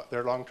have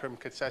their long-term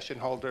concession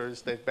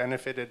holders, they've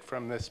benefited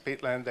from this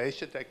peatland, they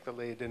should take the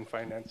lead in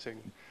financing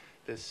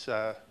this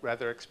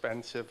rather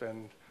expensive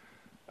and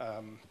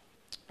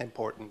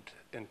important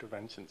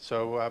intervention.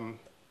 So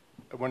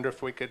I wonder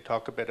if we could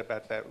talk a bit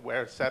about that.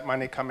 Where's that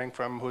money coming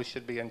from? Who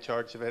should be in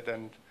charge of it?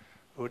 And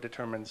who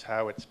determines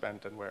how it's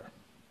spent and where?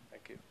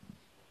 Thank you.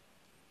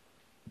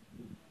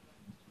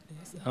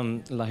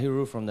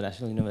 Lahiru from the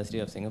National University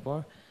of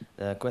Singapore.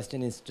 The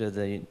question is to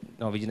the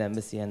Norwegian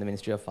Embassy and the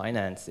Ministry of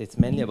Finance. It's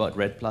mainly about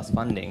RED Plus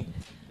funding.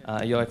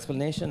 Your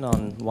explanation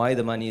on why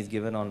the money is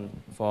given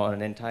for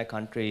an entire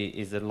country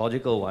is a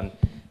logical one,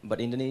 but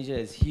Indonesia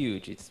is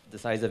huge. It's the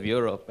size of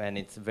Europe, and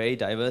it's very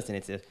diverse in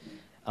its.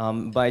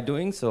 By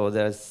doing so,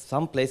 there's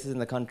some places in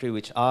the country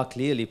which are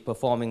clearly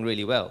performing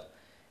really well,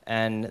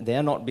 and they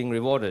are not being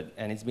rewarded.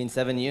 And it's been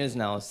 7 years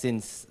now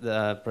since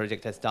the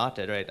project has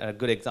started, right? A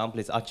good example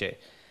is Aceh.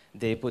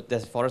 They put the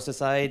forest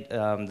aside,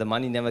 the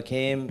money never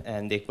came,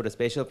 and they put a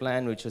spatial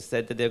plan which was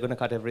said that they're going to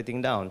cut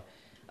everything down.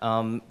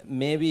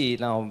 Maybe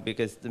now,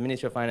 because the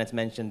Ministry of Finance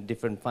mentioned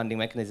different funding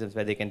mechanisms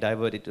where they can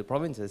divert it to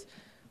provinces,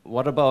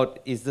 what about,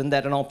 isn't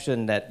that an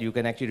option that you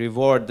can actually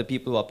reward the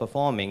people who are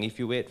performing if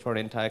you wait for an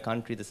entire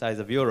country the size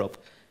of Europe,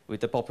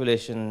 with a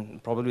population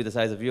probably the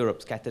size of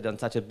Europe scattered on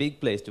such a big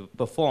place to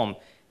perform?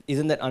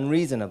 Isn't that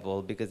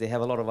unreasonable because they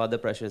have a lot of other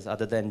pressures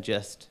other than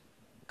just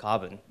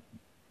carbon?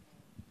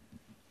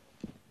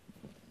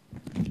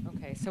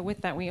 Okay, so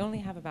with that, we only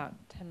have about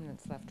 10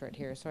 minutes left right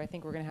here, so I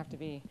think we're going to have to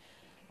be,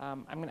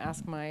 I'm going to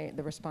ask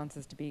the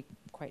responses to be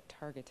quite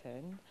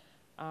targeted.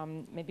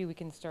 Maybe we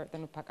can start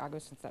then with Pak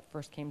Agus, since that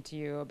first came to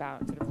you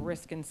about sort of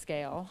risk and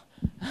scale.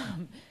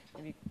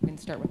 Maybe we can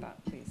start with that,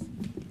 please.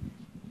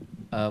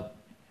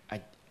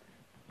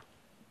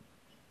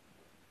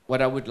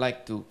 What I would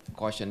like to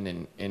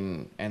caution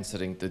in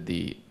answering to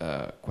the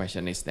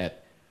question is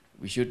that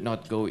we should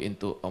not go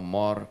into a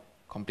more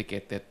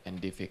complicated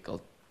and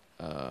difficult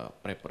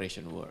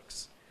preparation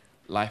works.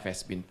 Life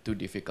has been too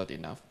difficult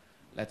enough.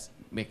 Let's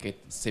make it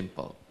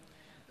simple.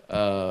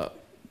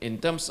 In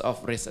terms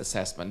of risk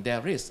assessment,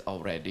 there is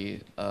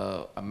already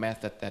a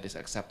method that is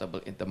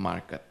acceptable in the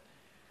market.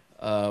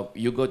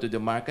 You go to the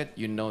market,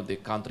 you know the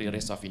country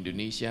risk of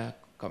Indonesia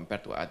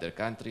compared to other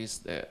countries,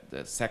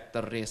 the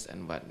sector risk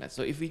and whatnot.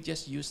 So if we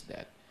just use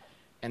that,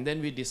 and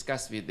then we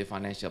discuss with the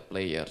financial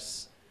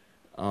players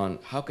on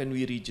how can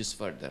we reduce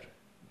further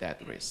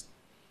that risk.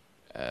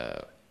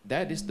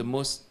 That is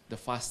the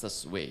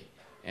fastest way,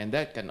 and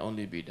that can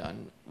only be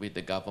done with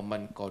the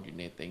government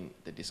coordinating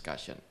the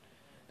discussion,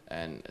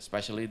 and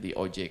especially the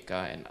OJK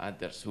and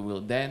others who will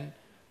then,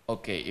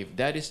 okay, if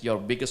that is your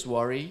biggest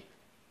worry,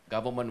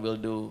 government will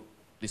do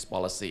this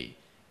policy.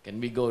 Can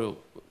we go,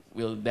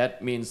 will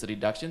that means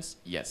reductions?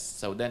 Yes,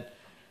 so then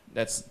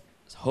that's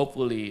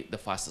hopefully the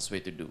fastest way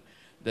to do.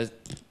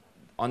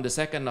 On the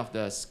second of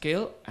the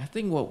scale, I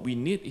think what we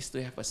need is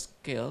to have a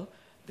scale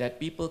that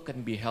people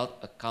can be held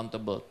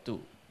accountable to.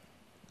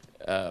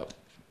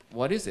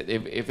 What is it?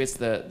 If it's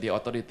the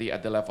authority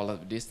at the level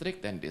of the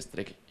district, then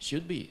district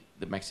should be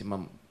the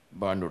maximum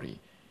boundary.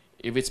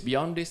 If it's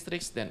beyond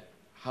districts, then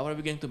how are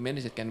we going to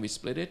manage it? Can we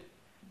split it?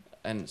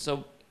 And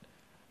so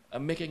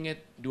making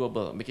it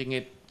doable, making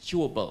it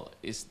chewable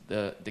is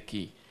the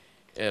key.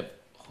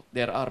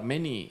 There are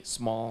many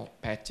small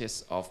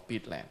patches of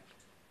peatland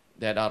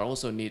that are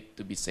also need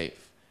to be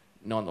safe,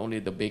 not only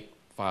the big,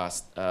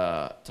 vast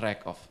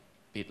tract of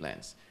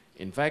peatlands.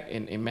 In fact,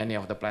 in many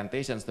of the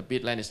plantations, the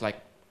peatland is like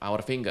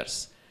our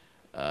fingers.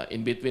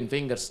 In between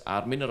fingers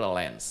are mineral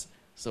lands.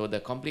 So the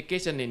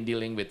complication in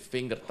dealing with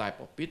finger type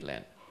of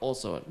peatland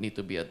also need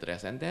to be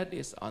addressed, and that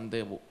is on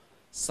the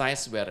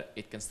size where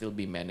it can still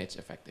be managed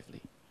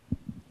effectively.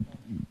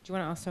 Do you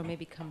want to also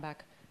maybe come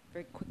back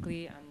very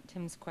quickly on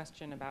Tim's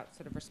question about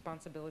sort of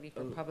responsibility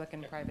for public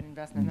and private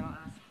investment? And then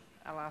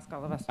I'll ask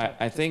all of us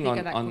to I think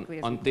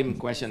speak on Tim's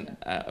question,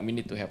 we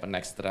need to have an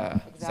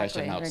extra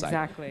session outside.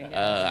 Exactly.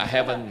 I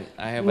haven't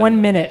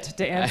 1 minute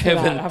to answer I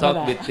haven't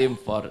talked with Tim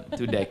for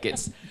 2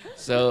 decades.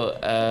 So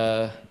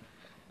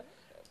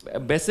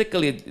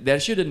basically, there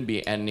shouldn't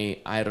be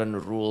any iron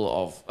rule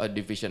of a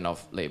division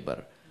of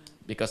labor,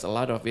 because a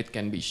lot of it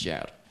can be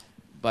shared.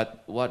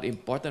 But what's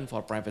important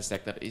for private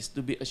sector is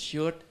to be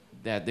assured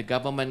that the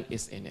government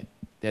is in it,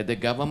 that the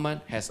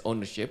government has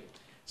ownership,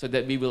 so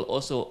that we will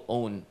also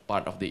own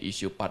part of the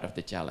issue, part of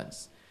the challenge.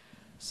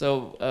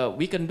 So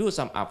we can do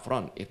some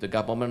upfront if the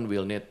government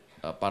will need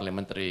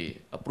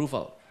parliamentary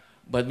approval,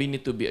 but we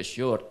need to be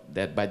assured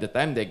that by the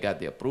time they got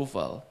the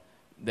approval,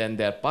 then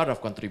their part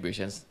of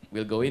contributions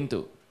will go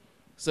into.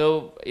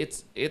 So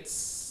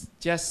it's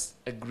just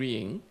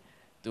agreeing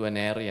to an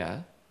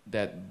area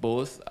that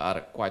both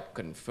are quite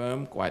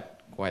confirmed,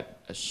 quite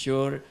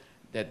assured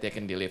that they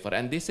can deliver.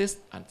 And this is,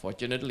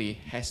 unfortunately,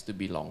 has to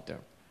be long term.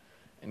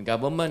 And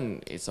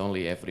government is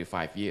only every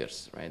 5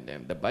 years, right?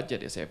 And the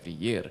budget is every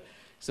year.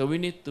 So we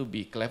need to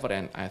be clever,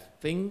 and I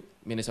think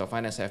Minister of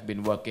Finance have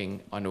been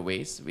working on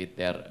ways with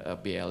their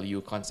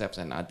BLU concepts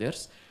and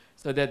others,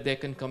 so that they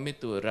can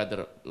commit to a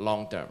rather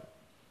long term.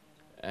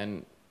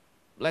 And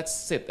let's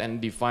sit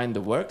and define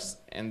the works,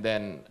 and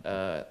then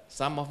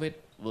some of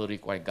it will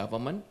require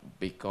government,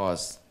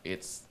 because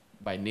it's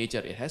by nature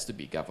it has to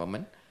be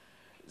government.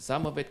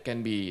 Some of it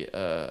can be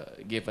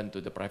given to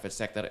the private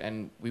sector,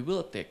 and we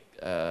will take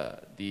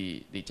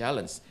the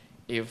challenge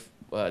if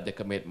the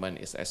commitment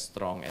is as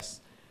strong as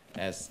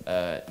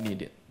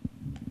needed.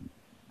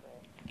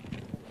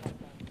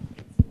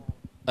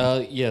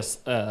 Yes,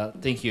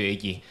 thank you,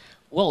 AG.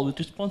 Well, with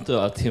response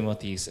to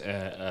Timothy's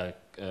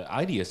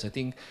ideas, I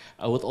think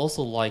I would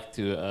also like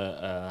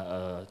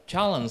to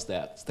challenge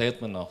that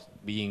statement of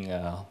being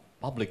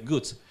public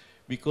goods,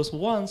 because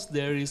once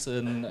there is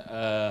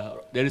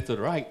the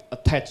right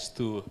attached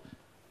to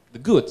the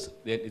goods,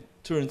 then it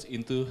turns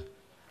into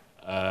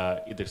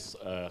either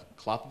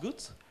club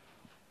goods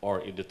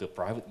or either to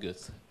private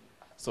goods.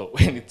 So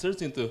when it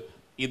turns into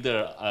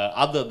either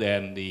other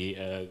than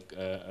the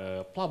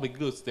public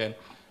goods, then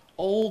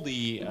all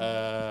the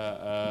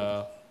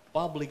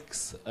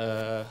publics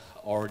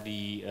or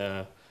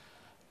the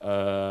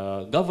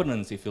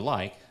governance, if you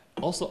like,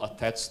 also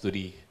attached to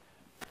the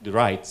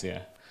rights.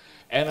 Yeah,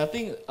 and I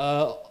think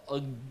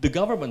the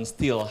government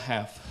still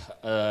have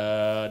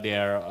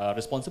their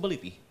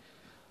responsibility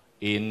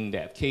in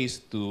that case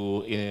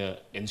to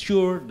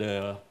ensure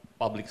the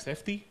public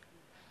safety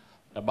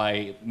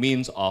by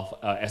means of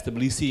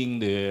establishing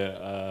the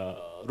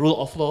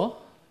rule of law,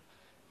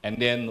 and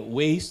then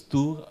ways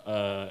to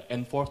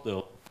enforce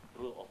the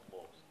rule of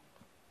law,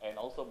 and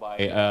also by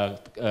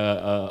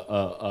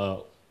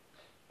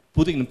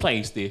putting in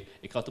place the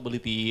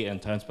accountability and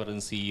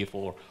transparency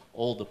for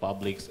all the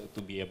publics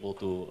to be able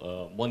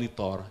to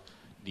monitor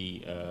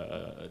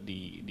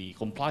the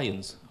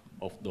compliance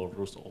of the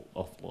rules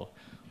of law.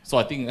 So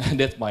I think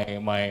that's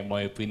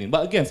my opinion.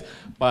 But again,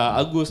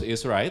 Agus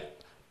is right.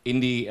 In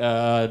the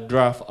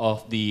draft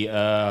of the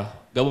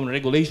government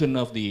regulation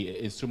of the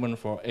instrument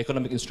for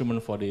economic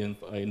instrument for the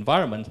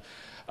environment,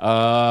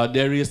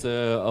 there is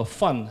a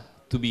fund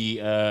to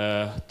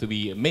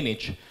be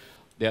managed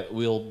that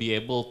will be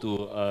able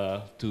to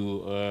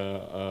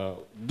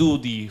do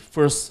the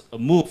first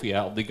move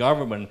of the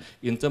government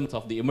in terms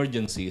of the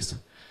emergencies,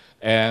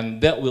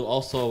 and that will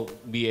also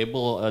be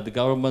able the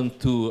government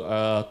to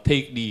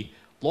take the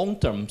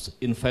long-term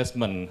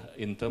investment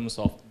in terms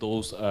of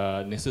those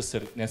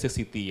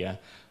necessity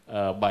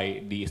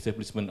by the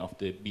establishment of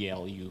the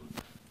BLU.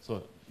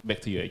 So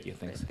back to you, AJ.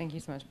 Thanks. Great. Thank you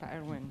so much. Pak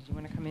Erwin, do you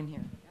want to come in here?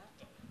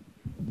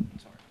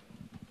 Sorry.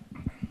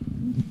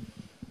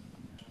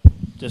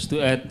 Just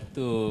to add,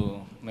 to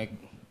make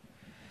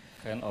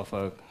kind of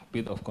a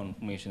bit of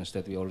confirmations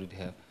that we already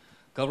have.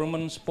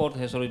 Government support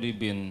has already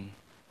been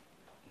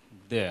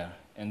there,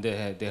 and they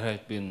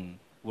have been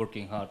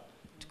working hard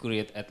to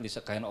create at least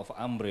a kind of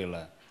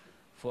umbrella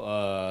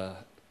for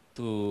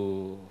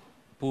to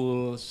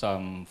pull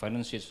some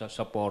financial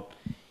support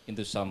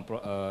into some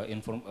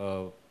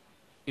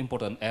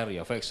important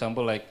area. For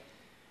example, like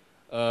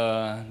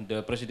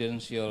the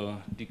presidential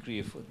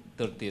decree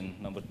 13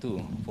 number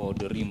 2 for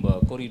the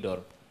Rimba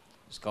corridor,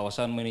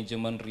 kawasan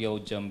manajemen Riau,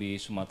 Jambi,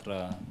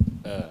 Sumatera,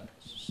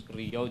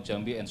 Riau,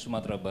 Jambi, and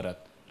Sumatera Barat.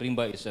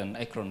 Rimba is an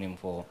acronym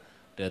for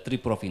the 3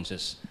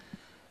 provinces.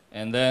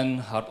 And then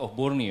Heart of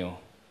Borneo.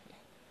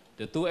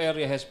 The 2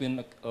 area has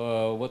been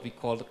what we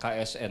call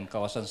KSN,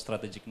 Kawasan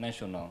Strategic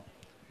National,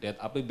 that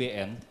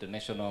APBN, the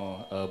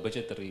National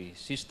Budgetary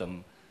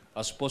System,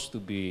 are supposed to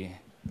be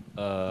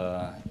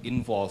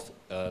involved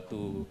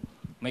to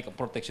make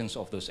protections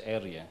of those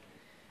areas.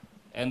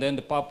 And then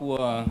the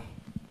Papua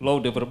Low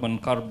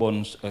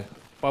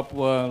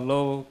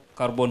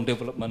Carbon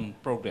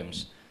Development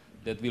Programs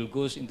that will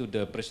goes into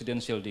the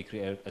presidential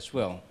decree as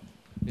well.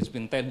 It's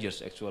been 10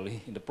 years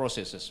actually in the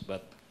processes,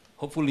 but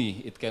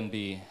hopefully it can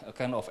be a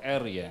kind of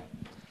area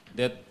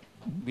that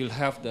will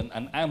have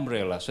an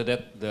umbrella so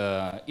that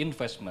the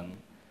investment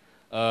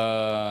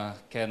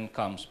can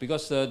come.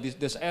 Because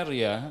this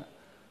area,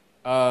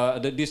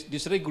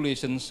 these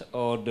regulations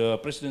or the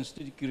president's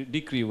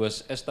decree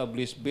was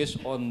established based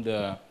on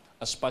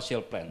a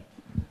spatial plan,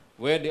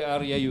 where the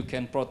area you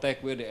can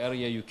protect, where the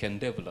area you can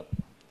develop,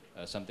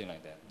 something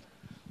like that.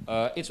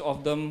 Each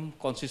of them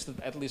consisted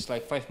at least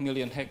like 5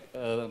 million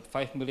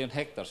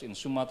hectares in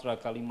Sumatra,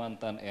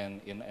 Kalimantan,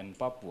 and in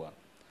Papua.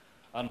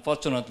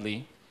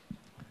 Unfortunately,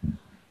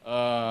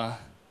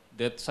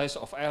 that size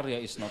of area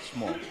is not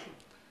small,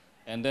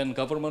 and then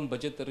government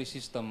budgetary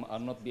system are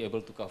not be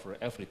able to cover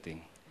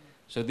everything.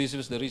 So this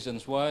is the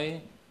reasons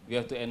why we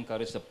have to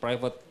encourage the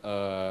private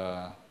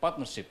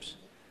partnerships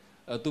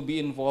to be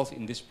involved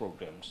in these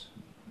programs.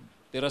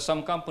 There are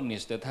some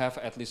companies that have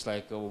at least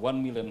like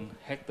 1 million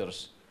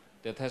hectares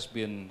that has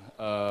been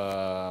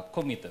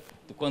committed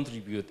to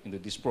contribute into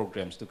these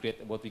programs to create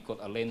what we call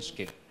a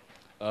landscape,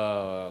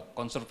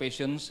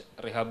 conservations,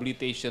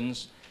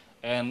 rehabilitations,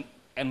 and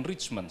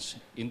enrichments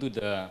into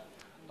the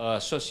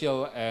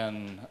social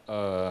and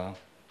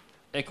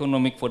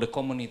economic for the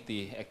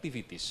community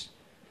activities.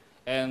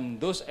 And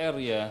those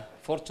areas,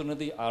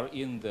 fortunately, are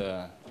in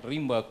the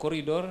Rimba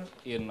corridor,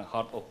 in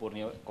Heart of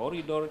Borneo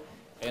corridor,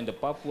 and the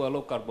Papua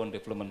Low Carbon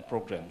Development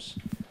Programs.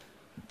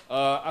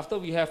 After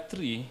we have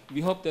 3,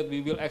 we hope that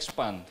we will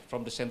expand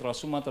from the Central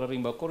Sumatra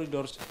Rimba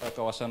corridors,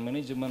 Kawasan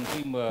Management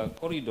Rimba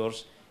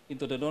corridors,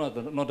 into the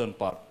northern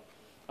part.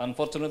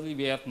 Unfortunately,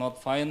 we have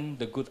not found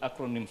the good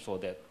acronyms for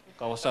that.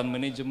 Kawasan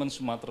Management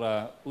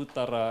Sumatra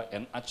Utara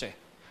and Aceh.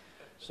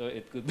 So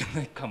it could be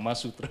like Kama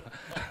Sutra.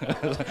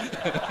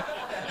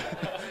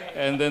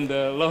 And then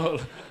the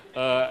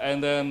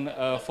And then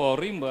for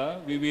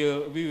Rimba, we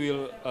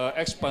will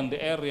expand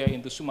the area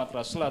into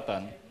Sumatra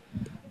Selatan.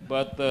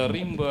 But the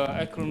Rimba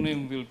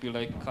acronym will be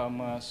like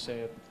Kama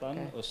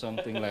Setan or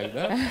something like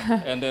that.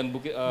 And then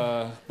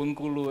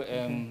Bengkulu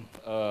and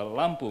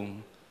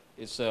Lampung,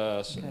 it's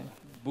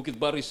Bukit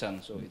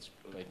Barisan, so it's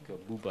like a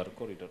Bubar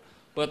corridor.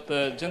 But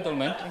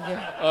gentlemen,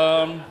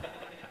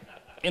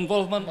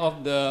 involvement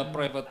of the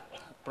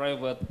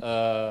private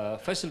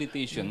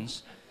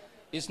facilitations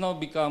is now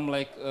become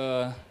like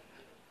a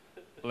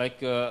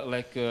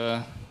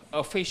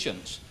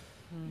fashions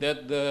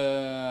that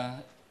the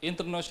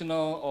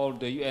international or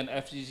the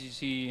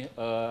UNFCCC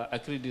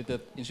accredited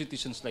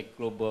institutions like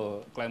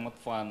Global Climate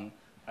Fund,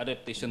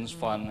 Adaptations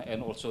Fund,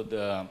 and also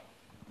the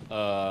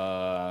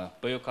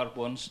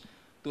biocarbons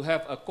to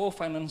have a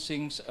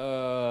co-financing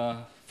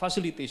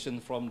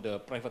facilitation from the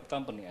private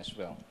company as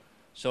well.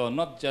 So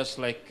not just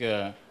like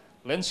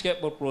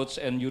landscape approach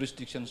and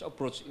jurisdictions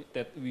approach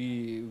that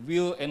we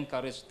will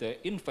encourage the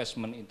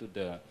investment into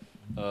the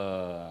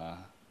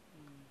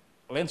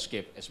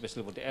landscape,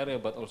 especially for the area,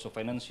 but also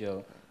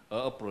financial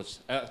approach.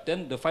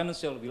 Then the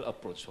financial will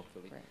approach,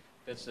 hopefully. Right.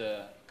 That's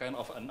a kind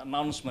of an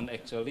announcement,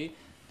 actually,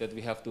 that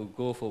we have to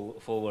go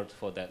forward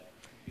for that.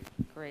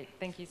 Great,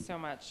 thank you so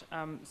much.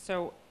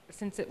 So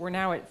since we're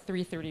now at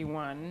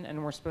 3:31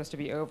 and we're supposed to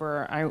be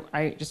over,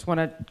 I just want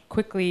to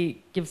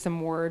quickly give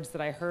some words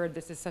that I heard.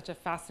 This is such a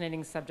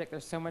fascinating subject.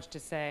 There's so much to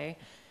say.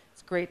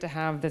 It's great to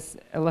have this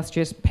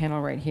illustrious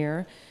panel right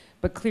here.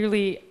 But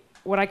clearly,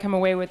 what I come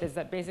away with is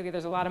that basically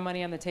there's a lot of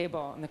money on the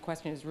table, and the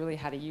question is really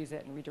how to use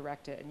it and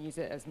redirect it and use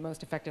it as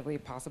most effectively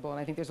possible. And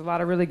I think there's a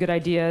lot of really good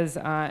ideas,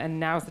 and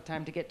now's the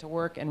time to get to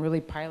work and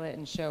really pilot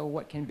and show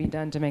what can be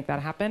done to make that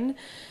happen.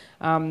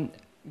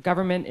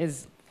 Government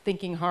is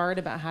thinking hard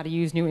about how to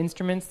use new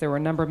instruments. There were a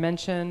number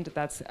mentioned.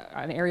 That's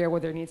an area where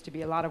there needs to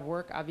be a lot of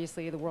work.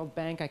 Obviously, the World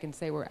Bank, I can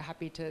say we're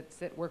happy to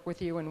work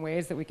with you in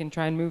ways that we can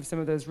try and move some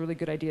of those really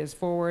good ideas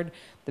forward.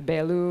 The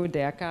BLU,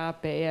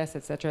 DAK, PES,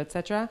 et cetera, et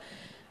cetera.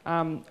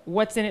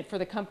 What's in it for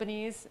the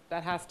companies?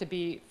 That has to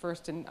be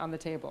first on the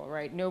table,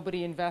 right?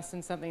 Nobody invests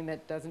in something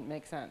that doesn't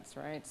make sense,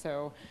 right?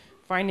 So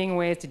finding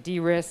ways to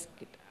de-risk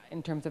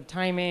in terms of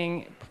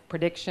timing,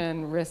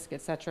 prediction, risk,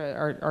 et cetera,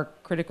 are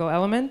critical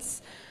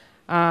elements.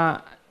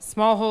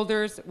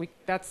 Smallholders,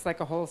 that's like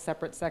a whole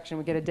separate section.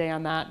 We get a day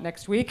on that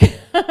next week.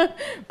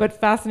 But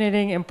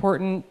fascinating,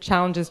 important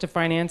challenges to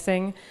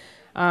financing.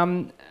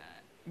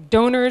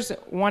 Donors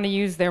want to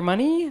use their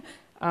money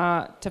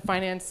to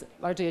finance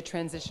largely a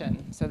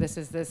transition. So this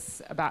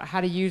is about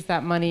how to use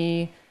that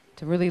money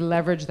to really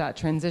leverage that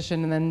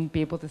transition and then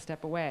be able to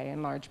step away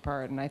in large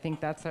part. And I think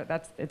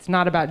it's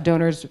not about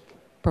donors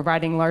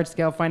providing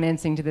large-scale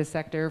financing to this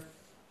sector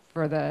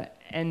for the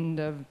end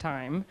of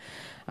time.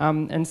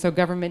 And so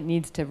government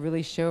needs to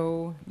really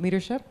show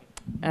leadership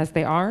as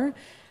they are,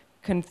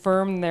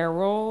 confirm their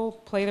role,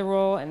 play the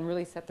role, and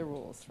really set the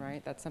rules,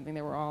 right? That's something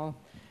that we're all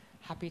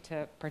happy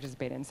to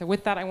participate in. So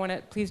with that, I want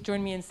to please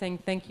join me in saying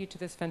thank you to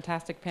this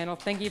fantastic panel.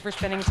 Thank you for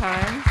spending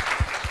time.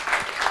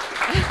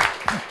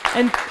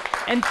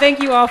 And thank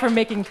you all for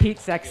making peat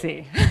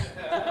sexy.